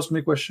to ask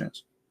me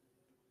questions.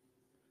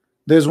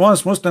 There's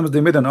once Muslims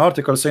they made an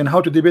article saying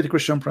how to debate a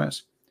Christian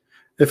prince.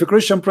 If a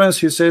Christian prince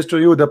he says to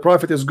you the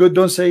prophet is good,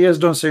 don't say yes,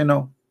 don't say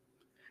no.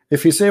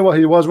 If he say well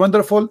he was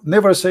wonderful,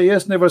 never say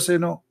yes, never say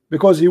no,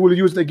 because he will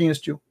use it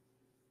against you.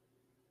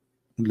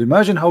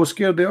 Imagine how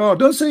scared they are.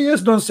 Don't say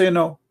yes, don't say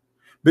no,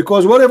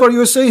 because whatever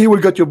you say he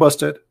will get you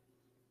busted.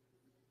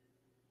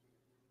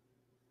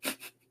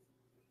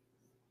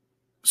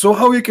 So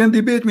how you can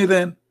debate me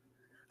then?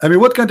 I mean,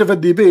 what kind of a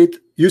debate?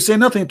 You say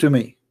nothing to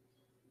me.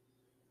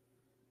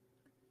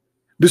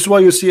 This is why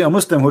you see a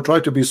Muslim who try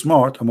to be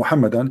smart, a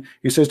Muhamadan,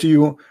 he says to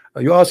you,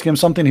 you ask him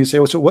something, he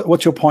says, so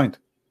what's your point?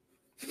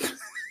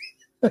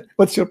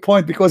 What's your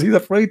point? Because he's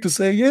afraid to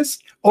say yes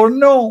or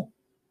no.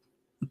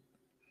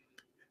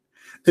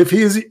 If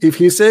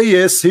he say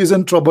yes, he's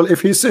in trouble.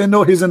 If he say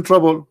no, he's in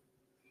trouble.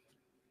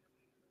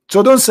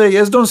 So don't say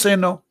yes, don't say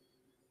no.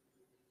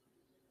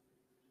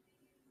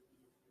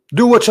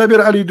 Do what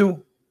Shabir Ali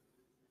do.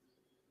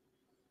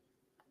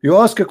 You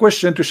ask a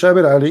question to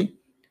Shabir Ali,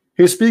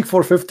 he speak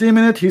for 15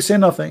 minutes, he say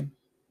nothing.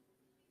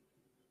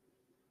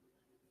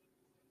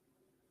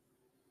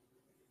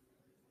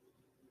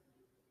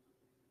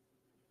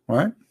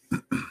 Right?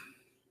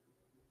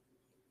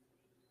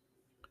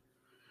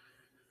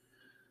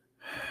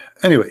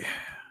 Anyway,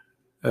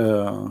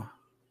 are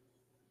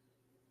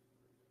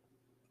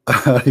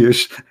you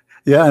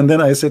yeah, and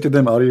then I say to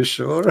them, are you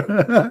sure?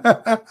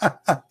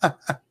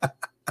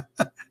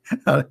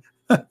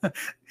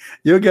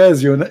 You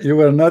guys, you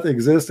will not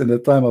exist in the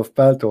time of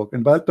Paltalk.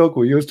 In Paltalk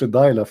we used to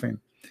die laughing,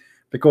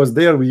 because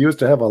there we used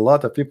to have a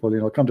lot of people,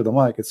 you know, come to the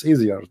mic. It's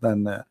easier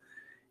than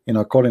you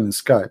know, calling in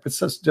Skype. It's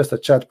just a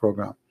chat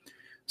program.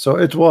 So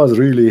it was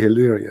really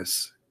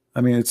hilarious.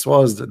 I mean, it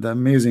was the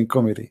amazing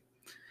comedy.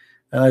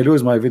 And I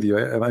lose my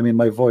video, I mean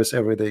my voice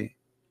every day.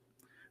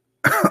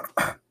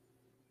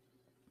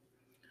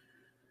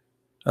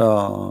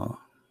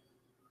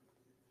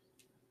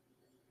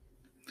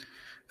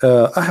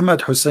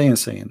 Ahmed Hussein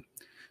saying,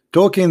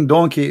 talking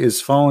donkey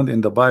is found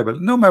in the Bible.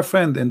 No, my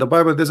friend, in the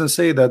Bible it doesn't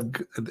say that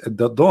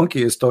the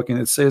donkey is talking.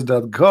 It says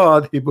that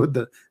God, he put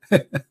the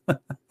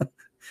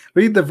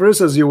read the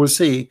verses, you will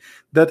see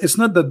that it's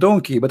not the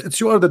donkey, but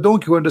it's you are the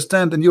donkey who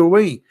understand in your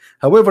way.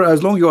 However,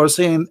 as long you are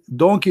saying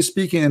donkey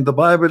speaking in the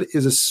Bible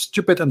is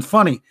stupid and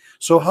funny,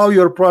 so how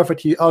your prophet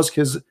he asked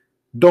his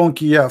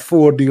donkey, yeah,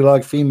 for do you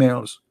like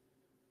females?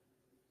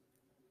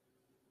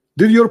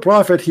 Did your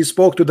prophet he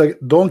spoke to the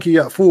donkey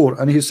Ya'fur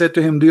and he said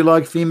to him, do you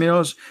like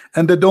females?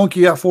 And the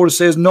donkey Ya'fur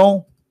says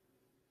no.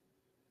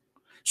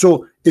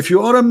 So if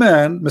you are a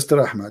man,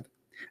 Mr. Ahmed,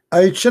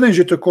 I challenge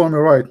you to call me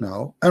right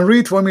now and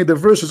read for me the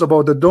verses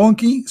about the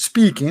donkey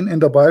speaking in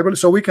the Bible,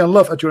 so we can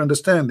laugh at your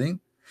understanding.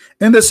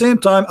 In the same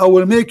time, I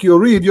will make you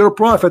read your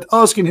prophet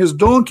asking his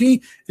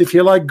donkey if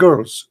he liked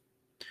girls.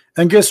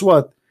 And guess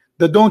what?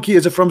 The donkey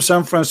is from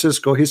San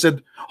Francisco. He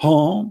said,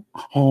 no,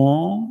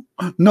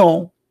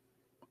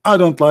 I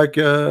don't like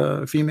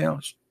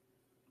females.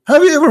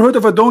 Have you ever heard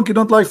of a donkey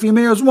don't like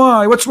females?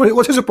 Why?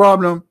 What is the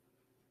problem?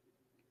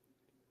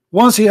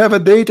 Once he have a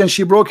date and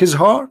she broke his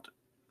heart.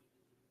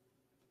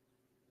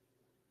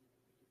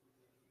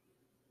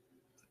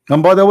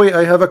 And by the way,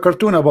 I have a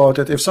cartoon about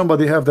it. If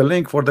somebody have the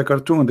link for the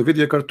cartoon, the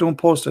video cartoon,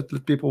 post it,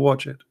 let people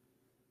watch it.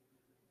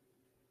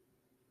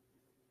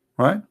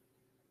 Right?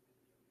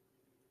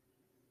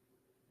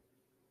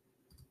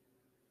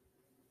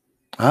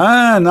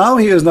 Ah, now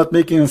he is not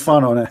making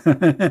fun on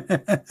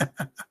it.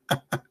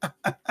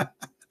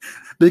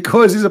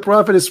 Because he's a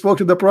prophet, he spoke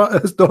to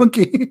the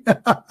donkey.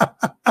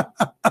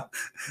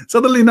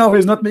 Suddenly now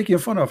he's not making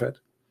fun of it.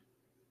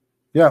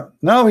 Yeah,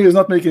 now he is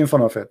not making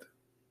fun of it.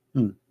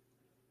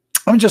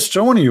 I'm just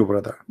showing you,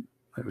 brother.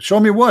 Show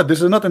me what?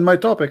 This is not in my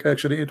topic,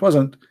 actually. It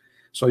wasn't.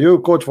 So you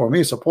quote for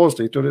me,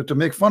 supposedly, to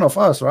make fun of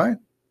us, right?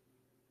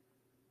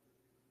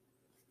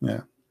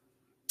 Yeah.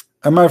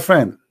 And my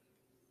friend,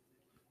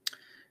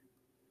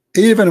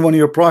 even when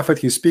your prophet,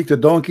 he speaks to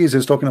donkeys,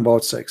 he's talking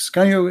about sex.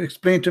 Can you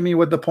explain to me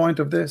what the point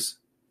of this?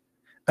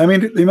 I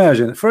mean,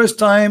 imagine, first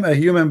time a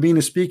human being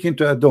is speaking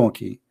to a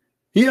donkey.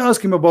 He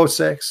asked him about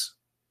sex.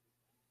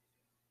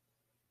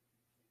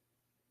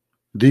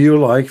 Do you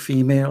like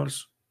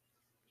females?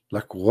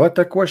 Like, what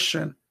a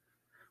question.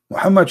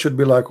 Muhammad should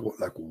be like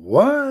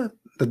what?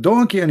 The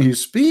donkey and he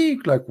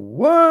speak? Like,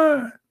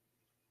 what?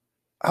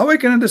 How I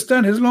can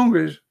understand his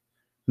language?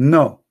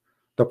 No.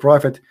 The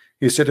prophet,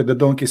 he said to the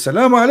donkey,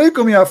 Salaam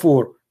alaikum ya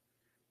Fur.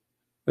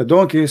 The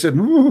donkey, he said,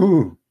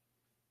 ooh,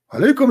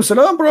 Alaikum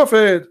salam,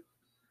 Prophet.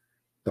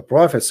 The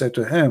Prophet said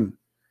to him,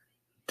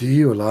 do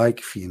you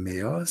like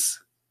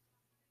females?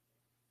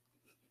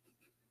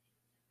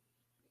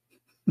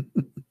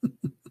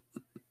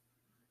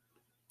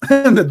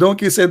 And the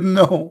donkey said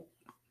no.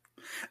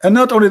 And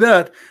not only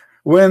that,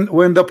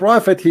 when the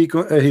Prophet he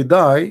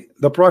died,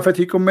 the Prophet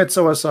he commit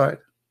suicide.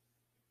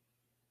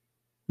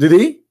 Did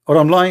he? Or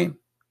I'm lying?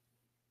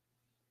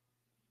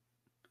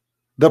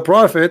 The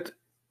Prophet,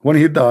 when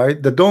he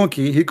died, the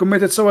donkey, he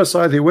committed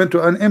suicide. He went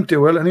to an empty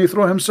well and he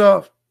threw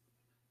himself.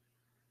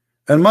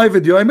 And my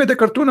video, I made a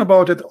cartoon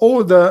about it.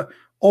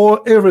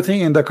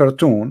 Everything in the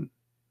cartoon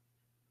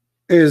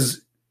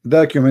is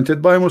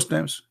documented by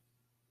Muslims.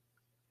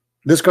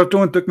 This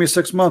cartoon took me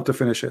 6 months to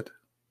finish it.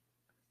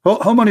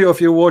 How many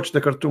of you watched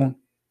the cartoon?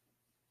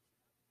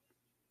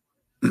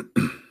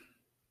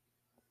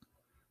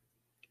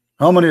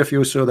 How many of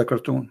you saw the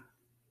cartoon?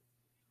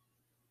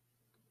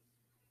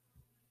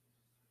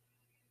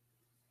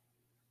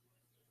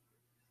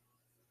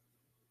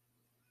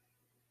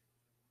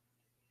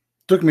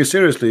 Took me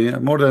seriously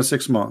more than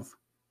 6 months.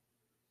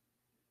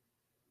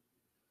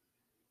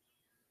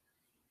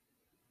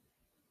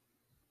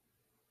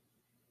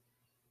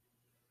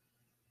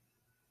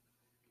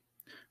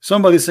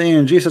 Somebody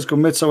saying Jesus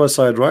commits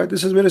suicide, right?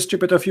 This is very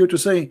stupid of you to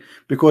say,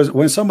 because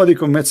when somebody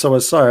commits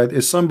suicide,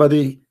 is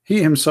somebody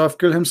he himself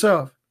killed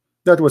himself.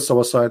 That's what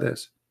suicide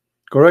is.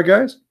 Correct,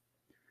 guys?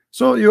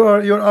 So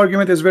your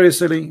argument is very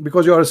silly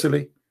because you are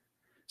silly.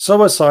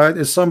 Suicide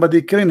is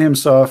somebody killing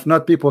himself,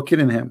 not people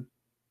killing him.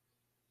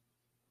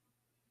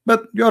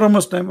 But you are a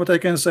Muslim. What I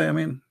can say? I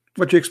mean,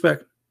 what you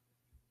expect?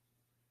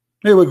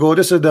 Here we go.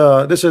 This is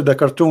the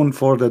cartoon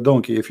for the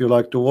donkey. If you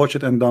like to watch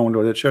it and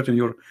download it, share it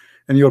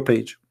in your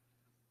page.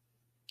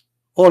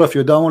 All of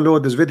you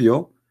download this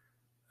video.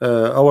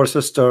 Our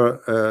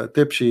sister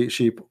Tip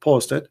she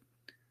posted,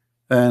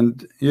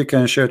 and you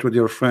can share it with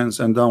your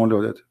friends and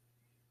download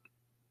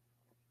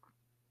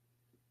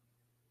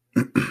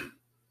it.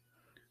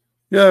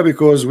 Yeah,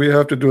 because we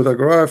have to do the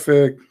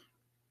graphic,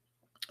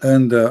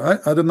 and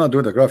I did not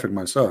do the graphic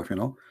myself. You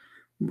know,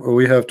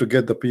 we have to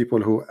get the people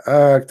who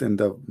act in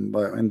the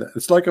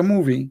it's like a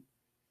movie.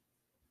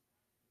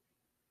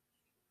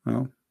 You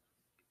know?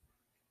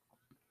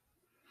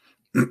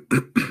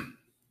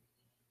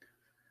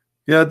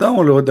 Yeah,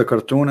 download the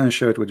cartoon and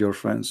share it with your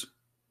friends.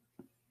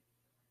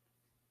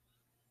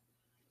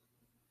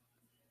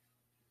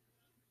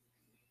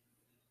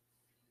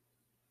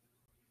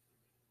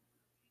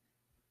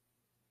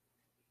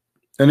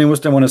 Any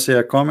Muslim want to say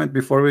a comment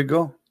before we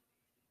go?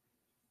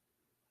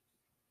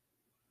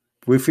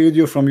 We feed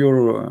you from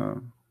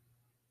your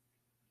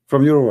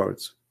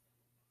words.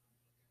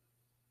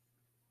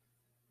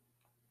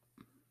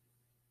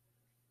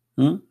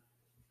 A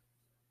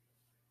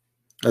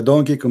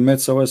donkey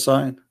commits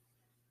suicide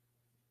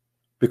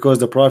because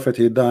the Prophet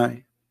he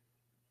died.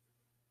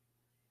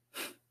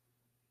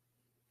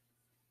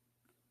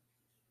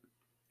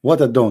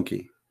 What a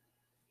donkey.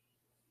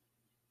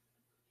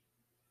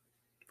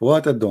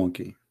 What a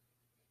donkey.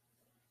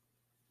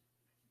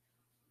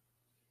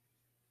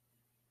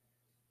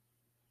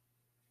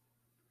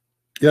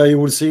 Yeah, you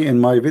will see in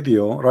my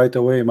video right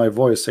away my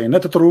voice saying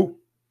not true,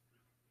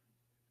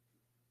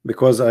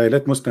 because I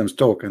let Muslims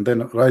talk, and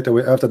then right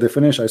away after they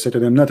finish I say to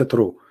them not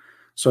true.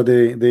 So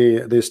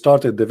they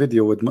started the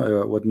video with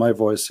my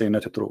voice saying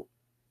not true.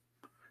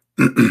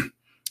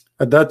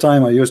 At that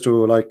time I used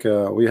to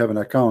we have an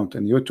account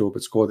in YouTube,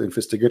 it's called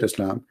Investigate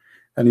Islam,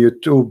 and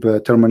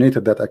YouTube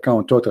terminated that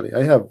account totally.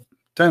 I have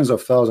tens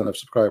of thousands of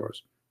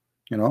subscribers,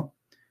 you know.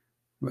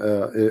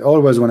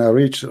 Always when I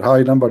reach a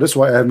high number, this is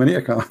why I have many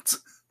accounts.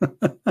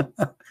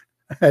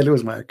 I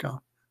lose my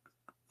account.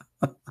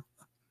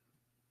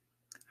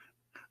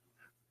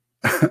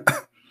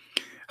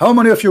 How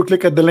many of you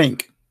click at the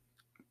link?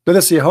 Let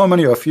us see how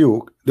many of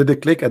you did they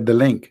click at the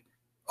link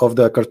of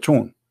the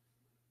cartoon.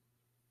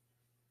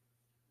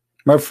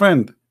 My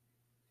friend,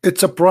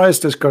 it's a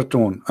priceless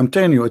cartoon. I'm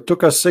telling you, it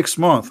took us 6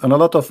 months and a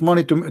lot of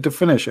money to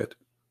finish it.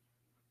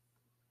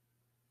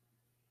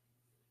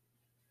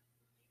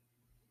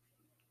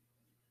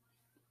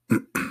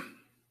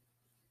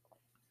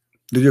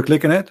 Did you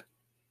click on it?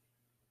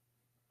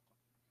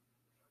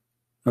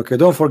 Okay,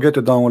 don't forget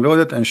to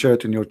download it and share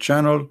it in your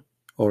channel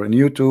or in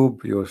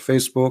YouTube, your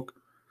Facebook,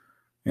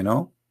 you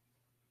know,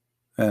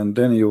 and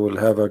then you will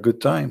have a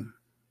good time.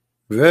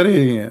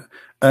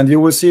 And you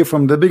will see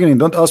from the beginning.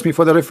 Don't ask me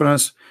for the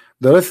reference.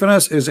 The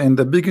reference is in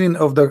the beginning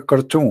of the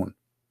cartoon.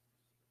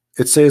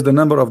 It says the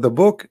number of the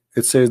book,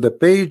 it says the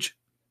page,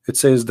 it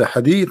says the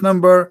hadith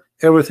number,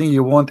 everything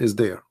you want is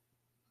there.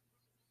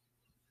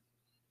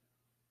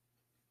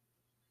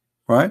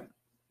 Right?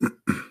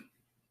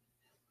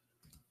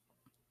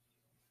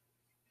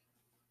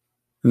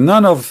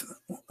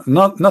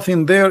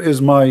 Nothing there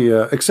is my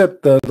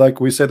except like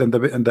we said in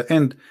the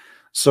end.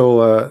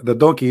 So the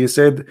donkey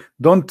said,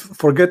 don't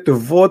forget to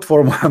vote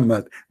for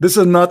Muhammad. This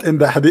is not in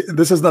the hadith,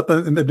 this is not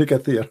in the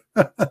Bikathir.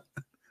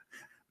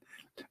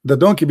 The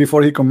donkey,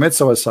 before he commits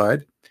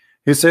suicide,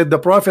 he said the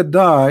Prophet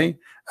died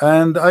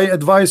and I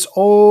advise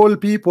all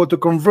people to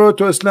convert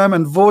to Islam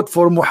and vote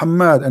for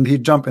Muhammad, and he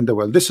jumped in the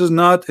well. This is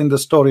not in the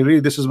story,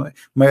 really. This is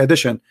my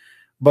addition,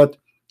 but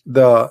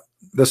the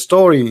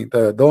story,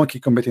 the donkey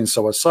committing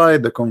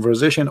suicide, the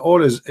conversation,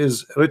 all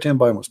is written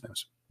by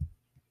Muslims.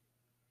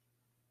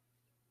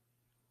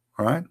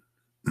 All right.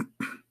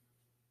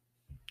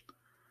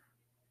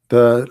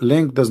 The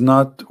link does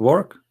not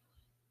work.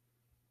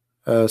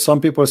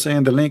 Some people are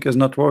saying the link is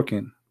not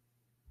working.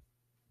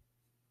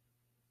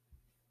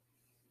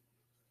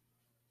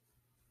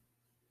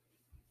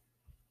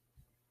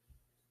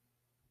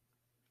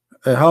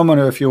 How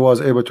many of you was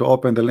able to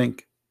open the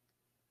link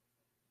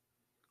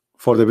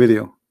for the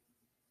video?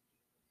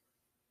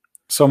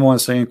 Someone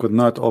saying could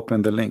not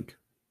open the link.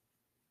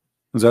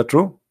 Is that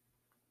true?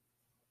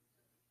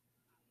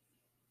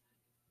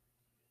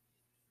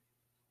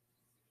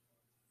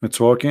 It's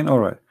working. All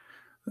right.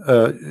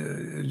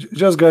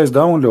 Just guys,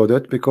 download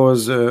it,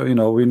 because you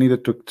know, we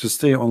needed to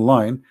stay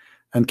online,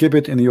 and keep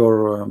it in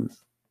your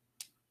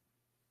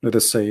let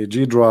us say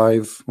G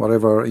drive,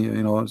 whatever,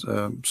 you know,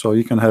 so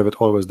you can have it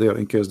always there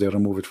in case they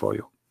remove it for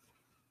you.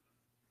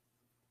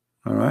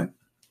 All right.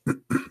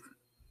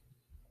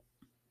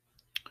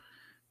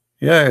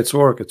 Yeah, it's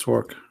work.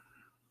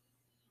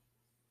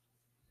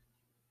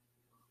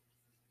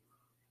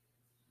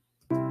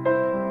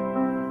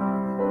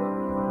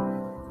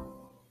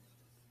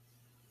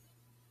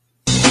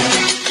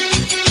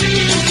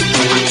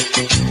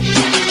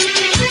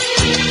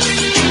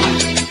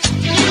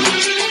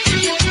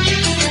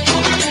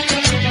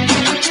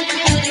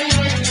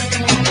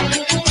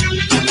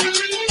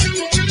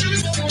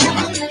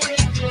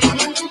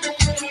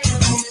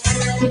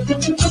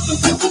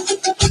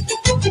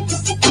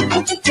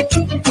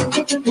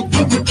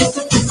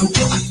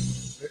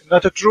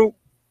 Not true.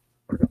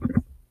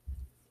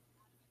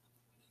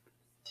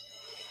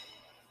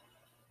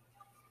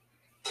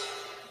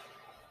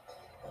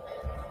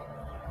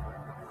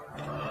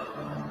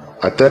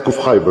 Attack of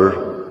Khyber,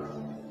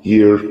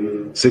 year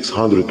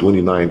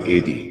 629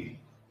 AD.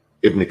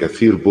 Ibn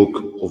Kathir book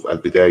of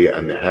Al-Bidayah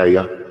and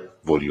Nihaya,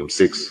 volume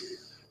 6,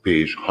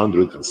 page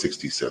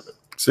 167.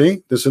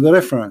 See, this is the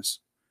reference.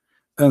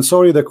 And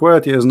sorry, the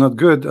quality is not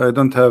good. I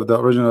don't have the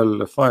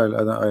original file,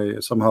 and I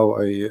somehow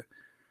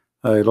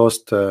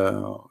lost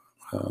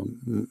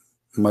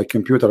my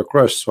computer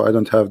crashed, so I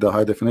don't have the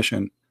high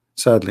definition,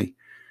 sadly.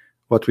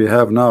 What we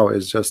have now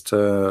is just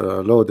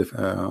low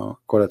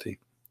quality.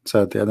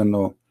 Sadly, I don't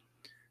know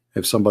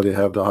if somebody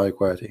have the high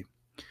quality.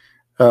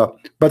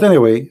 But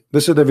anyway,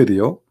 this is the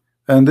video,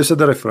 and this is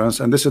the reference,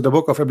 and this is the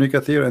book of Ibn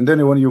Kathir, and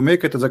then when you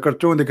make it as a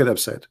cartoon, they get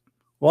upset.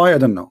 Why? I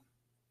don't know.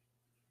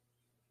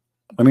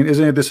 I mean,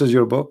 isn't it this is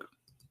your book?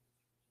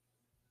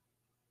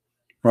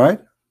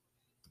 Right?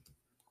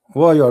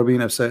 Why you are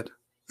being upset?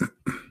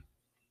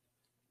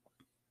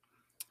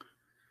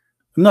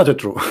 Not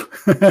true.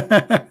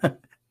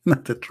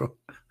 Not true.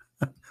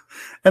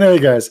 Anyway,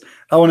 guys,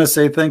 I want to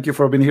say thank you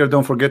for being here.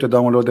 Don't forget to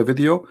download the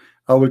video.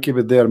 I will keep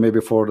it there maybe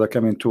for the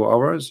coming 2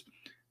 hours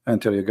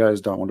until you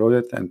guys download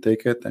it and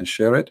take it and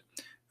share it,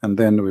 and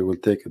then we will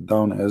take it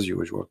down as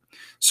usual.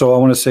 So I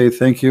want to say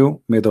thank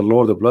you. May the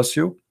Lord bless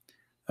you,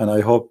 and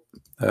I hope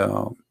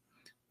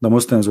the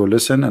Muslims will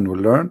listen and will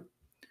learn.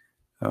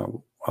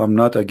 I'm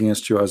not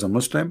against you as a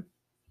Muslim.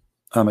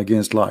 I'm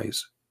against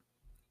lies.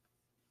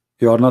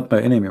 You are not my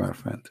enemy, my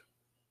friend.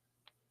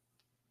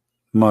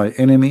 My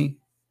enemy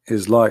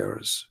is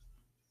liars,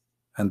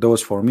 and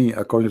those for me,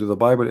 according to the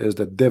Bible, is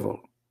the devil.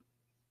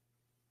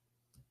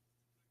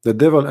 The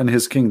devil and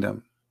his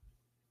kingdom,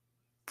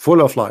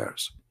 full of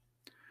liars.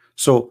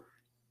 So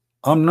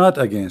I'm not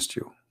against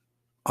you.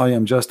 I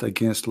am just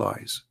against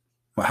lies.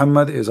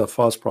 Muhammad is a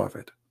false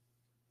prophet.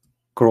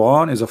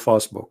 Quran is a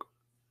false book.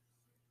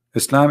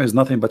 Islam is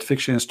nothing but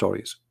fiction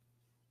stories.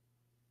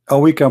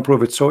 And we can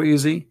prove it so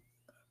easy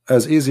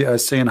as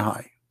saying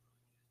hi.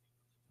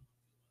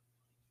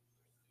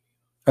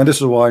 And this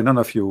is why none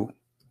of you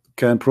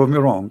can prove me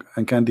wrong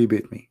and can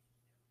debate me.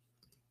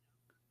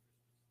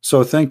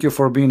 So thank you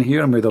for being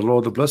here. May the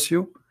Lord bless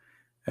you,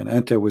 and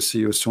until we see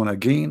you soon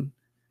again,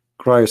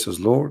 Christ is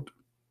Lord,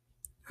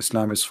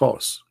 Islam is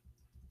false.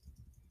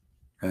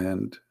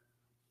 And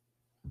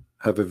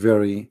have a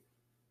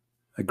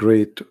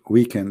great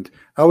weekend.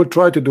 I will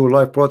try to do a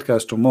live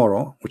broadcast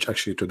tomorrow, which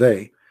actually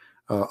today.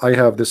 I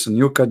have this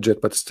new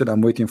gadget, but still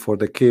I'm waiting for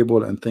the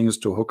cable and things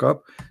to hook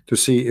up to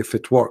see if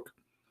it works.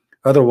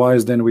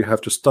 Otherwise, then we have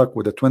to stuck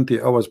with a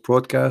 20 hours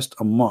broadcast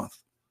a month,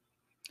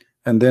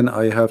 and then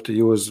I have to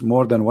use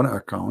more than one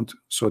account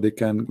so we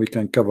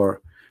can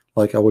cover.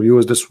 Like I will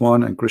use this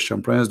one and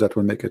Christian Prince, that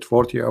will make it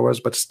 40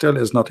 hours, but still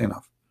is not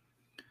enough,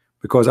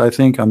 because I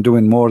think I'm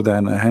doing more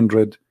than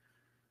 100,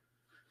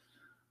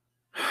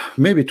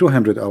 maybe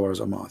 200 hours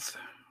a month,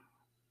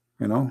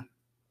 you know.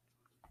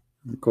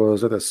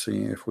 Because let us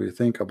see, if we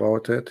think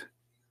about it,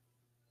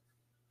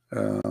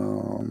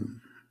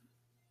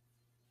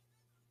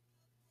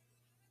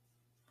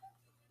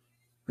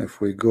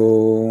 if we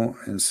go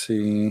and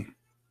see,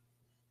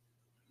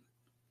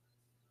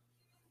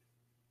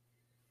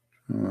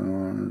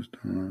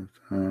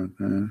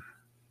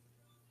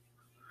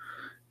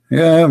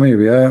 Yeah,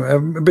 maybe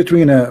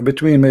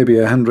between maybe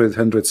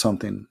 100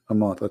 something a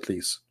month at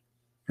least,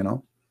 you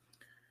know.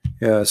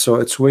 Yeah, so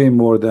it's way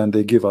more than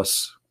they give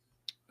us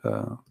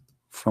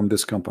from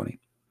this company.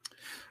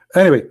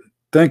 Anyway,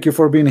 thank you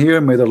for being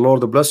here. May the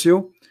Lord bless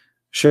you.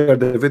 Share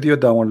the video,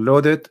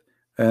 download it,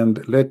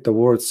 and let the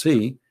world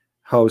see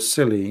how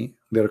silly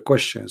their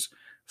questions.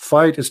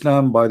 Fight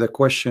Islam by the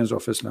questions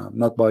of Islam,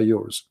 not by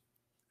yours.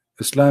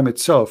 Islam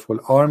itself will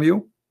arm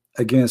you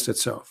against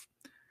itself.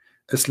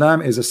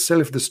 Islam is a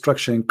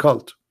self-destruction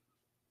cult.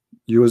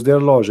 Use their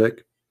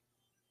logic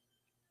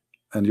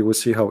and you will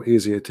see how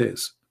easy it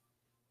is,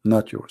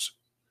 not yours.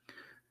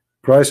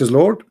 Christ is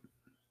Lord,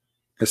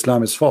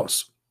 Islam is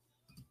false.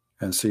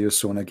 And see you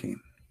soon again.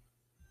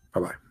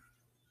 Bye-bye.